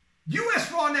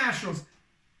 U.S. Raw Nationals,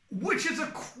 which is a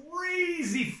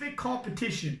crazy thick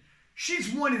competition.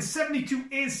 She's won in 72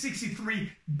 and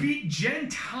 63, beat Jen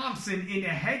Thompson in a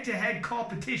head-to-head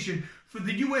competition for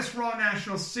the U.S. Raw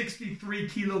National 63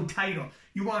 kilo title.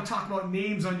 You want to talk about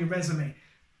names on your resume.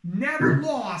 Never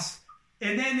lost,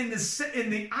 and then in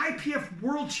the IPF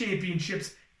World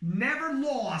Championships, never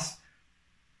lost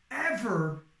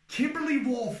ever. Kimberly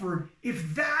Walford,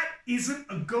 if that isn't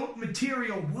a GOAT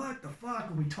material, what the fuck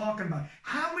are we talking about?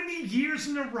 How many years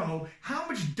in a row, how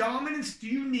much dominance do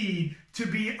you need to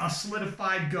be a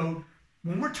solidified GOAT?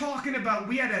 When we're talking about,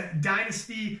 we had a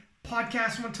dynasty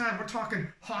podcast one time, we're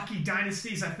talking hockey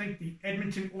dynasties. I think the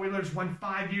Edmonton Oilers won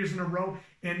 5 years in a row,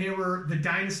 and they were the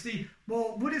dynasty.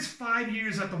 Well, what is 5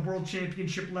 years at the World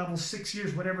Championship level, 6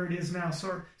 years, whatever it is now?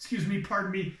 So,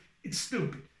 pardon me, it's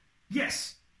stupid.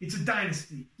 Yes. It's a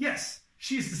dynasty. Yes,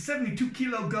 she is the 72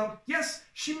 kilo GOAT. Yes,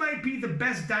 she might be the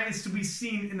best dynasty we've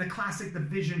seen in the classic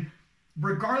division,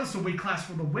 regardless of weight class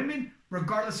for the women,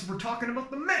 regardless if we're talking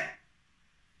about the men.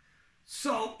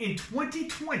 So in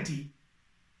 2020,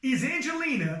 is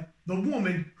Angelina the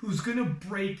woman who's going to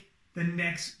break the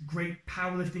next great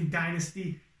powerlifting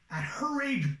dynasty at her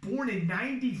age, born in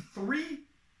 93?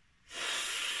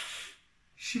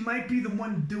 She might be the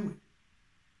one to do it.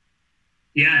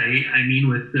 Yeah, I mean,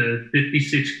 with the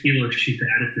 56 kilos she's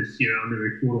added this year under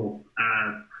her total,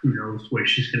 who knows where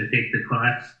she's going to take the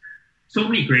class. So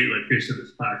many great lifters in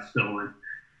this class, though, and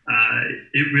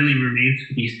it really remains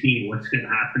to be seen what's going to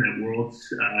happen at Worlds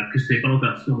because they've all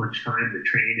got so much time to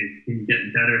train and continue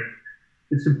getting better.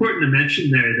 It's important to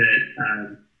mention there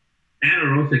that Anna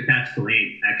Rosa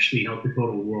Castellane actually held the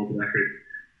total world record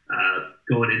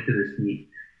going into this meet,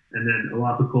 and then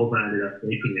Olapakova ended up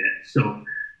making it. So,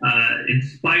 in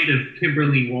spite of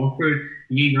Kimberly Walford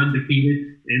being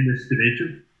undefeated in this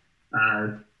division,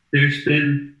 there's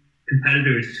been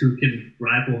competitors who can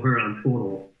rival her on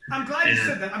total. I'm glad you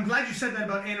said that. I'm glad you said that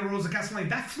about Anna Rosa Castellane.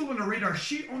 That flew on the radar.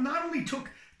 She not only took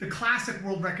the classic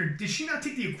world record, did she not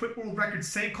take the equipped world record,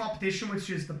 same competition, which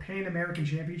is the Pan American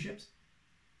Championships?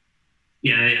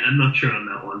 Yeah, I'm not sure on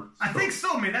that one. I think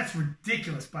so, man. That's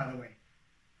ridiculous, by the way.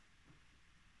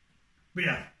 But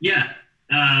yeah. Yeah.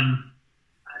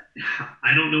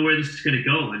 I don't know where this is going to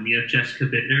go. And we have Jessica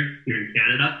Bittner here in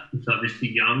Canada, who's obviously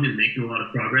young and making a lot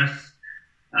of progress.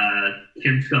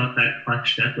 Kim's got that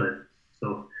clutch deadlift,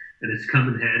 and it's come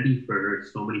in handy for her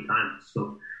so many times.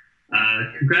 So,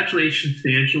 congratulations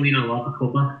to Angelina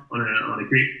Olapakova on a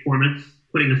great performance,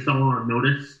 putting us all on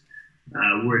notice.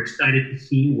 We're excited to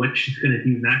see what she's going to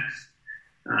do next,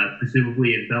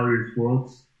 presumably at Belarus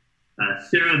Worlds.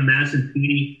 Sarah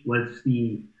Mazzantini was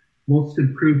the most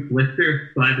improved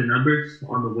lifter by the numbers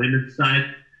on the women's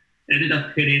side. Ended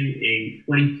up hitting a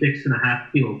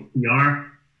 26.5 kilo PR.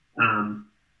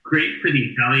 Great for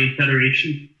the Italian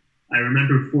Federation. I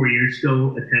remember 4 years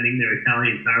ago attending their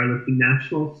Italian Powerlifting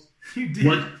Nationals. You did? I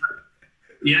was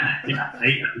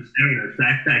there. I was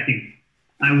backpacking.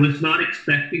 I was not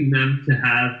expecting them to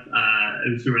have,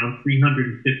 it was around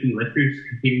 350 lifters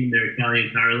competing in their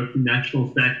Italian Powerlifting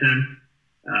Nationals back then,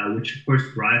 which of course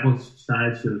rivals the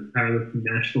size of powerlifting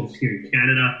nationals here in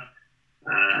Canada.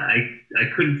 I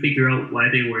couldn't figure out why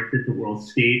they weren't at the world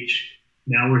stage.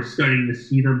 Now we're starting to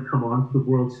see them come onto the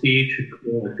world stage with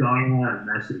Camilla Gara and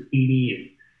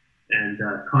Mazzacchini and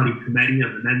Cody Cometti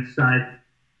on the men's side.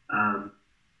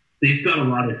 They've got a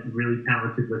lot of really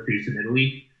talented lifters in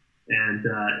Italy, and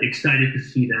excited to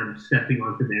see them stepping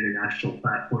onto the international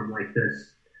platform like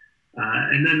this.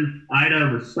 And then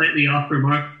Ida was slightly off her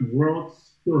mark in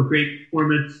Worlds, still a great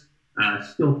performance,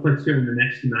 still puts her in the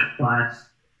next in that class,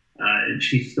 and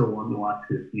she's still one to watch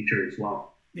for the future as well.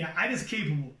 Yeah, Ida's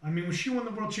capable. I mean, when she won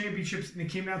the World Championships and it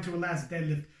came down to her last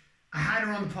deadlift, I had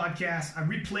her on the podcast. I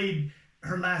replayed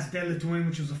her last deadlift win,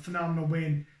 which was a phenomenal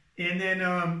win. And then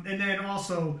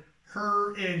also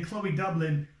her and Chloe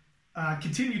Dublin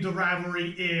continued the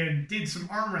rivalry and did some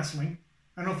arm wrestling.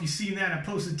 I don't know if you've seen that. I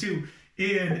posted too.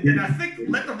 And I think,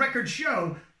 let the record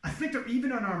show, I think they're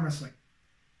even on arm wrestling.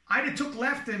 Ida took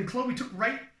left and Chloe took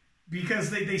right because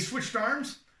they switched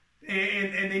arms.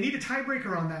 And they need a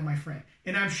tiebreaker on that, my friend.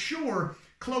 And I'm sure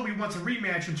Chloe wants a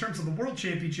rematch in terms of the World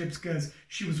Championships because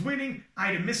she was winning.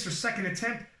 Ida missed her second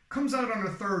attempt, comes out on her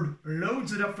third,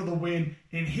 loads it up for the win,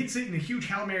 and hits it in a huge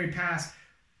Hail Mary pass.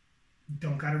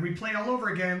 Don't got to replay all over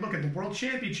again. Look at the World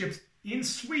Championships in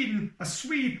Sweden. A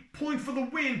Swede pulling for the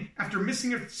win after missing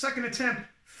her second attempt.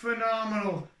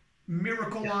 Phenomenal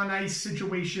miracle on ice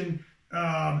situation.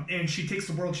 And she takes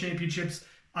the World Championships.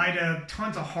 Ida,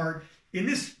 tons of heart. In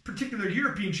this particular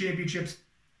European Championships,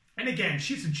 and again,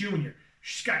 she's a junior.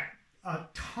 She's got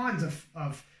tons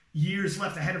of years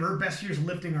left ahead of her. Her best years of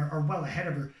lifting are well ahead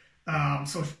of her.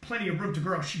 So plenty of room to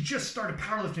grow. She just started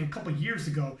powerlifting a couple years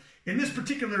ago. In this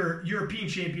particular European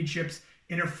Championships,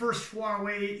 in her first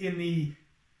foray in the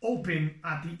Open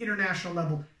at the international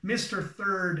level, missed her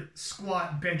third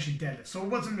squat, bench, and deadlift. So it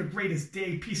wasn't the greatest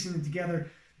day piecing it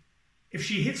together. If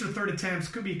she hits her third attempts,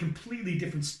 could be a completely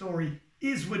different story.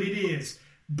 Is what it is.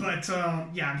 But,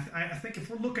 yeah, I think if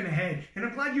we're looking ahead, and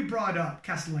I'm glad you brought up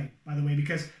Castellane, by the way,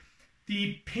 because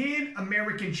the Pan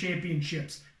American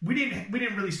Championships, we didn't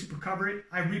really super cover it.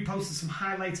 I reposted some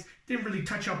highlights, didn't really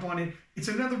touch up on it. It's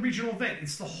another regional event.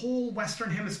 It's the whole Western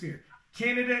Hemisphere,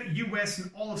 Canada, U.S., and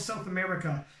all of South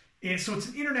America. And so it's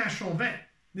an international event.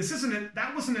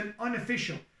 That wasn't an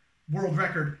unofficial world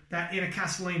record that Anna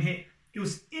Castellane hit. It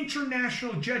was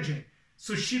international judging.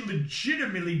 So she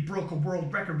legitimately broke a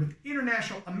world record with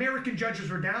international American judges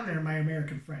were down there, my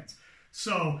American friends.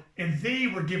 So, and they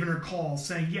were giving her calls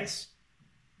saying, yes,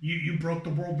 you broke the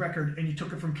world record and you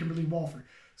took it from Kimberly Walford.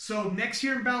 So next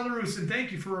year in Belarus, and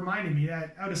thank you for reminding me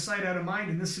that out of sight, out of mind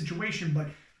in this situation, but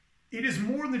it is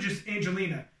more than just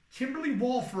Angelina. Kimberly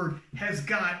Walford has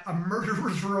got a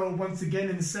murderer's row once again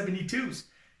in the 72s.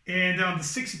 And the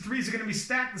 63s are going to be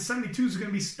stacked. The 72s are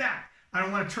going to be stacked. I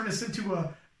don't want to turn this into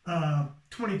a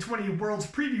 2020 World's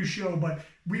preview show, but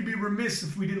we'd be remiss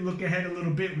if we didn't look ahead a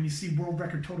little bit when you see world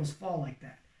record totals fall like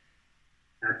that.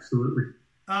 Absolutely.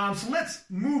 So let's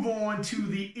move on to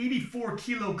the 84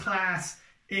 kilo class,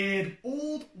 and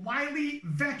old wily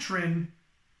veteran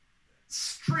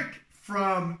Strick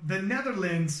from the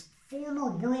Netherlands, former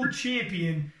world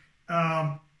champion,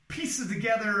 pieces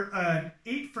together an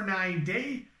 8-for-9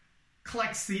 day,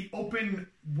 collects the Open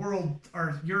World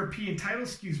or European title,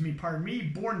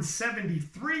 born in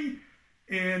 73.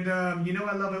 And,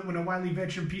 I love it when a wily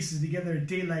veteran pieces together a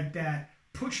day like that,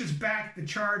 pushes back the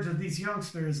charge of these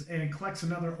youngsters and collects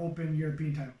another Open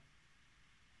European title.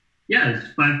 Yeah, it's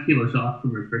 5 kilos off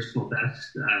from her personal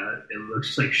best. It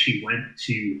looks like she went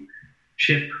to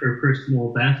chip her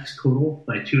personal best total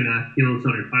by 2.5 kilos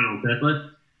on her final deadlift.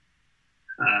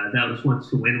 That was once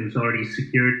the win was already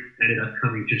secured, ended up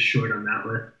coming just short on that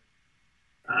lift.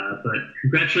 But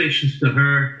congratulations to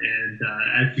her, and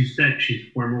as you said, she's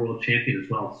a former world champion as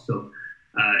well, so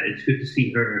it's good to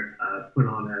see her put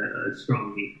on a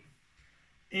strong meet.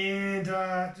 And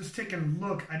just taking a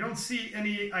look, I don't see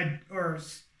any,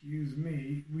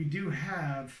 we do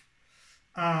have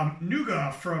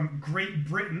Nuga from Great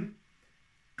Britain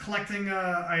collecting,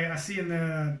 I see in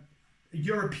the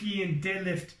European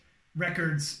deadlift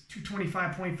records,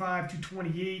 225.5,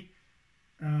 228.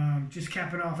 Just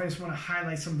capping off, I just want to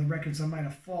highlight some of the records that might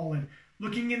have fallen.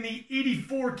 Looking in the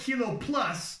 84 kilo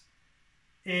plus,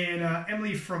 and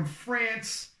Emily from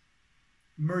France,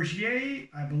 Mergier,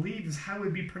 I believe is how it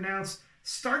would be pronounced,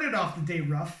 started off the day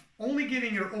rough, only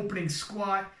getting her opening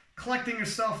squat, collecting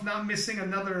herself, not missing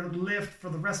another lift for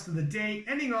the rest of the day,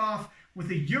 ending off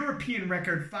with a European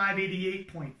record,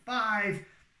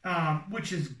 588.5,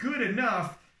 which is good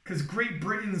enough because Great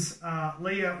Britain's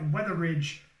Leah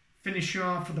Weatheridge finishing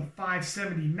off with a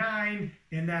 579,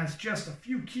 and that's just a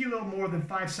few kilo more than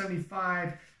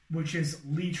 575, which is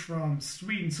Leach from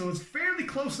Sweden. So it's fairly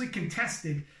closely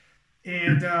contested.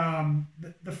 And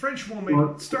the French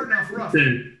woman starting off rough.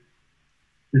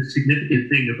 The significant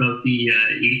thing about the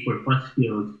 84 plus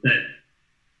field is that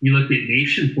you look at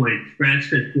nation points. France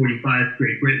had 45,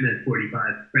 Great Britain had 45.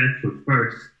 France was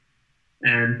first.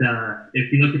 And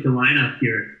if you look at the lineup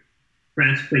here,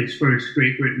 France placed first,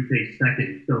 Great Britain placed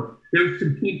second. So there were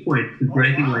some key points in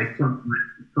bragging like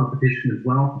competition as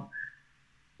well.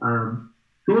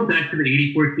 Going back to the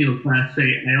 84 kilo class,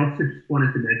 I also just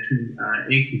wanted to mention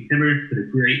Anki Timmer for the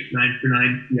great 9 for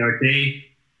 9 PR day.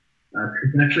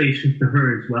 Congratulations to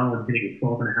her as well on hitting a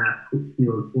 12.5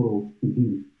 kilo total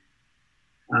PB.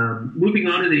 Moving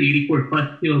on to the 84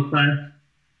 plus kilo class,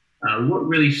 what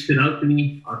really stood out to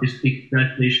me, obviously,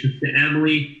 congratulations to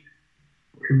Emily.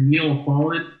 Camille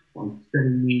Holland on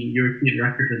setting the European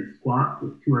record in squat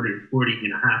with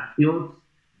 240.5 kilos.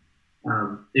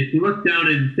 If you look down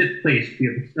in fifth place, we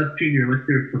have a sub-junior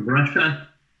lifter from Russia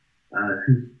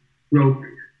who broke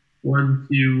 1,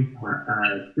 2,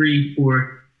 3,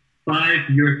 4, 5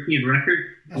 European records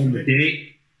on the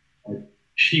day.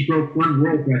 She broke one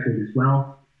world record as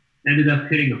well. Ended up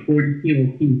hitting a 40 kilo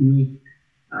PB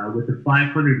with a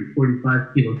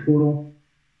 545 kilo total.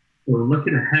 So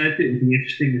looking ahead, it would be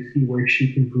interesting to see where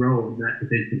she can grow in that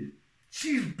division.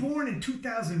 She's born in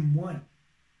 2001.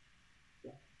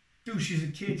 Dude, she's a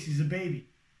kid. She's a baby.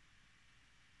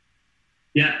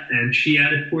 Yeah, and she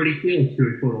added 40 kilos to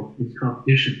her total this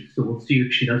competition. So we'll see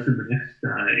what she does in the next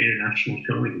international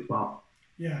showing as well.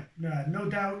 Yeah, no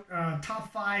doubt.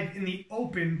 Top 5 in the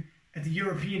open at the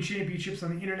European Championships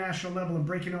on the international level and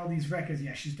breaking all these records.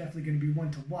 Yeah, she's definitely going to be one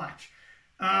to watch.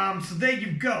 So there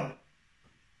you go.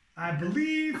 I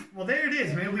believe, well, there it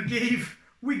is, man.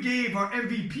 We gave our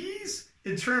MVPs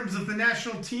in terms of the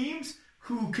national teams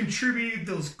who contributed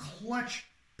those clutch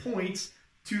points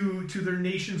to their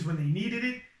nations when they needed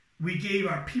it. We gave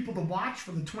our people to watch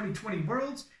for the 2020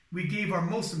 Worlds. We gave our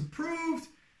most improved.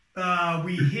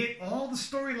 We hit all the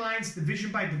storylines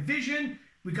division by division.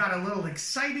 We got a little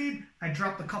excited. I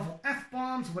dropped a couple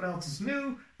F-bombs. What else is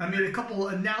new? I made a couple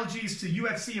analogies to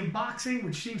UFC and boxing,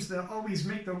 which seems to always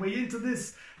make their way into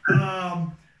this.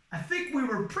 I think we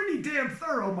were pretty damn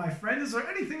thorough, my friend. Is there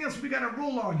anything else we got to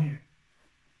roll on here?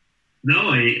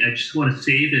 No, I just want to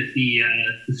say that the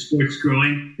sport's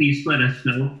growing. Please let us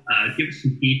know. Give us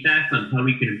some feedback on how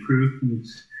we can improve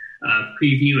these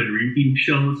preview and review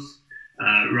shows.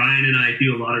 Ryan and I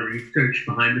do a lot of research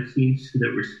behind the scenes so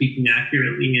that we're speaking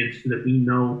accurately and so that we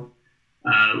know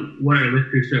what our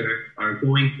lifters are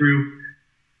going through.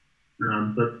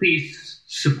 But please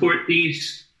support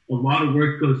these. A lot of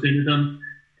work goes into them,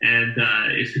 and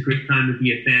it's a great time to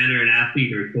be a fan or an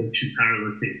athlete or a coach in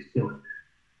powerlifting. So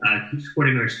keep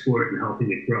supporting our sport and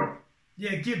helping it grow.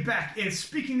 Yeah, give back. And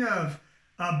speaking of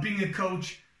being a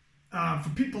coach, for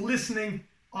people listening,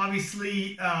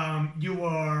 obviously you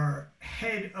are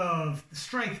head of the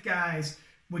Strength Guys,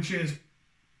 which is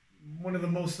one of the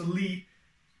most elite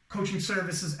coaching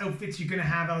services outfits you're going to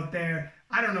have out there.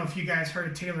 I don't know if you guys heard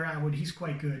of Taylor Atwood. He's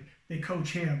quite good. They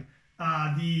coach him.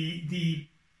 The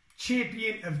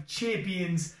champion of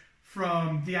champions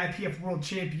from the IPF World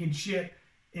Championship.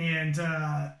 And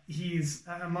he's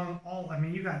among all, I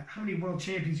mean, you got how many world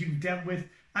champions you've dealt with?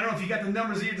 I don't know if you got the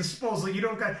numbers at your disposal. You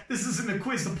don't got, this isn't a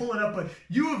quiz to pull it up, but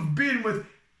you have been with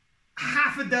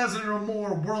half a dozen or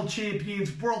more world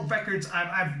champions, world records.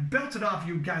 I've belted off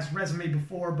you guys' resume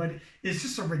before, but it's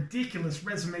just a ridiculous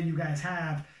resume you guys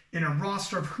have in a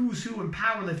roster of who's who in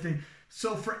powerlifting.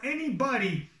 So for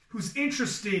anybody who's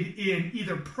interested in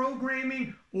either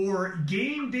programming or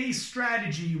game day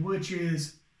strategy, which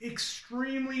is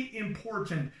extremely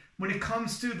important when it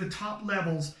comes to the top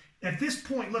levels. At this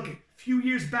point, look, a few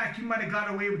years back, you might have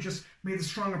got away with just made the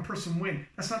stronger person win.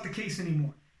 That's not the case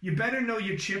anymore. You better know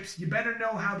your chips. You better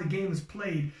know how the game is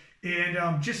played.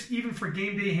 And just even for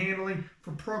game day handling,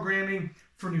 for programming,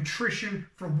 for nutrition,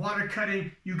 for water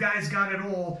cutting, you guys got it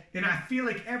all. And I feel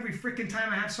like every freaking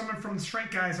time I have someone from the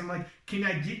Strength Guys, I'm like, can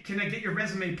I get your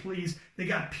resume, please? They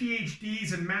got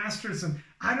PhDs and masters, and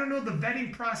I don't know the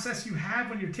vetting process you have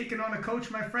when you're taking on a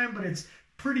coach, my friend, but it's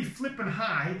pretty flippin'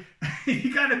 high.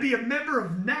 You got to be a member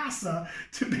of NASA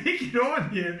to make it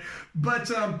on here. But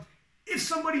if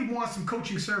somebody wants some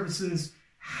coaching services,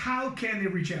 how can they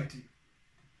reach out to you?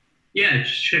 Yeah,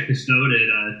 just check us out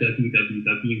at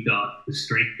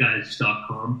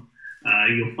www.thestrengthguys.com.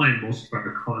 You'll find most of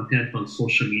our content on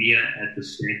social media at The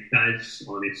Strength Guys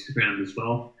on Instagram as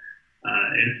well.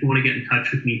 And if you want to get in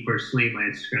touch with me personally, my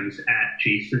Instagram is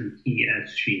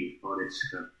 @JasonTSG on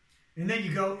Instagram. And there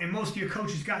you go. And most of your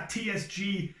coaches got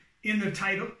TSG in their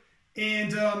title.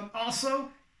 And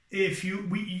also, if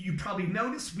you probably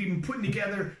noticed, we've been putting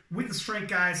together with the Strength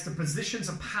Guys the Positions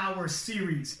of Power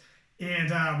series.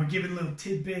 And we're giving little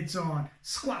tidbits on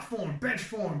squat form, bench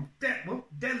form,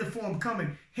 deadlift form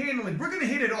coming, handling. We're going to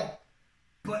hit it all.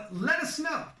 But let us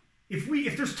know if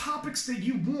there's topics that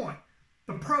you want.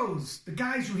 The pros, the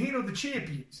guys who handle the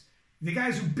champions, the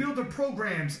guys who build their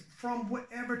programs from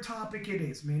whatever topic it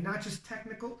is, man, not just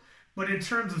technical, but in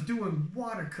terms of doing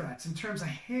water cuts, in terms of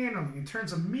handling, in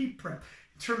terms of meat prep,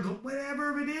 in terms of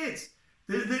whatever it is.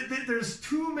 There's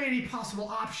too many possible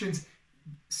options.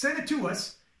 Send it to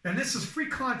us. And this is free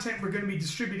content we're going to be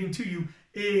distributing to you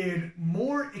in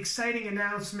more exciting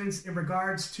announcements in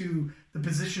regards to the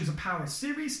Positions of Power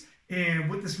series and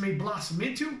what this may blossom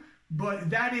into.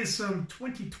 But that is some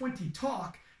 2020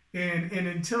 talk. And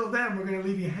until then, we're going to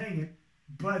leave you hanging.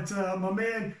 But, my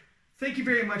man, thank you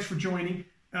very much for joining.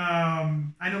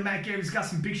 I know Matt Gary's got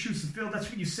some big shoes to fill. That's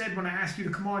what you said when I asked you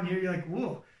to come on here. You're like,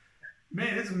 whoa.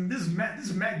 Man, this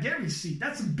is Matt Gary's seat.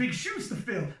 That's some big shoes to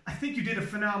fill. I think you did a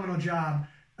phenomenal job.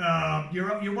 You're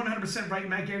 100% right.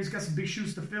 Matt Gary's got some big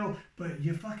shoes to fill, but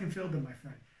you fucking filled them, my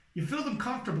friend. You filled them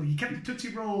comfortably. You kept the Tootsie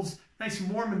Rolls nice and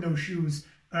warm in those shoes.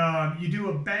 You do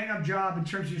a bang-up job in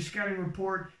terms of your scouting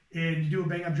report, and you do a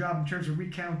bang-up job in terms of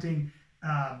recounting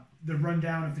the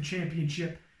rundown of the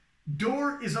championship.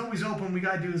 Door is always open. We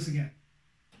got to do this again.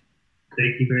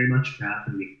 Thank you very much for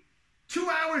having me. 2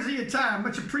 hours of your time.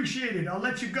 Much appreciated. I'll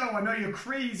let you go. I know you're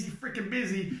crazy freaking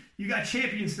busy. You got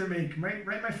champions to make, right,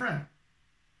 my friend?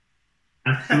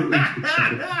 Absolutely.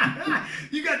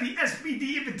 You got the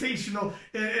SBD Invitational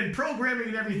and programming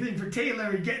and everything for Taylor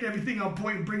and getting everything on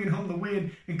point and bringing home the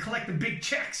win and collecting big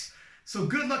checks. So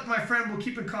good luck, my friend. We'll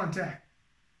keep in contact.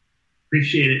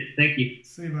 Appreciate it. Thank you.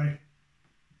 See you, buddy.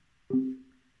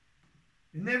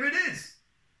 And there it is.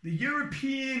 The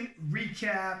European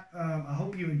recap. I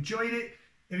hope you enjoyed it.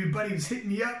 Everybody was hitting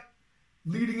me up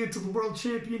leading into the World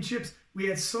Championships. We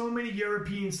had so many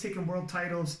Europeans taking world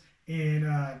titles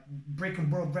and breaking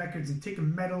world records and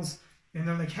taking medals. And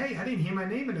they're like, hey, I didn't hear my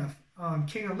name enough on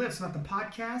King of Lifts, not the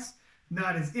podcast,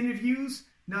 not as interviews,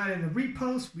 not in the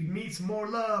repost. We need some more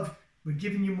love. We're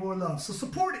giving you more love. So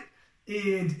support it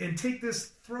and take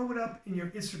this, throw it up in your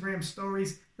Instagram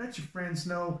stories. Let your friends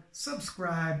know.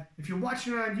 Subscribe. If you're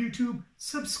watching it on YouTube,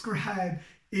 subscribe.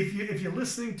 If you're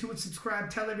listening to it,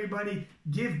 subscribe. Tell everybody.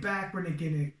 Give back. We're going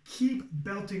to keep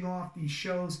belting off these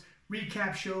shows.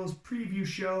 Recap shows, preview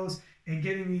shows, and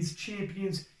getting these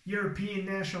champions, European,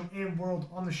 national, and world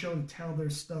on the show to tell their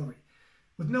story.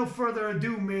 With no further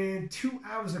ado, man, 2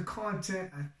 hours of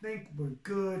content. I think we're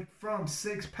good from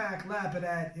Six Pack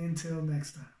Lapidat. Until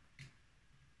next time.